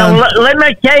your mind. Let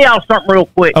me tell y'all something real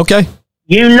quick. Okay.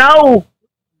 You know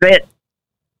that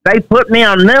they put me in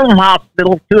a mental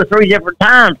hospital 2 or 3 different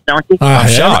times, don't you?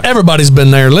 Everybody's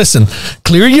been there. Listen,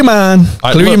 clear your mind.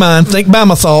 Your mind. Think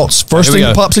Bama thoughts. First thing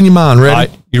that pops in your mind. Ready? All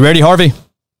right. You ready, Harvey?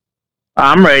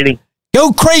 I'm ready.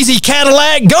 Go crazy,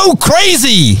 Cadillac. Go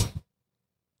crazy.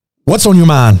 What's on your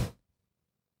mind?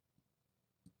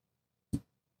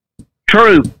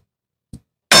 True.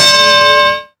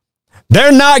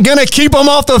 They're not going to keep them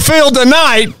off the field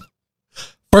tonight.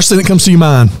 First thing that comes to your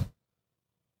mind.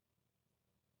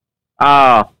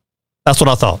 That's what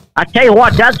I thought. I tell you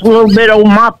what, that's a little bit on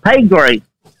my pay grade.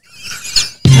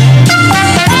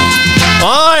 All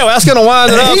right, well, that's going to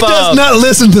wind it up. He does not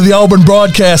listen to the Auburn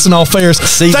broadcast in all fairness.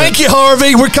 Thank you,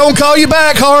 Harvey. We're going to call you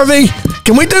back, Harvey.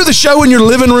 Can we do the show in your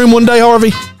living room one day,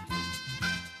 Harvey?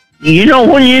 You know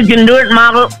when you can do it in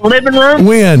my living room?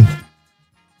 When?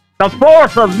 The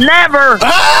 4th of never.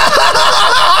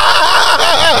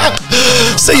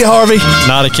 See you, Harvey.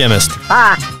 Not a chemist.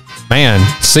 Bye. Man,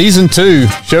 season 2,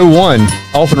 show 1,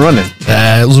 off and running.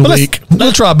 It was a week.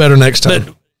 We'll try better next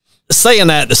time. But saying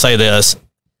that to say this,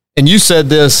 and you said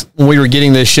this when we were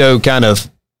getting this show kind of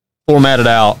formatted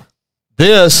out,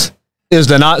 this is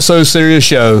the not so serious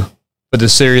show for the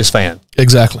serious fan.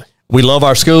 Exactly. We love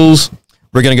our schools.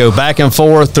 We're going to go back and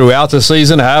forth throughout the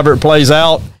season, however it plays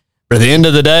out. But at the end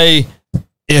of the day,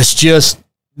 it's just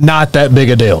not that big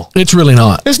a deal. It's really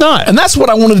not. It's not. And that's what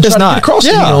I wanted to try to get across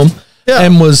to you. Yeah.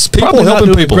 And was probably not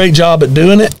doing a great job at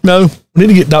doing it. No. We need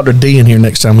to get Dr. D in here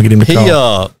next time we get him to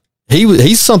call.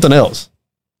 He's something else.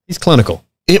 He's clinical.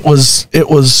 It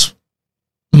was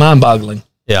mind-boggling.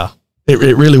 Yeah. It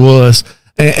really was.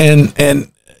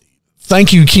 And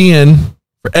thank you, Ken,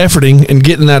 for efforting and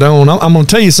getting that on. I'm going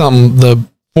to tell you something, the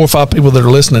 4 or 5 people that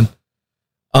are listening.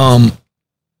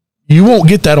 You won't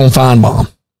get that on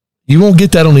Feinbaum. You won't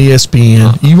get that on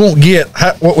ESPN. You won't get,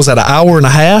 what was that, an hour and a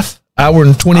half? Hour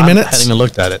and 20 minutes? I hadn't even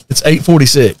looked at it. It's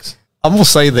 8:46. I'm going to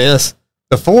say this.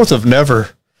 The 4th of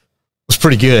never was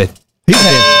pretty good.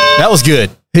 That was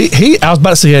good. He. I was about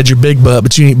to say he had your big butt,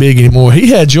 but you ain't big anymore. He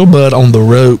had your butt on the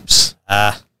ropes.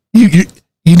 You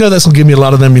know that's gonna give me a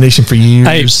lot of ammunition for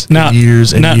years,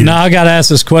 years. Now I got to ask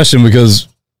this question because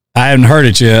I haven't heard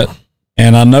it yet,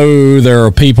 and I know there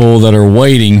are people that are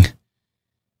waiting.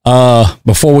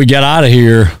 Before we get out of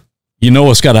here, you know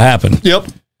what's got to happen. Yep,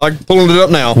 I'm pulling it up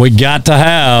now. We've got to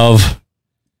have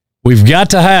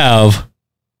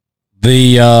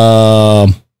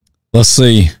the let's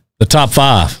see, the top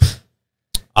 5.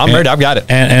 I'm ready. I've got it.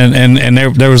 And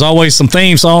there was always some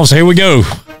theme songs. Here we go.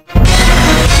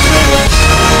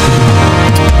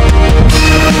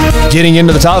 Getting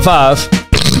into the top 5.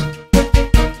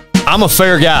 I'm a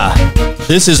fair guy.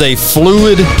 This is a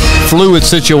fluid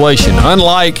situation.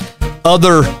 Unlike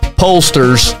other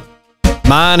pollsters,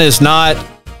 mine is not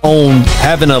on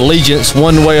having allegiance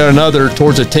one way or another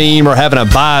towards a team or having a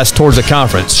bias towards a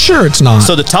conference. Sure, it's not.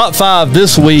 So the top 5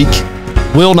 this week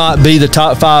will not be the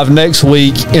top 5 next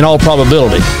week in all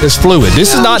probability. It's fluid.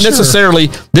 This is not necessarily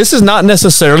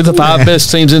the 5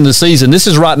 best teams in the season. This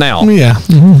is right now. Yeah.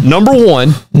 Mm-hmm. Number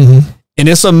 1, and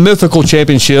it's a mythical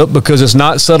championship because it's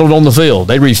not settled on the field.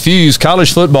 They refuse.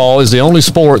 College football is the only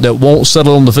sport that won't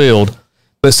settle on the field.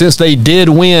 But since they did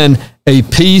win a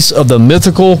piece of the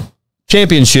mythical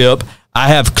championship, I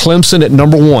have Clemson at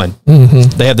number 1.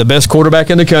 Mm-hmm. They have the best quarterback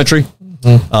in the country,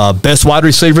 best wide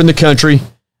receiver in the country,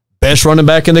 best running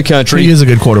back in the country. He is a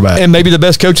good quarterback. And maybe the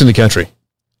best coach in the country.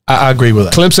 I agree with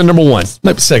that. Clemson, number 1.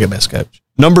 Maybe second best coach.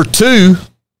 Number 2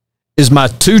 is my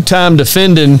 2-time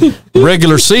defending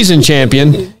regular season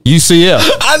champion, UCF.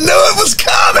 I knew it was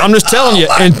coming. I'm just telling you,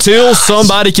 until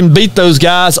somebody can beat those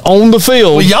guys on the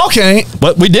field. Well, y'all can't.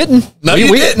 But we didn't. No, we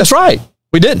didn't. That's right.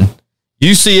 We didn't.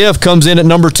 UCF comes in at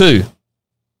number 2.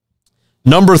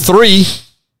 Number 3,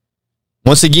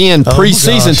 once again,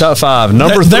 preseason top 5.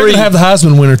 Number 3. They're going to have the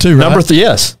Heisman winner too, right? Number 3,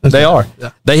 yes, they are.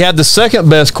 Yeah. They had the second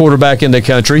best quarterback in the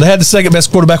country. They had the second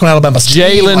best quarterback when Alabama last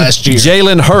year.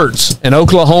 Jalen Hurts in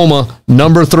Oklahoma,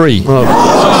 number 3.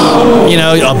 Oh. You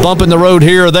know, a bump in the road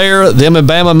here or there. Them and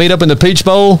Bama meet up in the Peach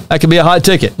Bowl. That could be a hot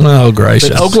ticket. Oh, gracious.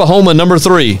 But Oklahoma, number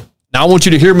 3. Now, I want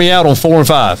you to hear me out on 4 and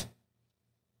 5.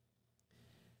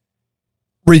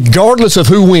 Regardless of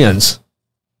who wins,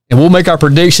 and we'll make our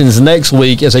predictions next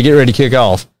week as they get ready to kick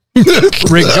off.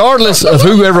 Regardless of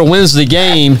whoever wins the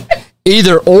game,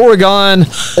 either Oregon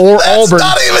or Auburn.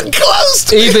 Not even close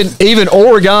to even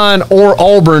Oregon or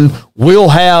Auburn will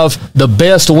have the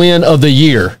best win of the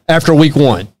year after week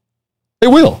 1. They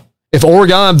will. If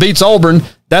Oregon beats Auburn,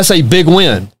 that's a big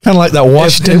win. Kind of like that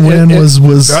Washington win was.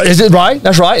 Is it right?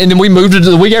 That's right. And then we moved it to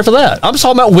the week after that. I'm just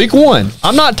talking about week 1.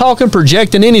 I'm not talking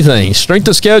projecting anything, strength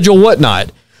of schedule,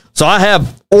 whatnot. So I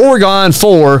have Oregon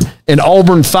 4 and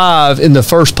Auburn 5 in the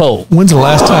first poll. When's the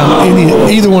last time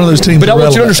either one of those teams? But I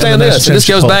want you to understand this. And this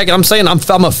goes back, and I'm saying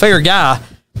I'm a fair guy.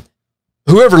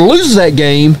 Whoever loses that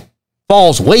game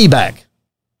falls way back.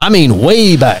 I mean,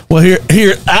 way back. Well,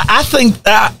 I think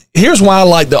here's why I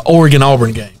like the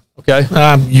Oregon-Auburn game. Okay.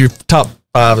 Your top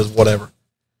 5 is whatever.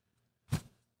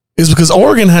 Is because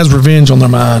Oregon has revenge on their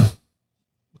mind.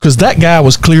 Because that guy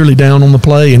was clearly down on the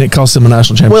play, and it cost them a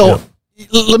national championship.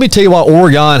 Well, let me tell you why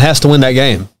Oregon has to win that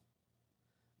game.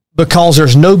 Because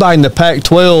there's nobody in the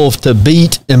Pac-12 to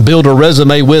beat and build a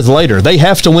resume with later. They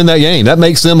have to win that game. That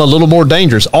makes them a little more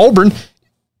dangerous. Auburn,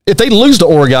 if they lose the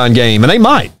Oregon game, and they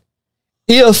might,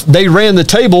 if they ran the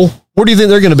table, where do you think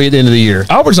they're going to be at the end of the year?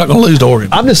 Auburn's not going to lose to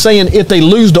Oregon. I'm just saying, if they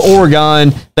lose to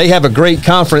Oregon, they have a great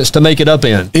conference to make it up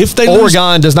in. If they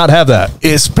Oregon does not have that.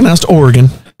 It's pronounced Oregon.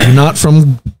 You're not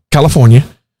from California.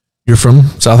 You're from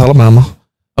South Alabama.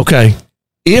 Okay.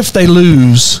 If they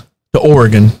lose to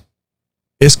Oregon,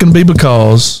 it's going to be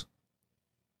because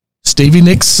Stevie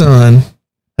Nicks' son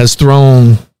has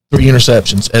thrown 3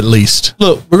 interceptions at least.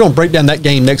 Look, we're going to break down that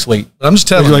game next week. I'm just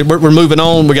telling you. We're moving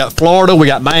on. We got Florida. We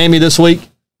got Miami this week.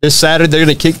 This Saturday, they're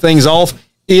going to kick things off.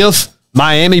 If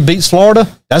Miami beats Florida,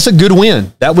 that's a good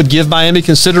win. That would give Miami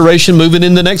consideration moving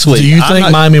into next week. Do you think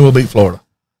Miami will beat Florida?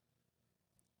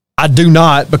 I do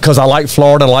not, because I like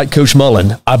Florida. I like Coach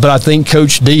Mullen. But I think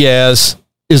Coach Diaz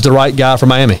is the right guy for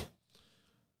Miami.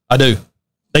 I do.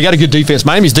 They got a good defense.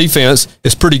 Miami's defense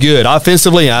is pretty good.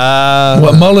 Offensively,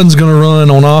 what Mullen's going to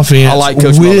run on offense, I like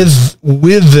Coach Mullen.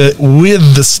 with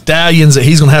the Stallions that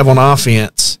he's going to have on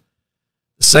offense,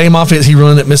 the same offense he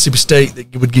run at Mississippi State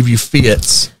that would give you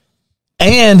fits.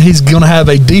 And he's going to have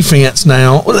a defense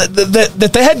now that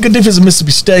they had good defense at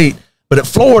Mississippi State, but at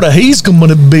Florida, he's going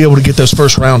to be able to get those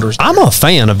first rounders. I'm a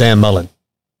fan of Dan Mullen.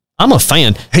 I'm a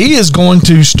fan. He is going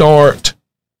to start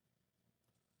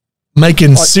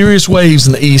making serious waves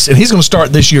in the East, and he's going to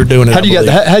start this year doing it. How do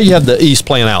you have the East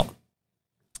playing out?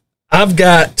 I've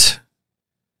got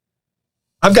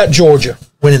I've got Georgia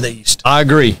winning the East. I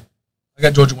agree. I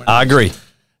got Georgia winning. I agree.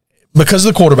 Because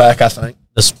of the quarterback, I think.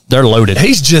 They're loaded.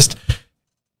 He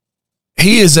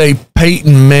is a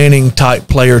Peyton Manning type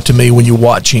player to me when you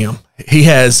watch him. He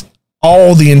has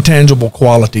all the intangible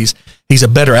qualities. He's a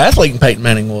better athlete than Peyton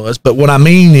Manning was, but what I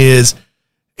mean is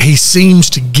he seems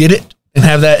to get it and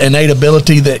have that innate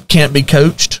ability that can't be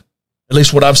coached, at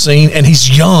least what I've seen, and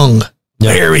he's young,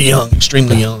 very young,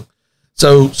 extremely young.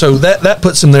 So that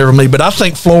puts him there for me, but I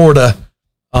think Florida,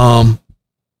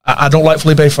 I don't like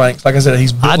Felipe Franks. Like I said,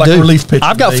 he's built like a relief pitcher.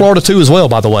 I've got Florida too as well,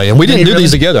 by the way, and we didn't do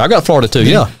these together. I got Florida too.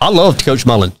 Yeah, I loved Coach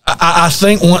Mullen. I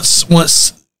think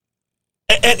once,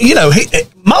 and you know,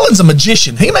 Mullen's a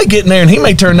magician. He may get in there and he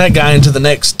may turn that guy into the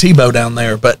next Tebow down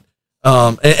there. But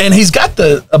and he's got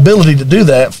the ability to do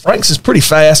that. Franks is pretty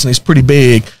fast and he's pretty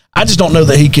big. I just don't know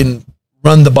that he can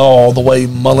run the ball the way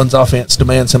Mullen's offense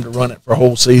demands him to run it for a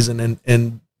whole season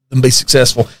and be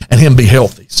successful and him be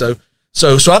healthy. So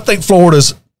I think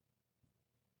Florida's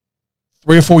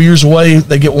 3 or 4 years away.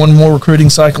 They get one more recruiting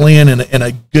cycle in and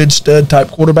a good stud type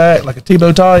quarterback, like a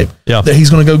Tebow type, that he's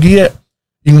going to go get.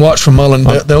 You can watch from Mullen.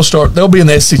 They'll be in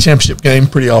the SEC championship game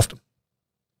pretty often.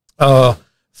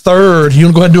 Third, you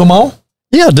want to go ahead and do them all?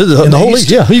 Yeah, the whole league.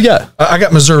 Yeah, who you got? I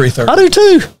got Missouri third. I do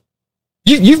too.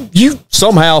 You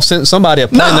somehow sent somebody a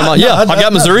plan them out. Yeah, I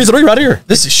got Missouri 3 right here.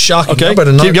 This is shocking. Okay,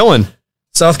 keep going.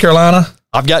 South Carolina.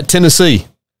 I've got Tennessee.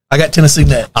 I got Tennessee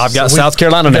next. I've got South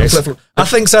Carolina next. I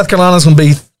think South Carolina's going to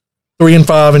be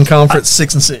 3-5 in conference,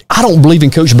 6-6. I don't believe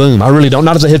in Coach Boone. I really don't.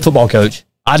 Not as a head football coach.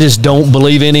 I just don't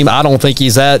believe in him. I don't think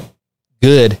he's that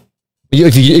good.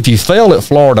 If you fail at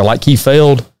Florida like he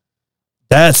failed,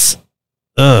 that's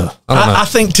I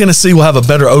think Tennessee will have a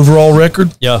better overall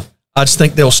record. Yeah. I just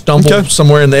think they'll stumble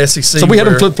somewhere in the SEC. So we had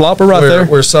them flip-flopper right there.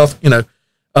 Where South, but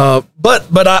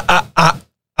I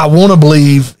want to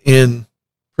believe in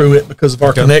Pruitt because of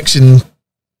our connection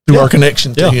through our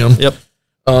connection to him. Yep.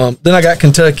 Then I got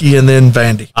Kentucky and then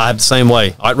Vandy. I have the same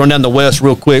way. All right, run down the West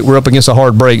real quick. We're up against a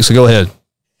hard break, so go ahead.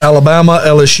 Alabama,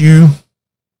 LSU,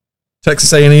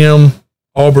 Texas A&M,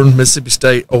 Auburn, Mississippi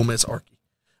State, Ole Miss, Arkansas.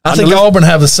 I think Auburn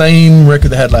have the same record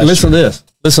they had last year.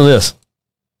 Listen to this.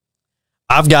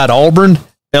 I've got Auburn,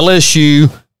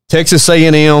 LSU, Texas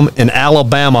A&M, and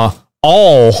Alabama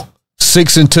all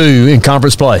 6-2 in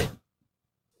conference play.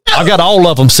 I've got all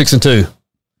of them 6-2. And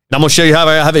I'm going to show you how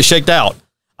I have it shaked out.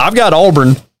 I've got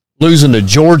Auburn losing to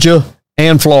Georgia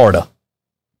and Florida.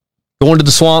 Going to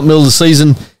the swamp middle of the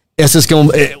season.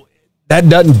 That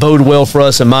doesn't bode well for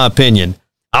us, in my opinion.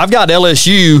 I've got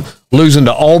LSU losing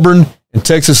to Auburn and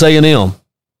Texas A&M.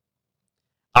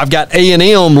 I've got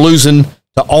A&M losing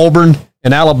to Auburn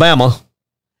and Alabama,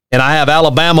 and I have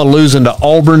Alabama losing to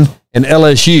Auburn and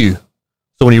LSU.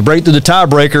 So when you break through the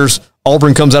tiebreakers,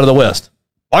 Auburn comes out of the West.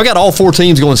 I've got all 4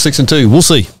 teams going 6-2. We'll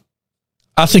see.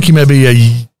 I think he may be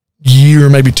a year,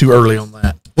 maybe too early on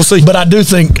that. We'll see. But I do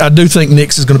think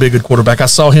Nix is going to be a good quarterback. I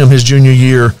saw him his junior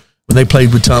year when they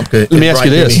played with Tumpka. Let me ask you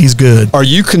this. He's good. Are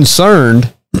you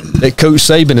concerned that Coach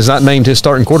Saban has not named his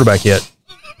starting quarterback yet?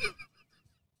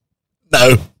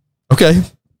 No. Okay.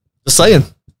 Just saying.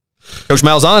 Coach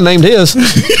Malzahn named his.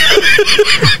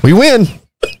 We win.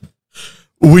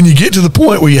 When you get to the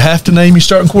point where you have to name your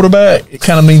starting quarterback, it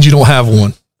kind of means you don't have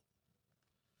one.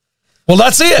 Well,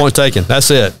 that's it. Point taken. That's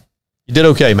it. You did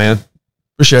okay, man.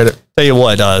 Appreciate it. Tell you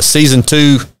what, season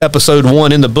 2, episode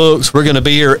 1 in the books. We're going to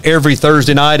be here every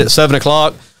Thursday night at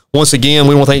 7:00. Once again,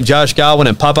 we want to thank Josh Godwin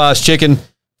and Popeye's Chicken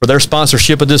for their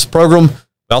sponsorship of this program.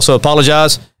 We also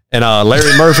apologize. And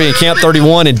Larry Murphy and Camp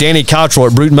 31 and Danny Cottrell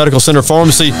at Bruton Medical Center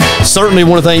Pharmacy. Certainly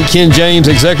want to thank Ken James,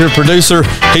 executive producer.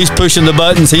 He's pushing the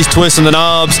buttons. He's twisting the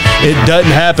knobs. It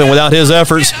doesn't happen without his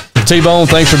efforts. T-Bone,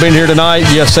 thanks for being here tonight.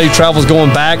 You have safe travels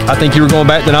going back. I think you were going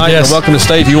back tonight. Yes. You're welcome to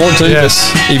stay if you want to.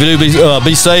 Yes. If you do,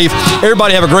 be safe.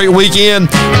 Everybody have a great weekend.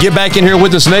 Get back in here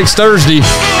with us next Thursday,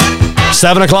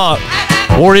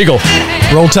 7:00. War Eagle.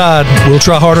 Roll Tide. We'll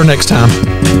try harder next time.